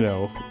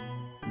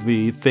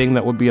 the thing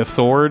that would be a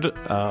sword.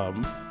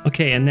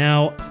 Okay, and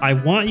now I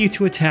want you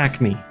to attack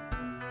me.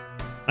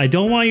 I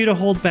don't want you to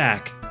hold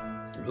back.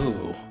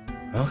 Ooh,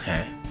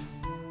 okay.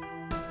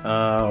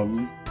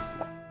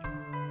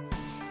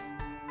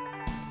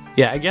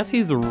 Yeah, I guess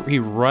he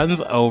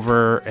runs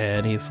over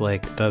and he's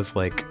like, does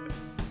like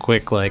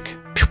quick like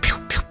pew, pew,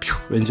 pew, pew,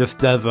 and just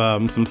does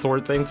some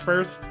sword things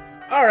first.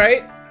 All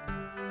right.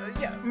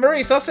 Yeah,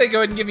 Maurice, I'll say go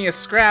ahead and give me a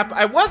scrap.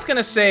 I was going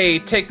to say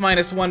take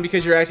 -1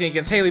 because you're acting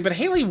against Haley, but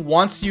Haley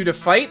wants you to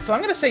fight, so I'm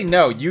going to say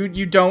no.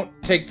 You don't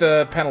take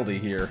the penalty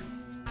here.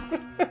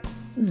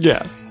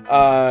 Yeah.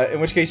 In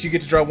which case you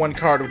get to draw 1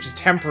 card, which is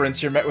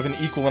Temperance. You're met with an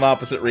equal and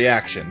opposite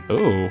reaction.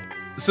 Ooh.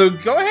 So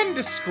go ahead and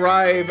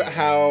describe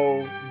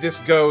how this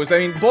goes. I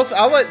mean,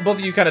 I'll let both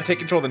of you kind of take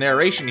control of the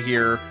narration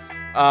here,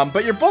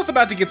 but you're both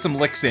about to get some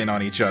licks in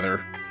on each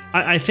other.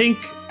 I think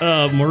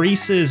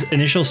Maurice's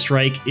initial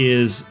strike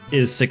is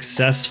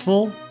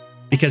successful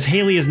because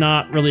Haley is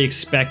not really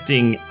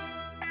expecting,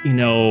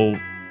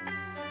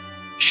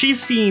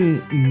 she's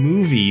seen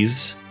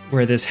movies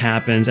where this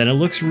happens and it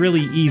looks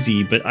really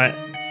easy, but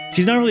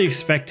she's not really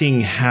expecting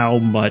how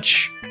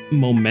much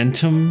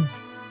momentum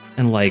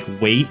and like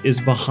weight is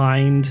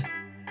behind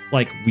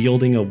like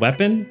wielding a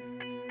weapon.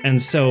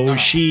 And so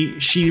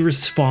she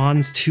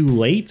responds too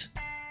late.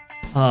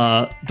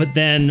 But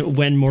then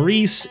when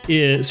Maurice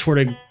sort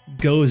of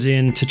goes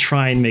in to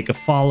try and make a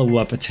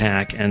follow-up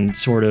attack and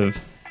sort of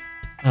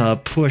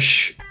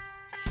push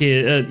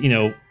his,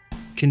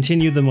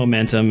 continue the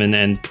momentum and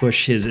then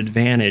push his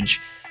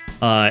advantage,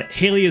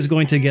 Haley is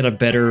going to get a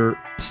better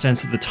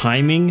sense of the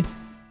timing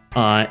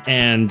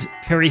and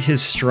parry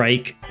his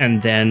strike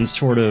and then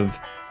sort of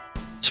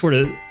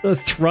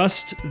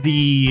thrust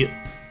the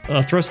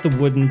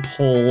wooden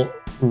pole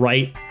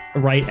right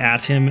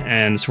at him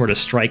and sort of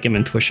strike him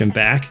and push him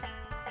back.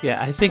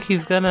 Yeah, I think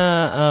he's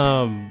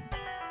gonna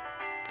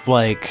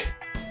like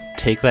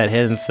take that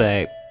hit and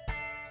say,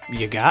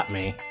 "You got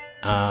me."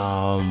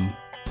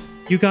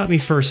 You got me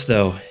first,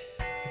 though.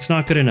 It's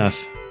not good enough.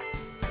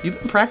 You've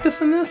been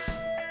practicing this?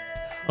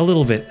 A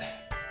little bit.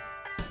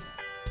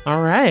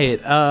 All right.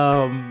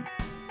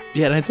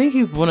 Yeah, and I think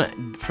you want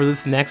to, for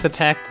this next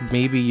attack,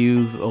 maybe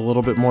use a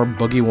little bit more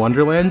Boogie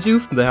Wonderland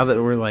juice. Now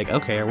that we're like,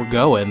 okay, we're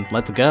going,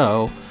 let's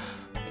go.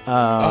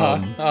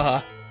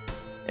 And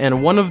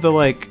one of the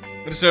like,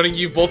 I'm just noting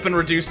you've both been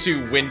reduced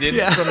to winded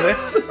from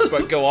this,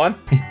 but go on.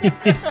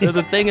 There's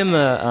a thing in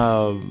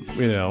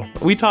the,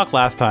 we talked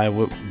last time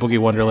what Boogie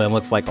Wonderland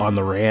looks like on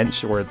the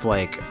ranch, where it's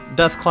like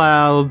dust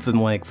clouds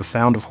and like the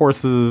sound of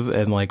horses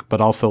and like,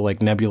 but also like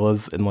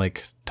nebulas and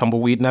like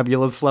tumbleweed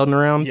nebulas floating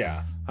around.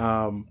 Yeah.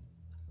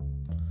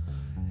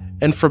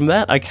 And from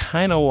that, I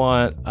kind of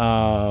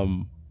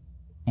want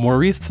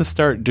Maurice to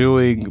start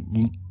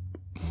doing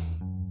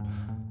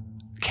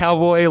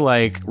cowboy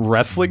like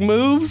wrestling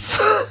moves.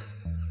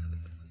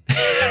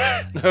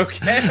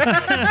 Okay.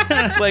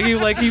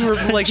 he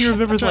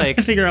remembers like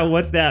figure out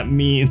what that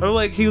means. Or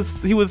like he was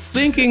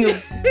thinking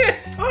of,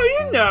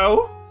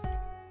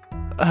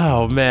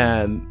 oh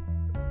man,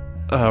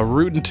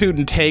 rootin'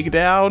 tootin'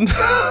 takedown.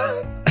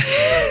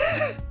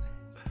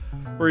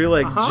 Where he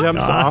like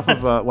jumps off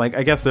of a, like,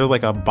 I guess there's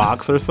like a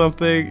box or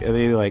something, and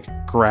then he like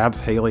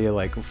grabs Haley and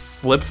like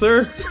flips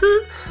her.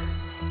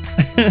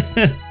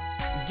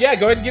 Yeah,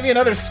 go ahead and give me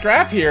another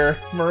scrap here,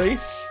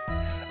 Maurice.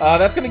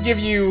 That's going to give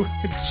you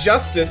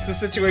justice. The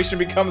situation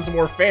becomes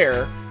more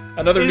fair.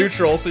 Another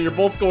neutral, so you're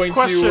both going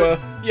to,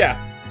 yeah.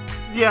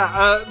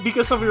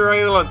 because of your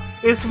Eidolon,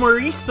 is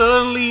Maurice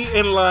suddenly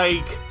in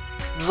like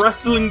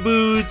wrestling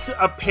boots,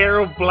 a pair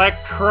of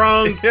black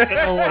trunks?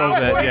 A little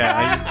bit,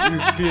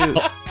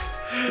 yeah.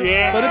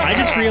 Yeah. But I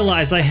just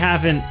realized I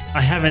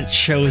haven't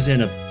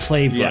chosen a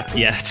playbook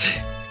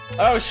yet.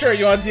 Oh, sure.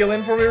 You want to deal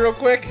in for me real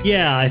quick?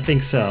 Yeah, I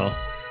think so.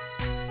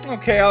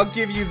 Okay, I'll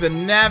give you the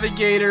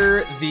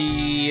Navigator,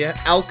 the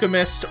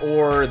Alchemist,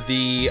 or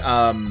the,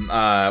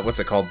 what's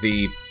it called?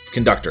 The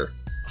Conductor.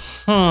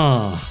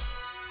 Huh.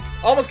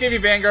 Almost gave you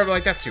Vanguard, but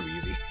like, that's too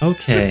easy.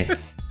 Okay.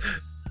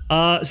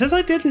 Since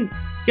I didn't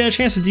get a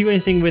chance to do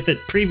anything with it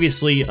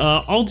previously,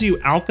 I'll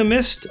do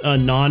Alchemist,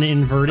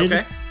 non-inverted.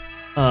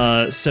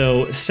 Okay.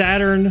 So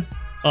Saturn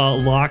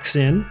locks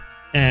in,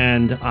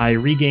 and I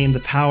regain the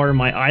power.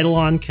 My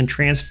Eidolon can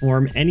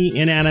transform any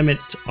inanimate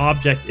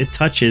object it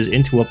touches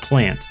into a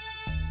plant.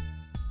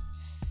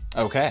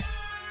 Okay.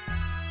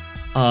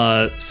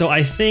 So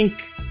I think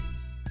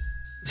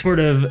sort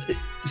of.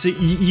 So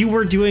you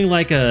were doing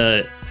like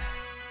a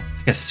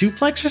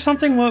suplex or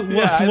something? What were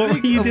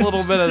you doing? A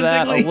little bit of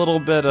that, a little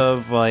bit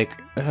of like,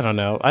 I don't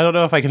know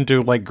if I can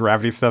do like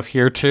gravity stuff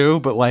here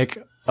too, but like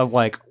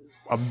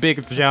a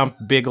big jump,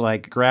 big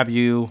like grab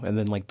you and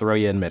then like throw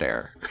you in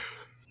midair.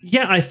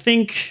 Yeah, I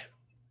think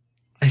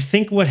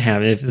what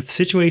happened, if the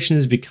situation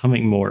is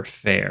becoming more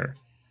fair,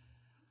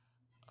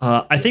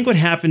 I think what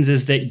happens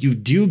is that you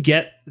do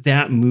get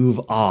that move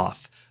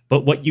off,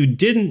 but what you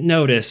didn't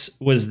notice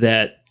was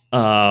that,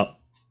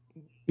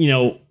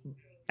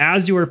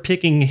 as you were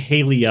picking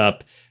Haley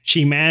up,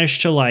 she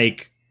managed to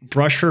like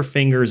brush her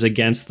fingers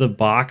against the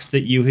box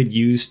that you had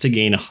used to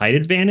gain a height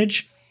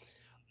advantage.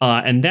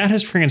 And that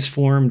has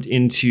transformed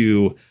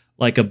into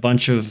like a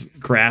bunch of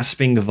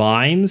grasping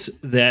vines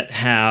that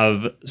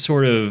have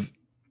sort of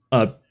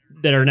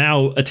that are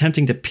now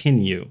attempting to pin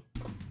you.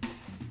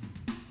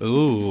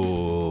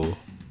 Ooh.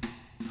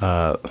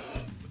 I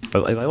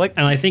like.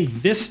 And I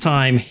think this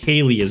time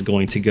Haley is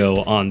going to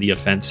go on the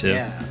offensive.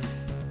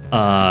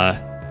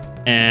 Yeah.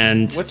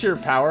 And What's your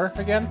power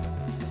again?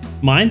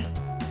 mine?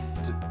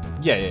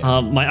 Yeah.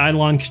 My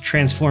Eidolon can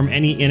transform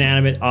any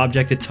inanimate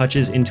object it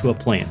touches into a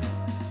plant.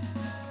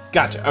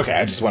 Gotcha. Okay,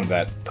 I just wanted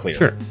that clear.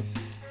 Sure.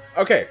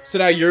 Okay, so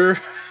now you're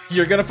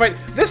gonna fight.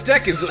 This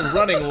deck is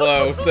running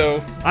low,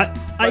 so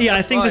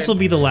I think this will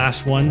be the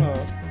last one.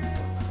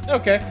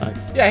 okay.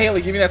 Yeah,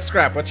 Haley, give me that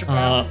scrap. What's your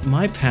power?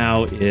 My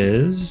POW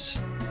is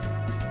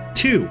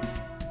 2.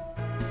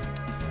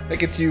 That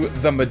gets you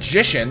the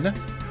Magician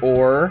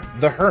or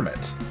the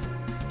Hermit.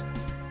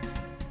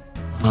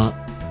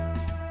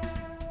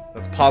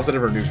 That's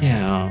positive or neutral.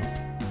 Yeah.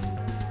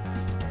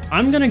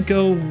 I'm gonna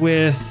go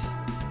with,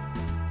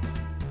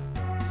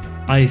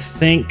 I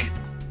think,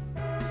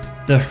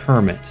 the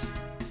Hermit.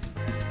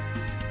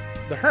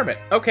 The Hermit.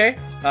 Okay.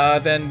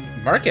 Then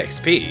mark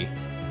XP.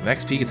 The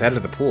XP gets added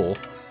to the pool.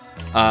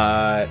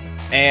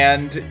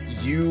 And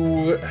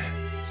you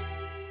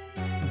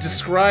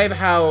describe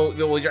how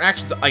your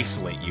actions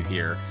isolate you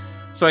here.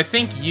 So I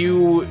think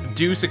you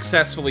do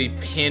successfully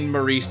pin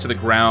Maurice to the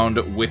ground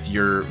with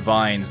your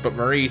vines, but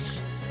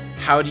Maurice,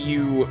 how do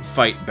you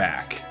fight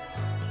back?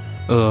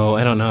 Oh,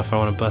 I don't know if I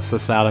want to bust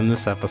this out in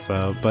this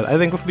episode, but I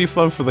think this will be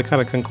fun for the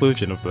kind of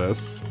conclusion of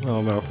this. I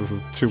don't know if this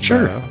is too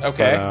bad.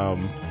 Okay.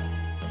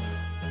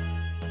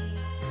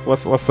 But,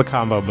 what's the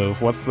combo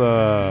move? Let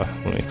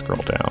me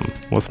scroll down.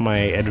 What's my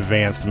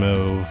advanced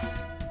move?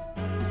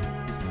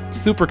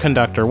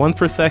 Superconductor. Once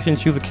per session,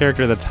 choose a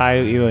character that tie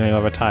you and you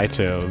have a tie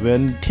to.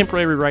 Then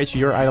temporarily rewrites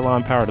your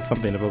Eidolon power to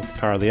something that the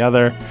power of the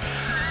other.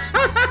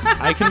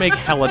 I can make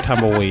hella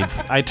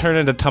tumbleweeds. I turn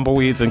into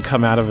tumbleweeds and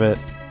come out of it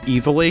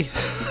easily.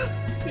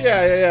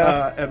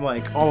 Yeah. And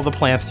like all of the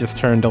plants just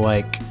turn to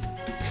like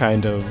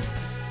kind of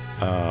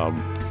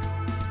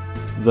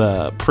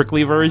the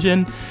prickly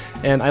version.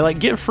 And I like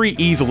get free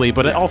easily,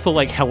 but it also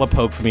like hella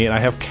pokes me and I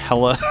have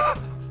hella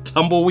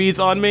tumbleweeds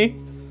on me.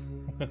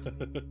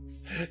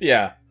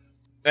 Yeah.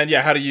 And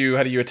yeah, how do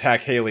you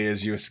attack Haley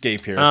as you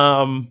escape here?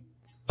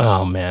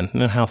 Oh man,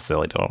 how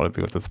silly do I want to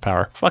be with this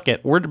power? Fuck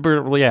it. You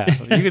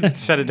can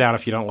shut it down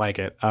if you don't like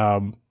it.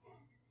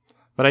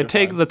 But I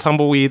take the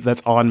tumbleweed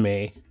that's on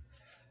me,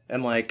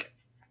 and like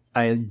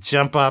I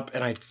jump up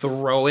and I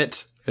throw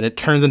it, and it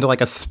turns into like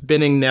a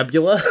spinning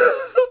nebula,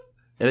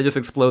 and it just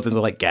explodes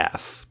into like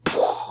gas.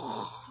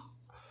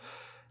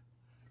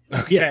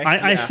 Okay, yeah,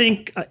 I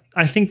think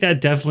that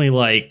definitely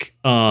like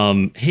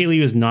Haley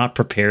was not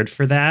prepared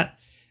for that,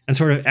 and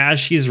sort of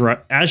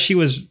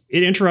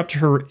it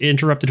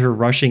interrupted her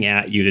rushing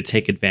at you to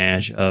take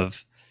advantage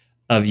of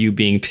you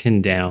being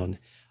pinned down,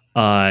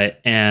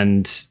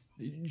 and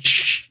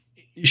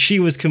she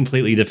was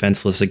completely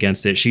defenseless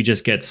against it. She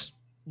just gets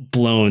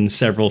blown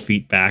several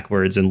feet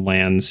backwards and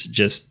lands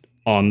just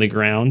on the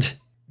ground.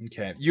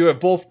 Okay, you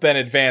have both been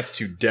advanced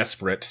to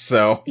desperate,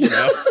 so you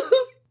know.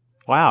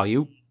 Wow,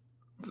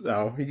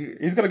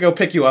 he's gonna go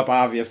pick you up.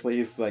 Obviously,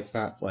 he's like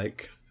not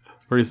like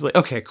where he's like,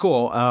 okay,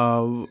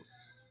 cool.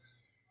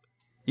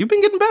 You've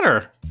been getting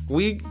better.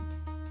 Have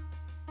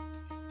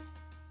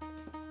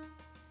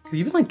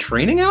you been like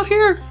training out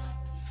here?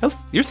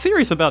 You're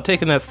serious about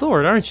taking that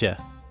sword, aren't you?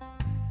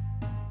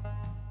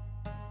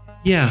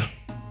 Yeah.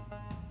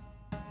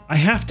 I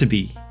have to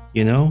be,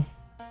 you know?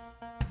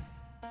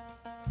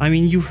 I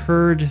mean, you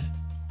heard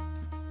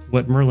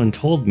what Merlin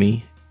told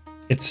me.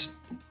 It's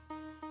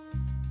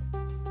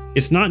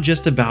not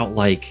just about,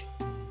 like,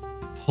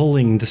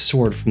 pulling the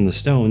sword from the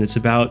stone. It's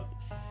about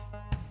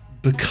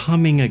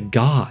becoming a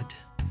god.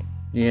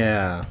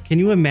 Yeah. Can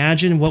you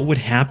imagine what would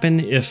happen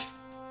if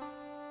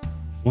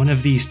one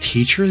of these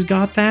teachers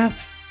got that?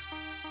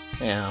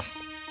 Yeah.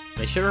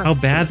 They sure. How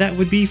bad that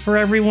would be for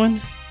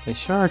everyone? They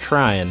sure are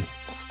trying,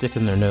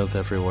 sticking their nose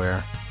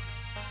everywhere.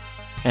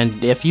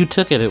 And if you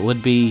took it, it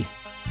would be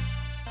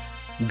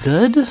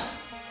good.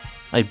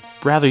 I'd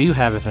rather you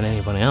have it than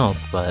anybody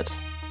else, but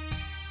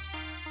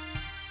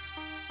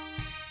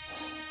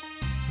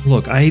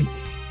look, I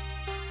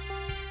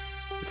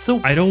so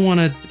don't want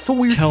to so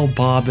weird. tell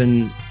Bob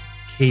and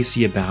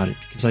Casey about it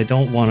because I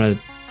don't want to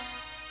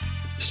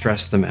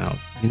stress them out.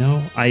 You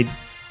know,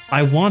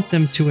 I want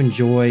them to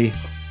enjoy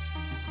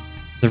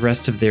the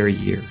rest of their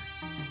year.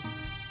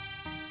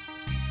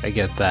 I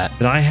get that.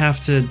 But I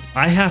have to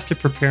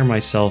prepare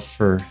myself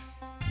for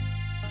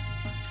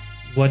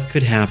what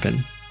could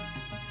happen.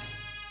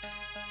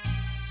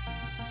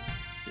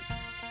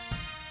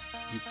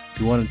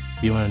 You want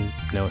to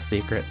know a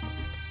secret?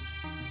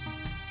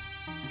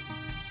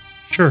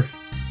 Sure.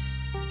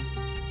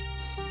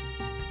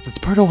 It's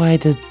part of why I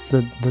did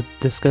the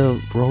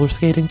disco roller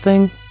skating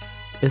thing.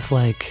 Is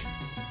like,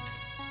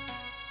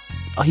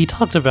 he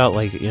talked about,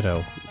 like, you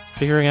know,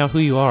 figuring out who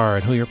you are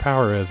and who your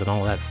power is and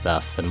all that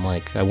stuff. And,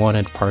 like, I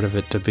wanted part of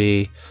it to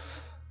be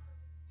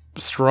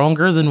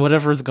stronger than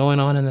whatever's going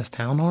on in this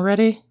town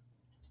already.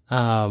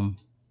 I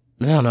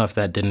don't know if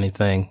that did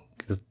anything.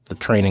 The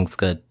training's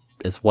good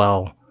as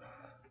well.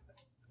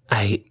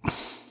 I'm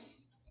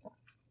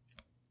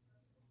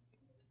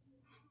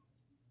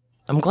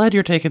glad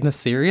you're taking this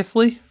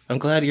seriously. I'm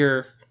glad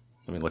you're...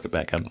 Let me look it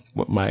back on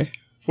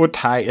what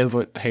tie is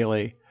with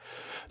Haley.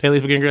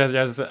 Haley's beginning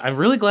to... I'm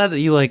really glad that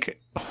you,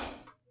 like...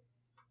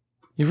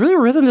 You've really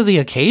risen to the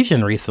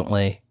occasion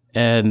recently.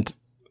 And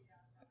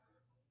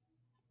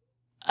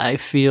I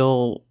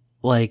feel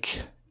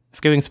like it's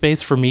giving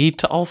space for me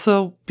to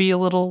also be a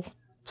little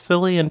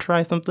silly and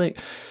try something.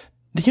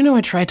 Did you know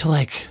I tried to,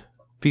 like,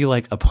 be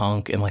like a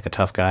punk and like a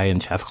tough guy in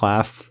chess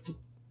class?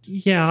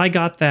 Yeah, I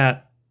got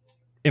that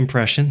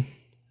impression.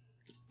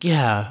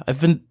 Yeah,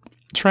 I've been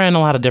trying a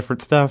lot of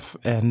different stuff,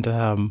 and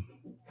I'm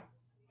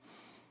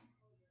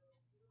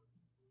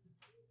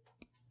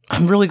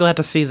really glad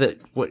to see that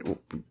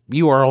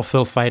you are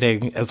also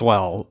fighting as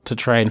well to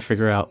try and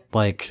figure out,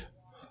 like,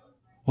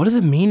 what does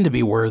it mean to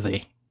be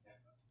worthy?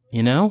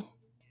 You know?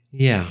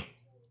 Yeah.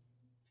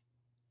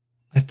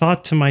 I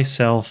thought to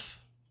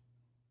myself,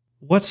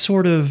 what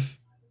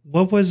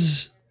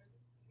was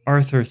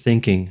Arthur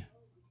thinking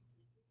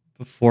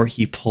before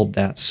he pulled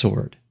that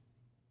sword?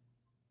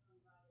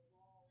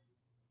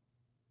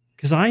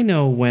 Because I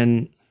know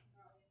when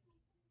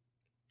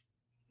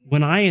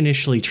I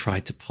initially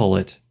tried to pull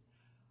it,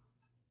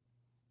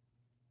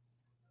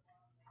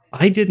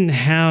 I didn't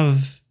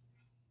have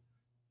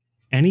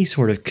any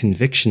sort of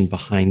conviction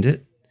behind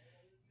it.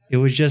 It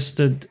was just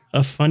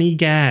a funny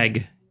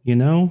gag, you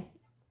know?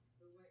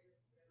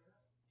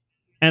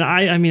 And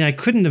I mean, I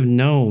couldn't have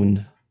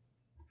known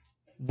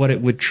what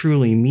it would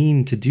truly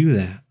mean to do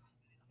that.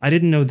 I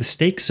didn't know the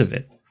stakes of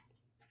it.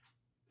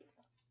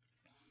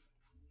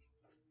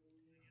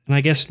 And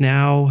I guess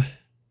now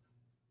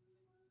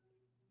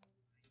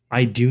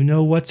I do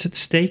know what's at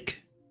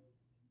stake.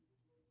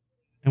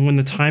 And when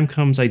the time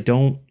comes, I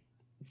don't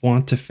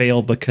want to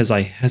fail because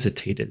I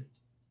hesitated.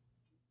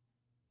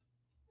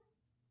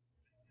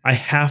 I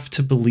have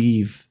to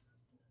believe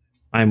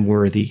I'm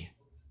worthy.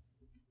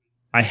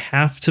 I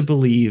have to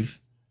believe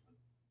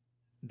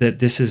that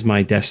this is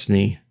my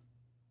destiny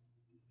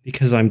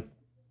because I'm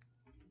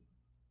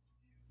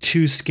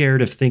too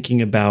scared of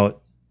thinking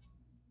about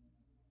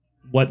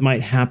what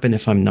might happen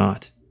if I'm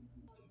not.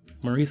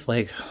 Maurice,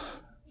 like,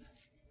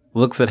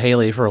 looks at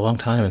Haley for a long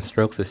time and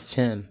strokes his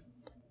chin.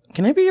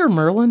 Can I be your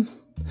Merlin?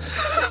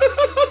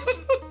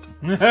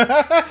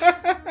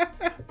 I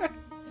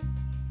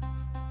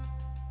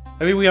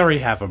mean, we already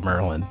have a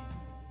Merlin.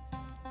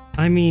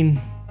 I mean,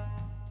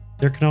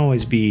 there can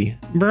always be.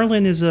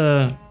 Merlin's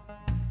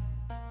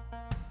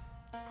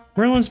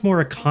more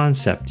a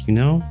concept, you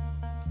know?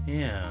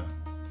 Yeah.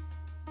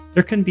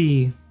 There can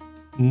be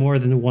more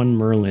than one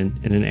Merlin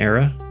in an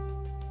era.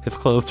 His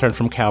clothes turn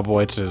from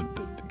cowboy to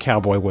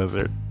cowboy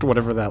wizard,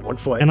 whatever that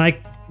looks like. And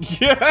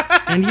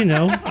and you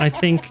know, I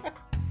think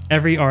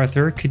every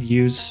Arthur could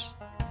use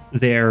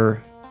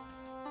their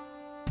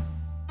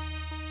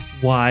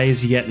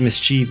wise yet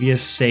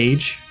mischievous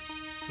sage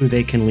who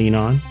they can lean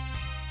on.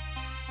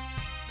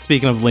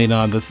 Speaking of lean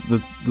on, the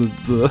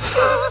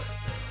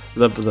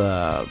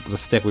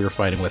stick we were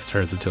fighting with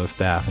turns into a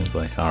staff, and he's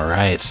like, "All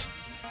right,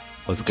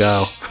 let's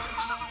go."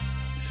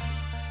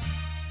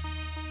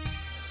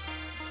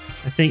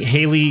 I think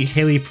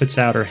Haley puts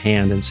out her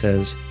hand and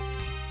says,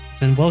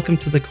 "Then welcome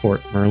to the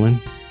court, Merlin."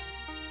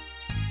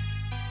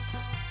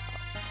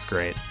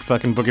 great.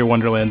 Fucking Boogie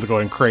Wonderland's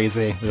going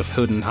crazy, just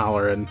hooting and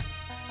hollering.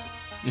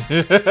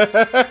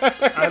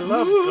 I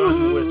love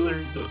Gun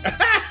Wizard.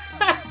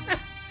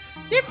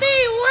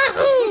 Yippee!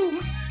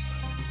 Wahoo!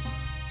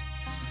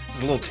 It's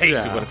a little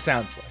taste of what it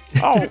sounds like.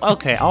 Oh,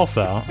 okay.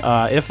 Also,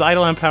 if the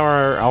Eidolon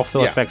power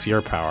also Yeah. affects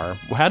your power,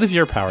 how does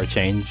your power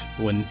change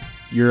when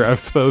you're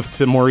exposed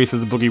to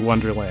Maurice's Boogie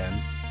Wonderland?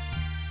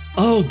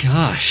 Oh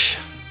gosh,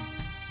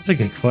 that's a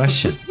good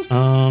question.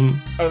 Oh,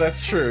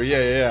 that's true.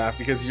 Yeah.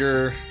 Because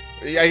you're.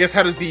 I guess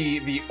how does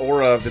the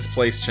aura of this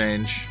place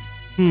change?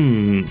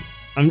 I'm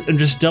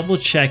just double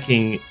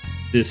checking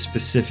this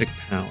specific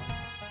power.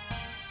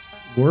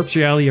 Warps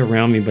reality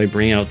around me by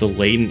bringing out the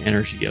latent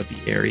energy of the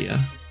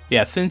area.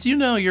 Yeah, since you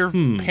know your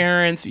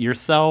parents,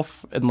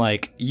 yourself, and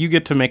like you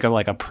get to make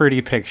a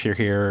pretty picture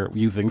here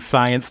using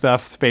science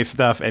stuff, space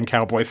stuff, and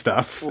cowboy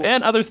stuff,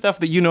 and other stuff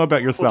that you know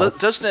about yourself. Well,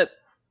 doesn't it?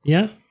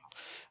 Yeah.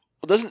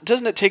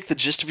 Doesn't it take the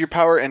gist of your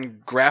power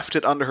and graft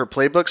it onto her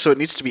playbook? So it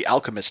needs to be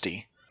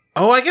alchemisty.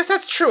 Oh, I guess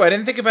that's true. I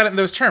didn't think about it in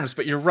those terms,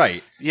 but you're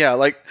right. Yeah,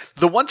 like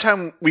the one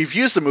time we've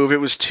used the move,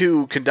 it was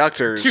 2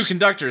 conductors. 2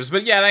 conductors,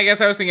 but yeah, I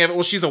guess I was thinking of it.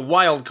 Well, she's a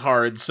wild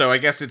card, so I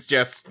guess it's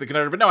just the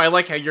conductor. But no, I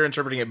like how you're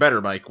interpreting it better,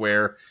 Mike.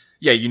 Where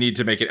you need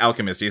to make it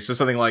alchemisty. So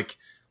something like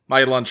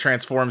Eidolon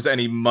transforms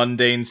any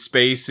mundane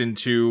space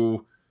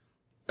into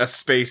a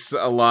space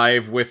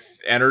alive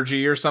with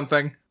energy or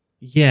something.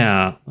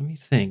 Yeah, let me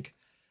think.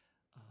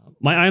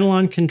 My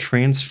Eidolon can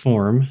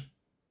transform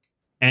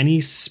any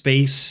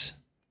space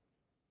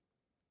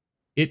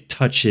it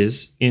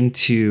touches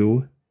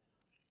into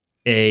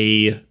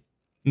a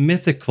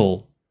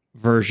mythical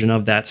version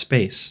of that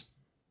space.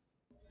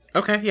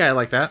 Okay, yeah, I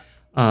like that.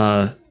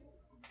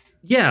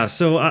 Yeah,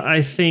 so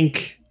I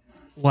think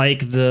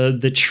like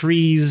the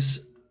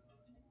trees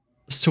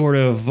sort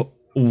of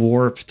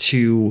warp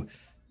to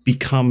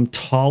become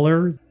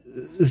taller.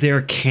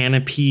 Their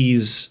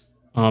canopies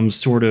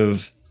sort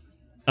of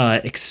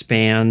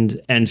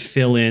expand and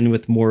fill in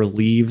with more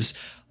leaves,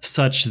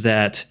 such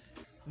that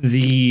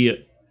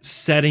the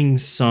setting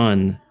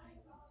sun,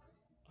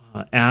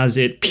 as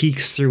it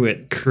peeks through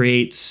it,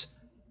 creates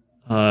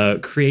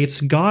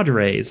god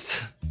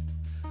rays,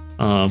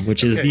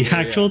 which is the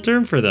actual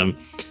term for them,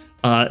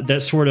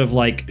 that sort of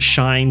like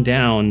shine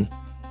down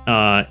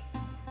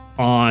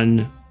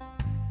on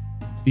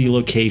the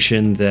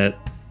location that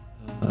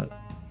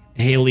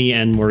Haley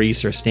and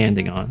Maurice are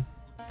standing on.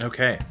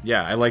 Okay,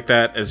 yeah, I like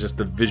that as just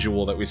the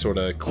visual that we sort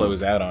of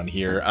close out on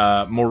here.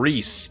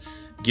 Maurice,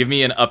 give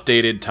me an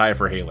updated tie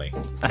for Haley.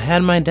 I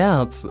had my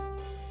doubts,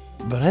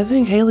 but I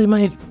think Haley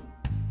might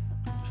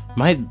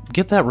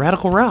get that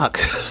radical rock.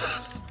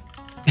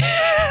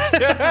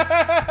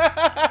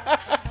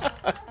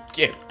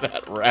 Get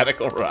that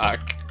radical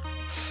rock.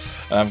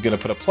 I'm gonna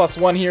put a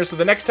 +1 here, so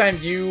the next time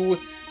you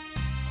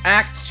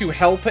act to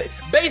help,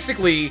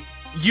 basically,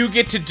 you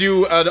get to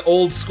do an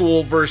old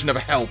school version of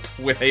help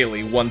with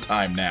Haley one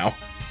time now.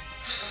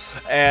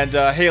 And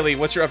Haley,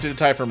 what's your updated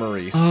tie for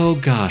Maurice? Oh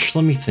gosh,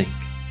 let me think.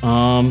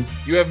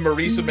 You have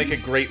Maurice would make a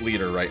great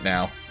leader right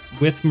now.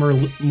 With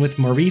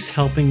Maurice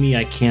helping me,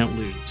 I can't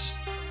lose.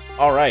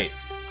 All right.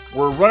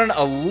 We're running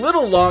a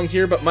little long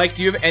here, but Mike,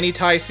 do you have any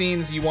tie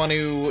scenes you want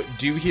to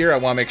do here? I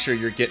want to make sure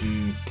you're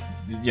getting,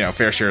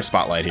 fair share of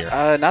spotlight here.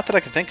 Not that I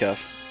can think of.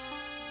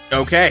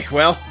 Okay,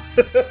 well,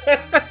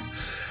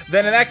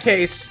 then in that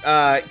case,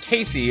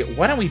 Casey,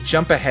 why don't we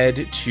jump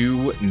ahead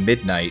to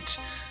midnight?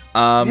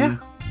 Yeah.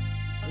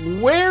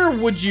 Where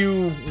would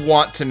you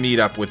want to meet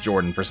up with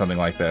Jordan for something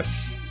like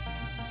this?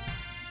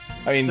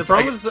 I mean, The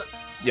problem is,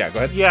 yeah, go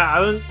ahead. yeah,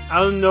 I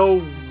don't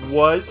know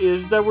what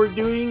is that we're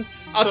doing.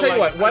 I'll So, tell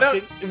you like, what. I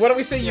think- Why don't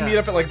we say you yeah. meet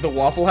up at like the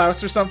Waffle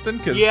House or something?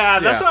 Cause, Yeah,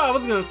 that's what I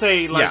was gonna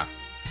say. Like, Yeah.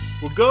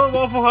 we'll go to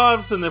Waffle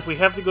House, and if we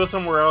have to go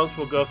somewhere else,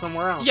 we'll go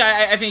somewhere else.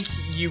 Yeah, I think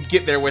you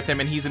get there with him,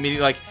 and he's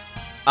immediately like,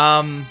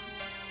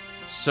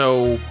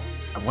 so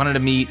I wanted to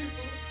meet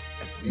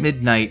at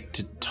midnight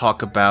to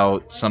talk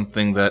about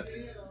something that,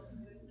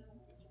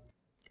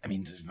 I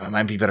mean, it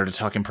might be better to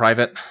talk in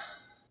private.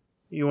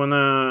 You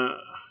wanna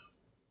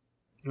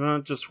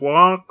just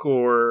walk,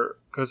 or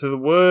go to the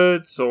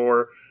woods,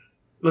 or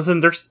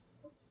listen?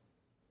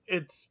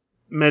 It's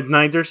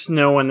midnight. There's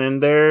no one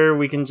in there.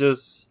 We can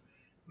just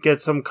get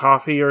some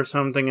coffee or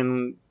something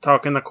and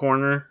talk in the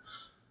corner.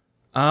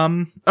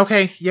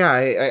 Okay, yeah,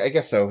 I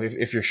guess so,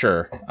 if you're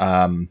sure.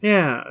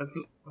 Yeah.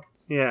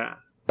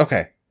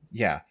 Okay,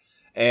 yeah.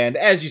 And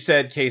as you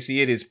said,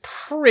 Casey, it is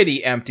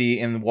pretty empty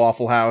in the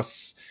Waffle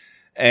House,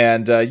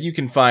 and you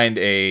can find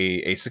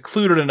a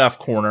secluded enough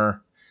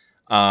corner.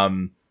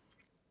 And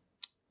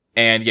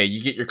yeah,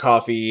 you get your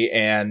coffee,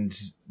 and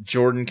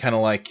Jordan kind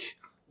of like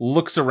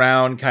looks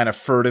around kind of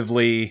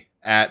furtively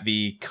at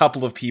the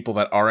couple of people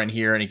that are in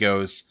here, and he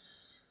goes,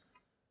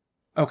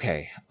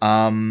 okay,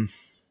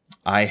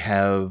 I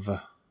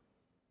have,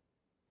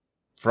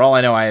 for all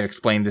I know, I have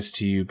explained this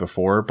to you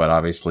before, but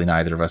obviously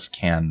neither of us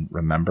can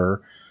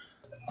remember.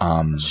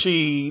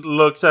 She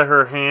looks at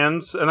her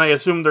hands, and I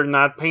assume they're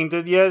not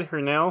painted yet, her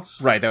nails.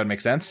 Right, that would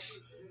make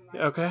sense.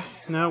 Okay.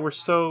 No, we're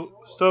still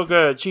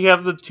good. She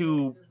has the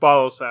 2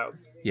 bottles out.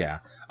 Yeah.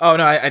 Oh,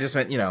 no, I just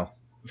meant,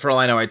 for all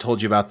I know, I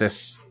told you about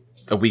this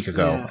a week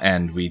ago,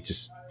 and we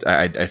just,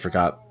 I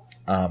forgot.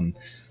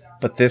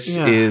 But this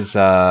is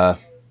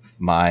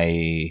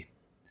my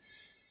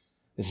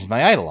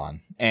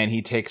Eidolon, and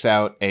he takes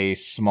out a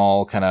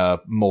small kind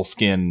of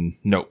moleskin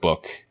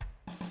notebook.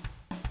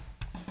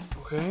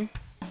 Okay.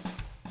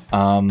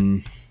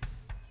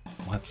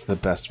 What's the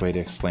best way to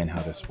explain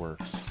how this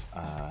works?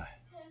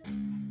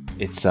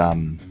 It's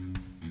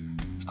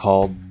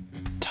called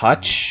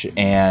Touch,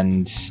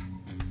 and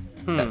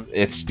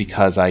it's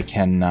because I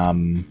can,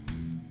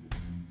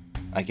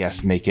 I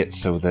guess, make it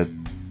so that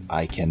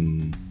I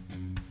can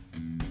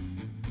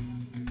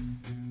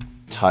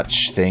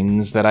touch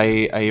things that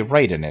I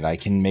write in it. I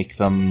can make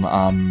them,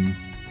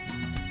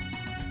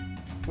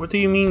 What do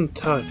you mean,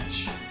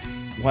 touch?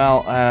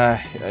 Well,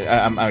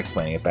 I'm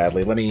explaining it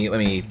badly. Let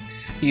me.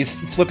 He's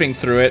flipping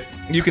through it.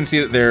 You can see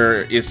that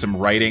there is some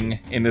writing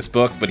in this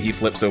book, but he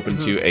flips open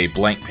to a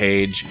blank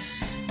page,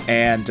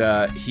 and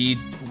he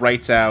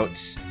writes out.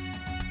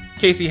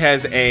 Casey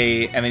has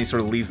a, and then he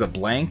sort of leaves a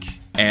blank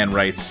and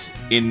writes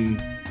in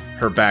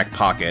her back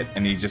pocket,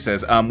 and he just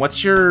says,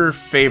 "What's your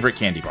favorite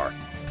candy bar?"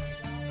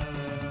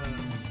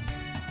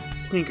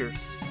 Sneakers.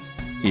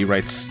 He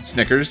writes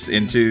Snickers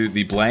into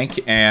the blank,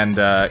 and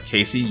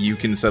Casey, you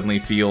can suddenly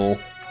feel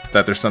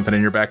that there's something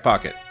in your back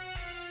pocket.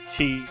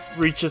 She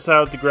reaches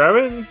out to grab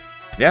it.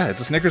 Yeah, it's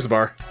a Snickers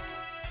bar.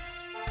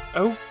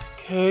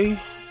 Okay.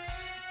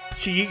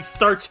 She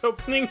starts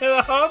opening it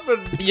up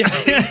and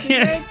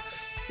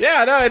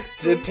Yeah, no,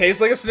 it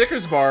tastes like a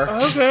Snickers bar.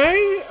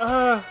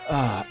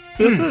 Okay.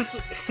 This is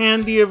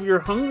handy if you're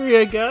hungry,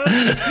 I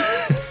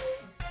guess.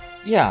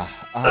 Yeah.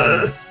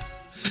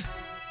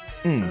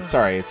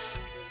 Sorry,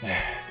 it's a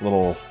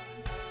little.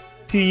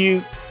 Do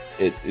you?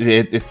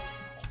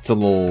 It's a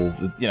little,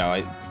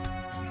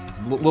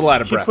 a little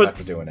out of breath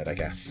after doing it, I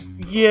guess.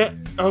 Yeah.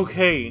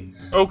 Okay.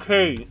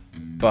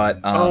 But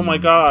oh my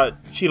god,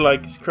 she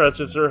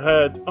scratches her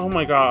head. Oh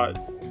my god.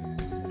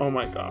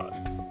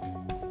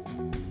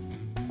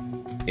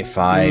 If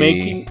I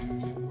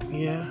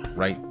yeah,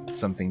 write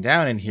something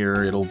down in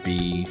here, it'll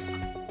be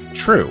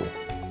true.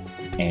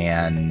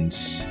 And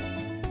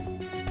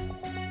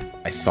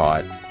I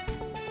thought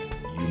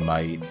you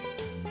might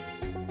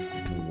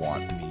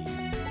want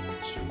me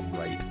to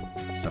write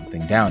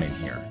something down in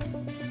here.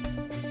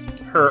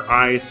 her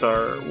eyes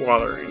are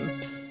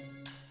watering.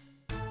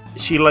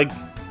 She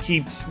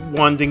keeps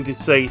wanting to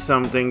say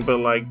something, but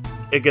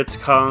it gets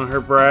caught on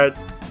her breath.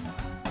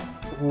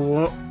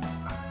 What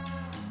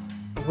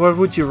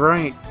would you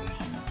write?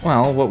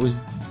 Well, what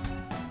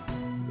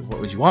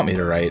would you want me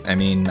to write? I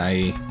mean,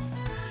 her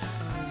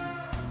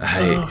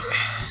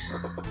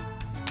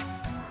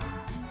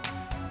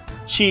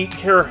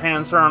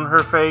hands are on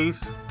her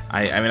face.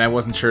 I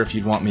wasn't sure if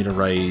you'd want me to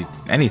write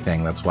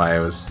anything. That's why I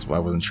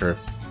wasn't sure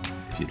if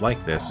you'd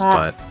like this,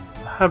 but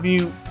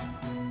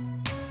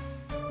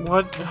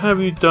what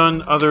have you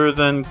done other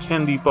than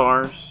candy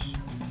bars?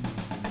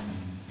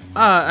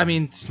 I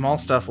mean, small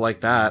stuff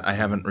like that. I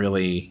haven't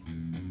really,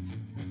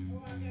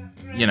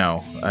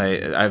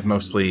 I've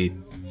mostly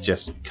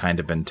just kind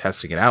of been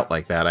testing it out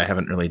like that. I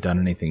haven't really done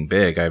anything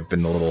big. I've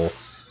been a little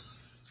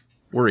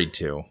worried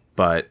too,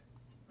 or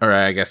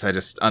I guess I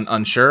just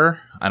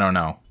unsure. I don't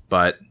know,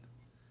 but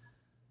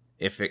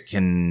if it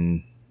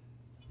can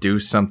do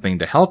something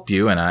to help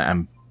you, and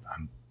I'm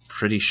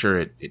pretty sure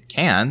it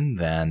can,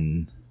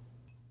 then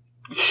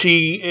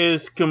she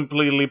is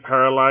completely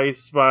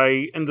paralyzed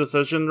by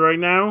indecision right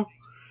now.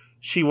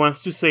 She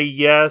wants to say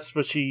yes,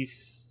 but she's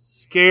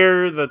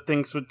scared that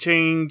things would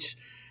change,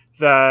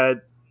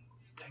 that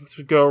things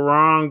would go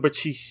wrong, but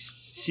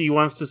she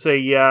wants to say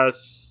yes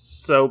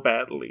so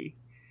badly.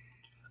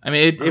 I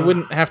mean, it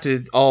wouldn't have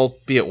to all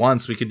be at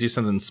once. We could do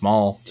something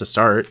small to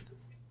start.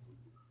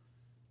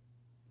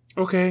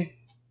 Okay.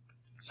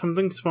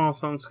 Something small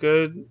sounds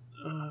good.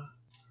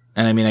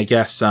 And I mean, I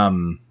guess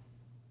something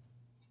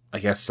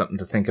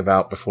to think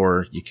about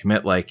before you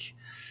commit,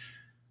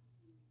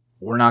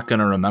 we're not going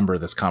to remember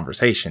this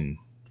conversation.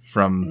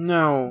 From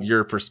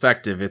your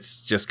perspective,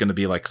 it's just going to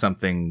be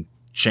something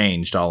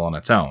changed all on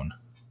its own.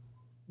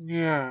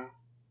 Yeah.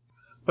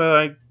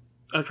 But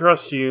I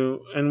trust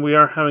you, and we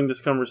are having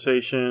this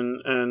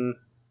conversation, and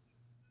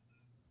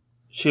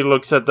she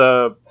looks at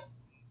the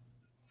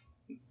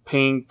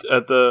paint,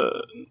 at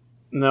the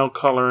nail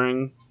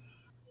coloring.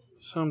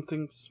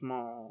 Something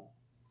small.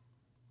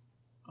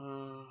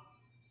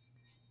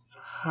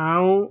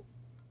 How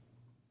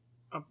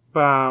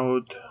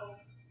about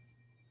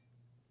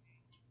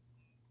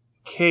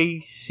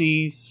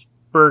Casey's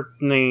birth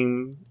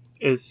name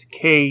is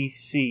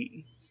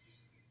KC?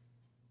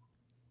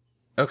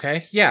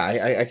 Okay,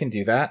 yeah, I can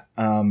do that.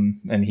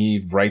 And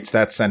he writes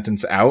that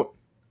sentence out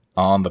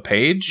on the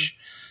page,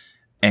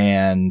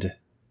 and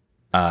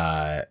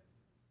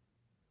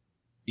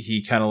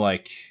he kind of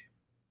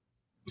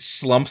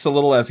slumps a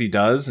little as he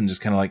does, and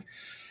just kind of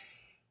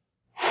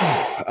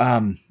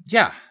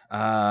yeah.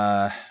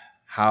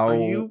 How? Are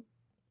you?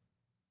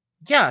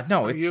 Yeah,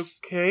 no, Are you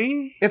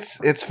okay?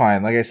 It's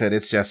fine. Like I said,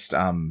 it's just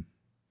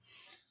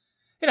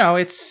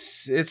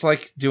it's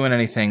like doing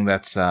anything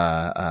that's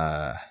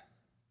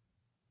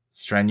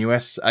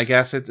strenuous, I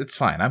guess. It's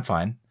fine. I'm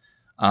fine.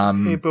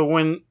 Okay, but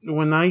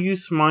when I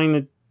use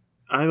mine,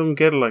 I don't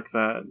get like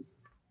that.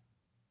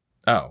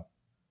 Oh.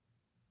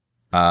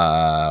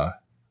 I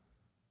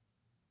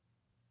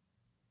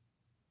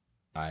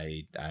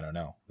don't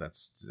know.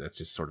 That's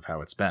just sort of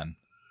how it's been.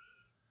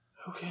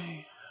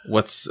 Okay.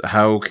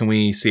 How can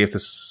we see if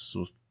this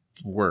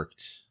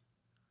worked?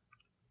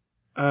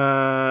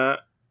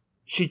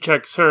 She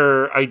checks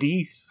her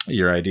IDs.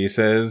 Your ID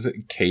says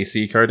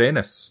Casey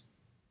Cardenas.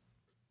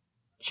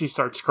 She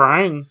starts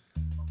crying.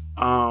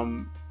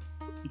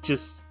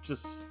 Just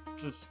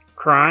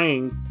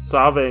crying,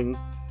 sobbing.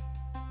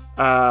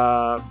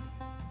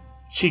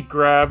 She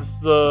grabs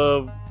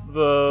the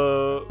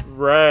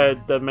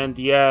red that meant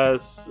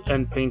yes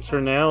and paints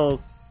her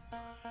nails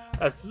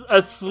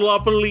as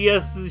sloppily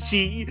as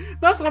she,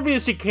 not sloppy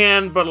as she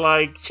can, but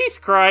like she's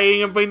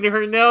crying and painting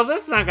her nails.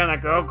 That's not gonna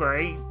go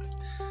great.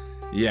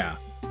 Yeah.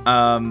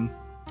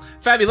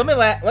 Fabi, let me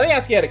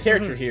ask you out of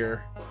character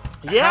here.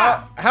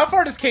 Yeah. How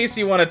far does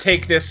Casey want to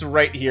take this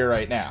right here,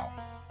 right now?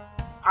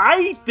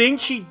 I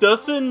think she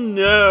doesn't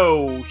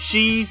know.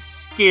 She's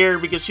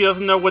scared because she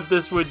doesn't know what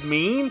this would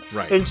mean.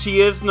 Right. And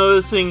she is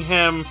noticing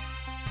him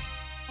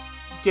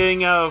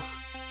getting out of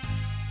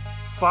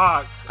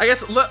fuck. I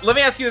guess let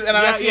me ask you this, and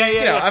I'm asking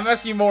I'm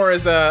asking you more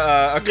as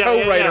a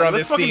co-writer on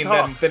this scene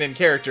than in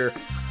character.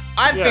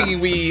 I'm thinking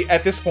we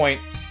at this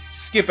point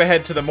skip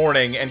ahead to the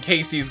morning, and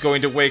Casey's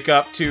going to wake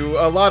up to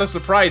a lot of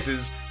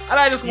surprises, and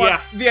I just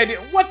want the idea.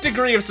 What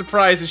degree of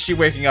surprise is she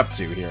waking up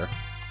to here?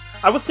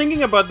 I was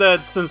thinking about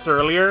that since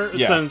earlier,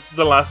 since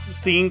the last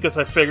scene, because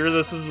I figured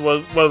this is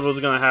what was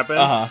going to happen.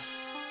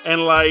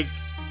 And like,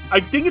 I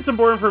think it's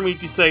important for me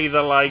to say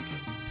that like,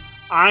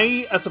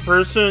 I, as a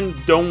person,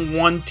 don't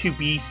want to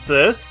be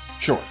cis.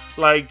 Sure.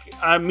 Like,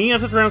 me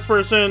as a trans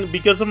person,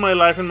 because of my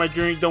life and my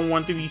journey, don't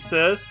want to be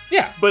cis.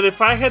 Yeah. But if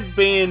I had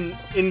been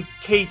in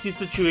Casey's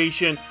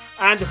situation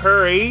at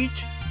her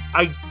age,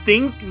 I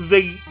think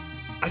they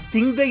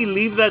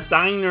leave that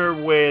diner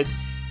with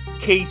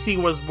Casey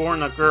was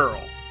born a girl.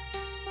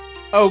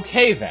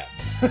 Okay, then.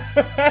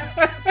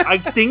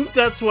 I think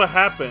that's what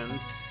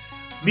happens.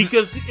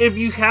 Because if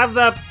you have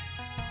that...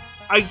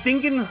 I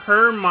think in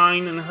her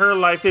mind, in her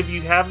life, if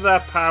you have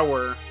that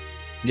power...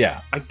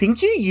 Yeah. I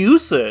think you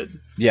use it.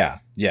 Yeah.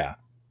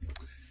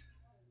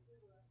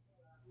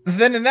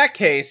 Then in that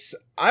case,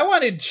 I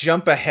want to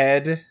jump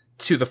ahead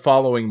to the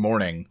following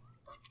morning.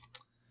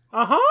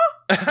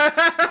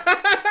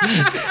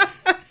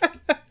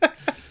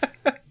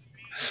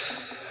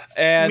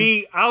 And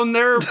I'll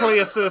never play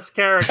a cis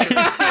character.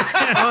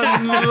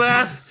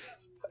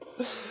 Unless...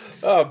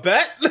 Oh,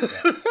 bet?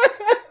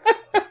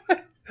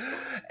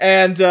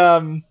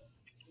 And,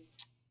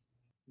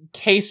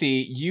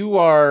 Casey, you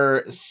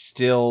are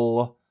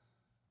still,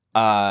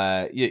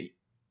 Casey,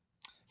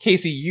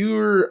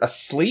 you're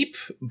asleep,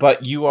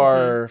 but you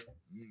are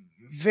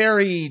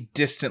very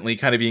distantly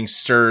kind of being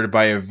stirred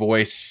by a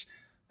voice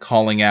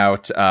calling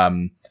out,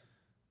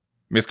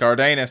 Miss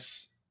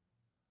Cardenas.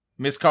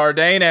 Miss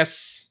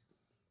Cardenas.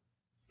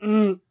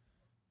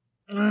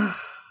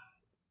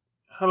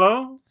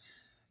 Hello?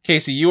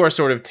 Casey, you are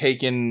sort of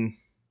taken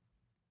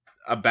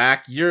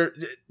aback.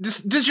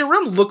 Does your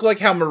room look like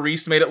how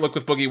Maurice made it look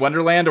with Boogie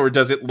Wonderland, or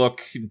does it look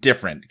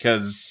different?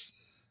 Because,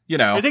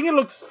 I think it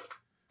looks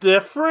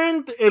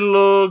different. It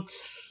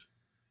looks...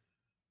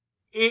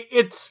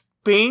 It's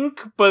pink,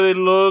 but it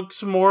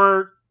looks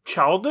more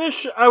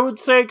childish, I would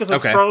say, because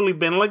it's probably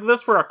been like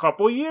this for a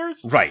couple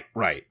years. Right.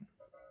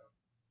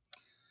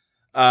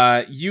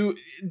 You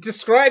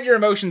describe your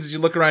emotions as you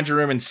look around your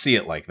room and see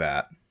it like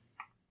that.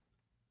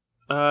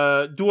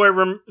 What do I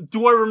remember?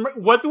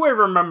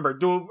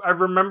 Do I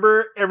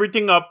remember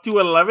everything up to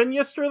 11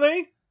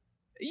 yesterday?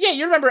 Yeah,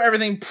 you remember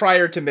everything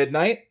prior to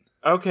midnight.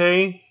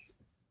 Okay.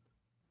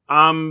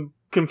 I'm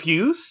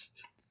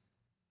confused.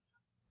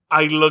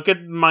 I look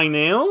at my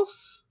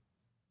nails.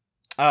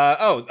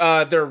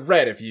 They're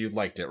red if you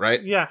liked it,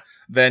 right? Yeah.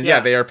 Then,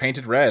 they are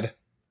painted red.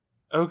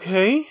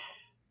 Okay.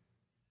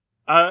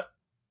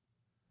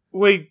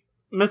 Wait,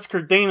 Miss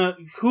Cardena,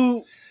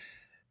 who...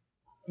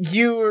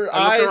 Your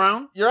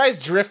eyes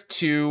drift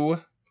to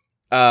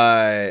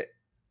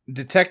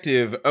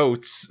Detective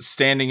Oates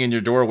standing in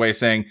your doorway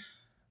saying,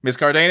 Miss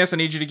Cardenas, I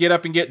need you to get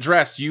up and get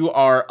dressed. You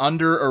are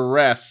under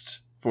arrest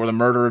for the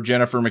murder of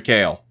Jennifer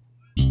McHale.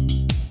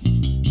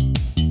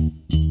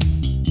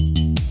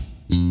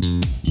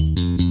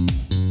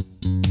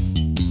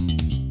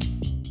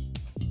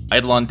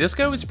 Eidolon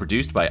Disco is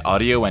produced by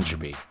Audio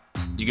Entropy.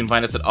 You can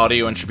find us at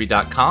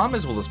audioentropy.com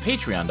as well as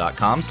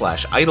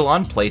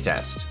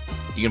patreon.com/EidolonPlaytest.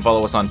 You can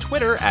follow us on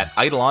Twitter at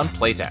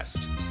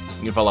EidolonPlaytest.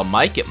 You can follow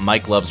Mike at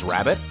Mike Loves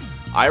Rabbit,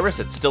 Iris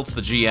at Stilts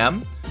the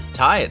GM,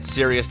 Ty at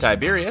Sirius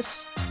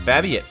Tiberius,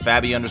 Fabi at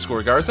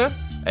Fabi_Garza,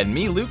 and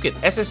me, Luke, at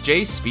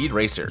SSJ Speed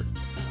Racer.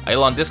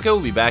 Eidolon Disco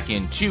will be back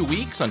in 2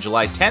 weeks on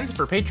July 10th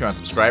for Patreon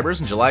subscribers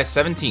and July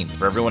 17th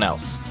for everyone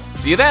else.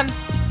 See you then!